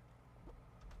right.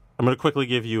 I'm going to quickly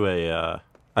give you a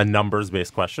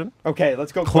numbers-based question. Okay,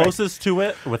 let's go quick. Closest to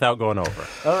it without going over.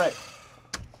 All right.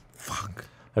 Fuck.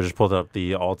 I just pulled up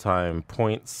the all-time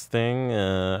points thing.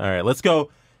 All right, let's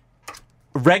go.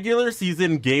 Regular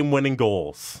season game-winning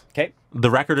goals. Okay. The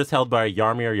record is held by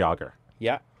Jaromir Jagr.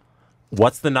 Yeah.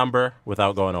 What's the number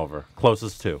without going over?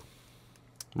 Closest to.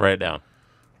 Write it down.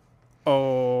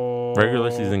 Oh.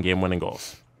 Regular season game-winning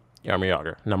goals. Jaromir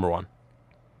Jagr, number 1.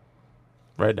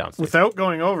 Write it down, Steve. Without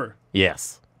going over.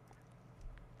 Yes.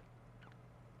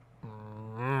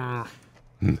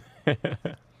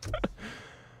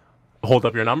 Hold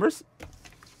up your numbers.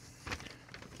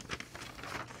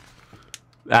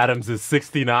 Adams is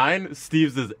 69.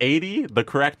 Steve's is 80. The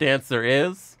correct answer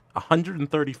is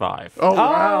 135. Oh,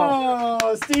 wow.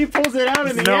 Oh, Steve pulls it out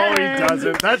in the No, end. he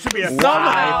doesn't. That should be a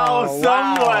Somehow, tie.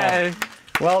 some way.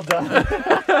 Well done.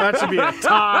 That should be a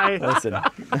tie. Listen.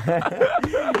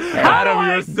 Adam,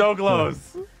 you're so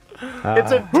close.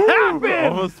 It's a tap in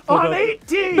Almost pulled on up.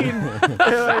 18.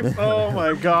 Oh,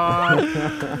 my God.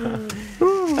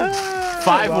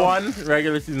 5-1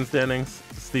 regular season standings.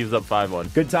 Steve's up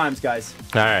 5-1. Good times, guys.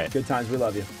 All right. Good times. We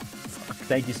love you.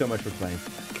 Thank you so much for playing.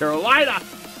 Carolina.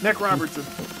 Nick Robertson.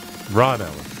 Ron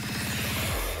Ellis.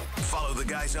 Follow the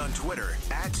guys on Twitter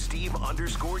at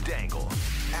Steve_Dangle,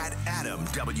 at Adam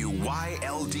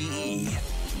WYLDE,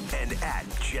 and at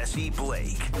Jesse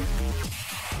Blake.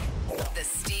 The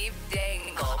Steve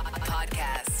Dangle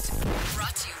Podcast.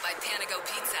 Brought to you by Panago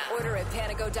Pizza. Order at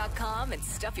panago.com and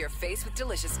stuff your face with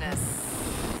deliciousness.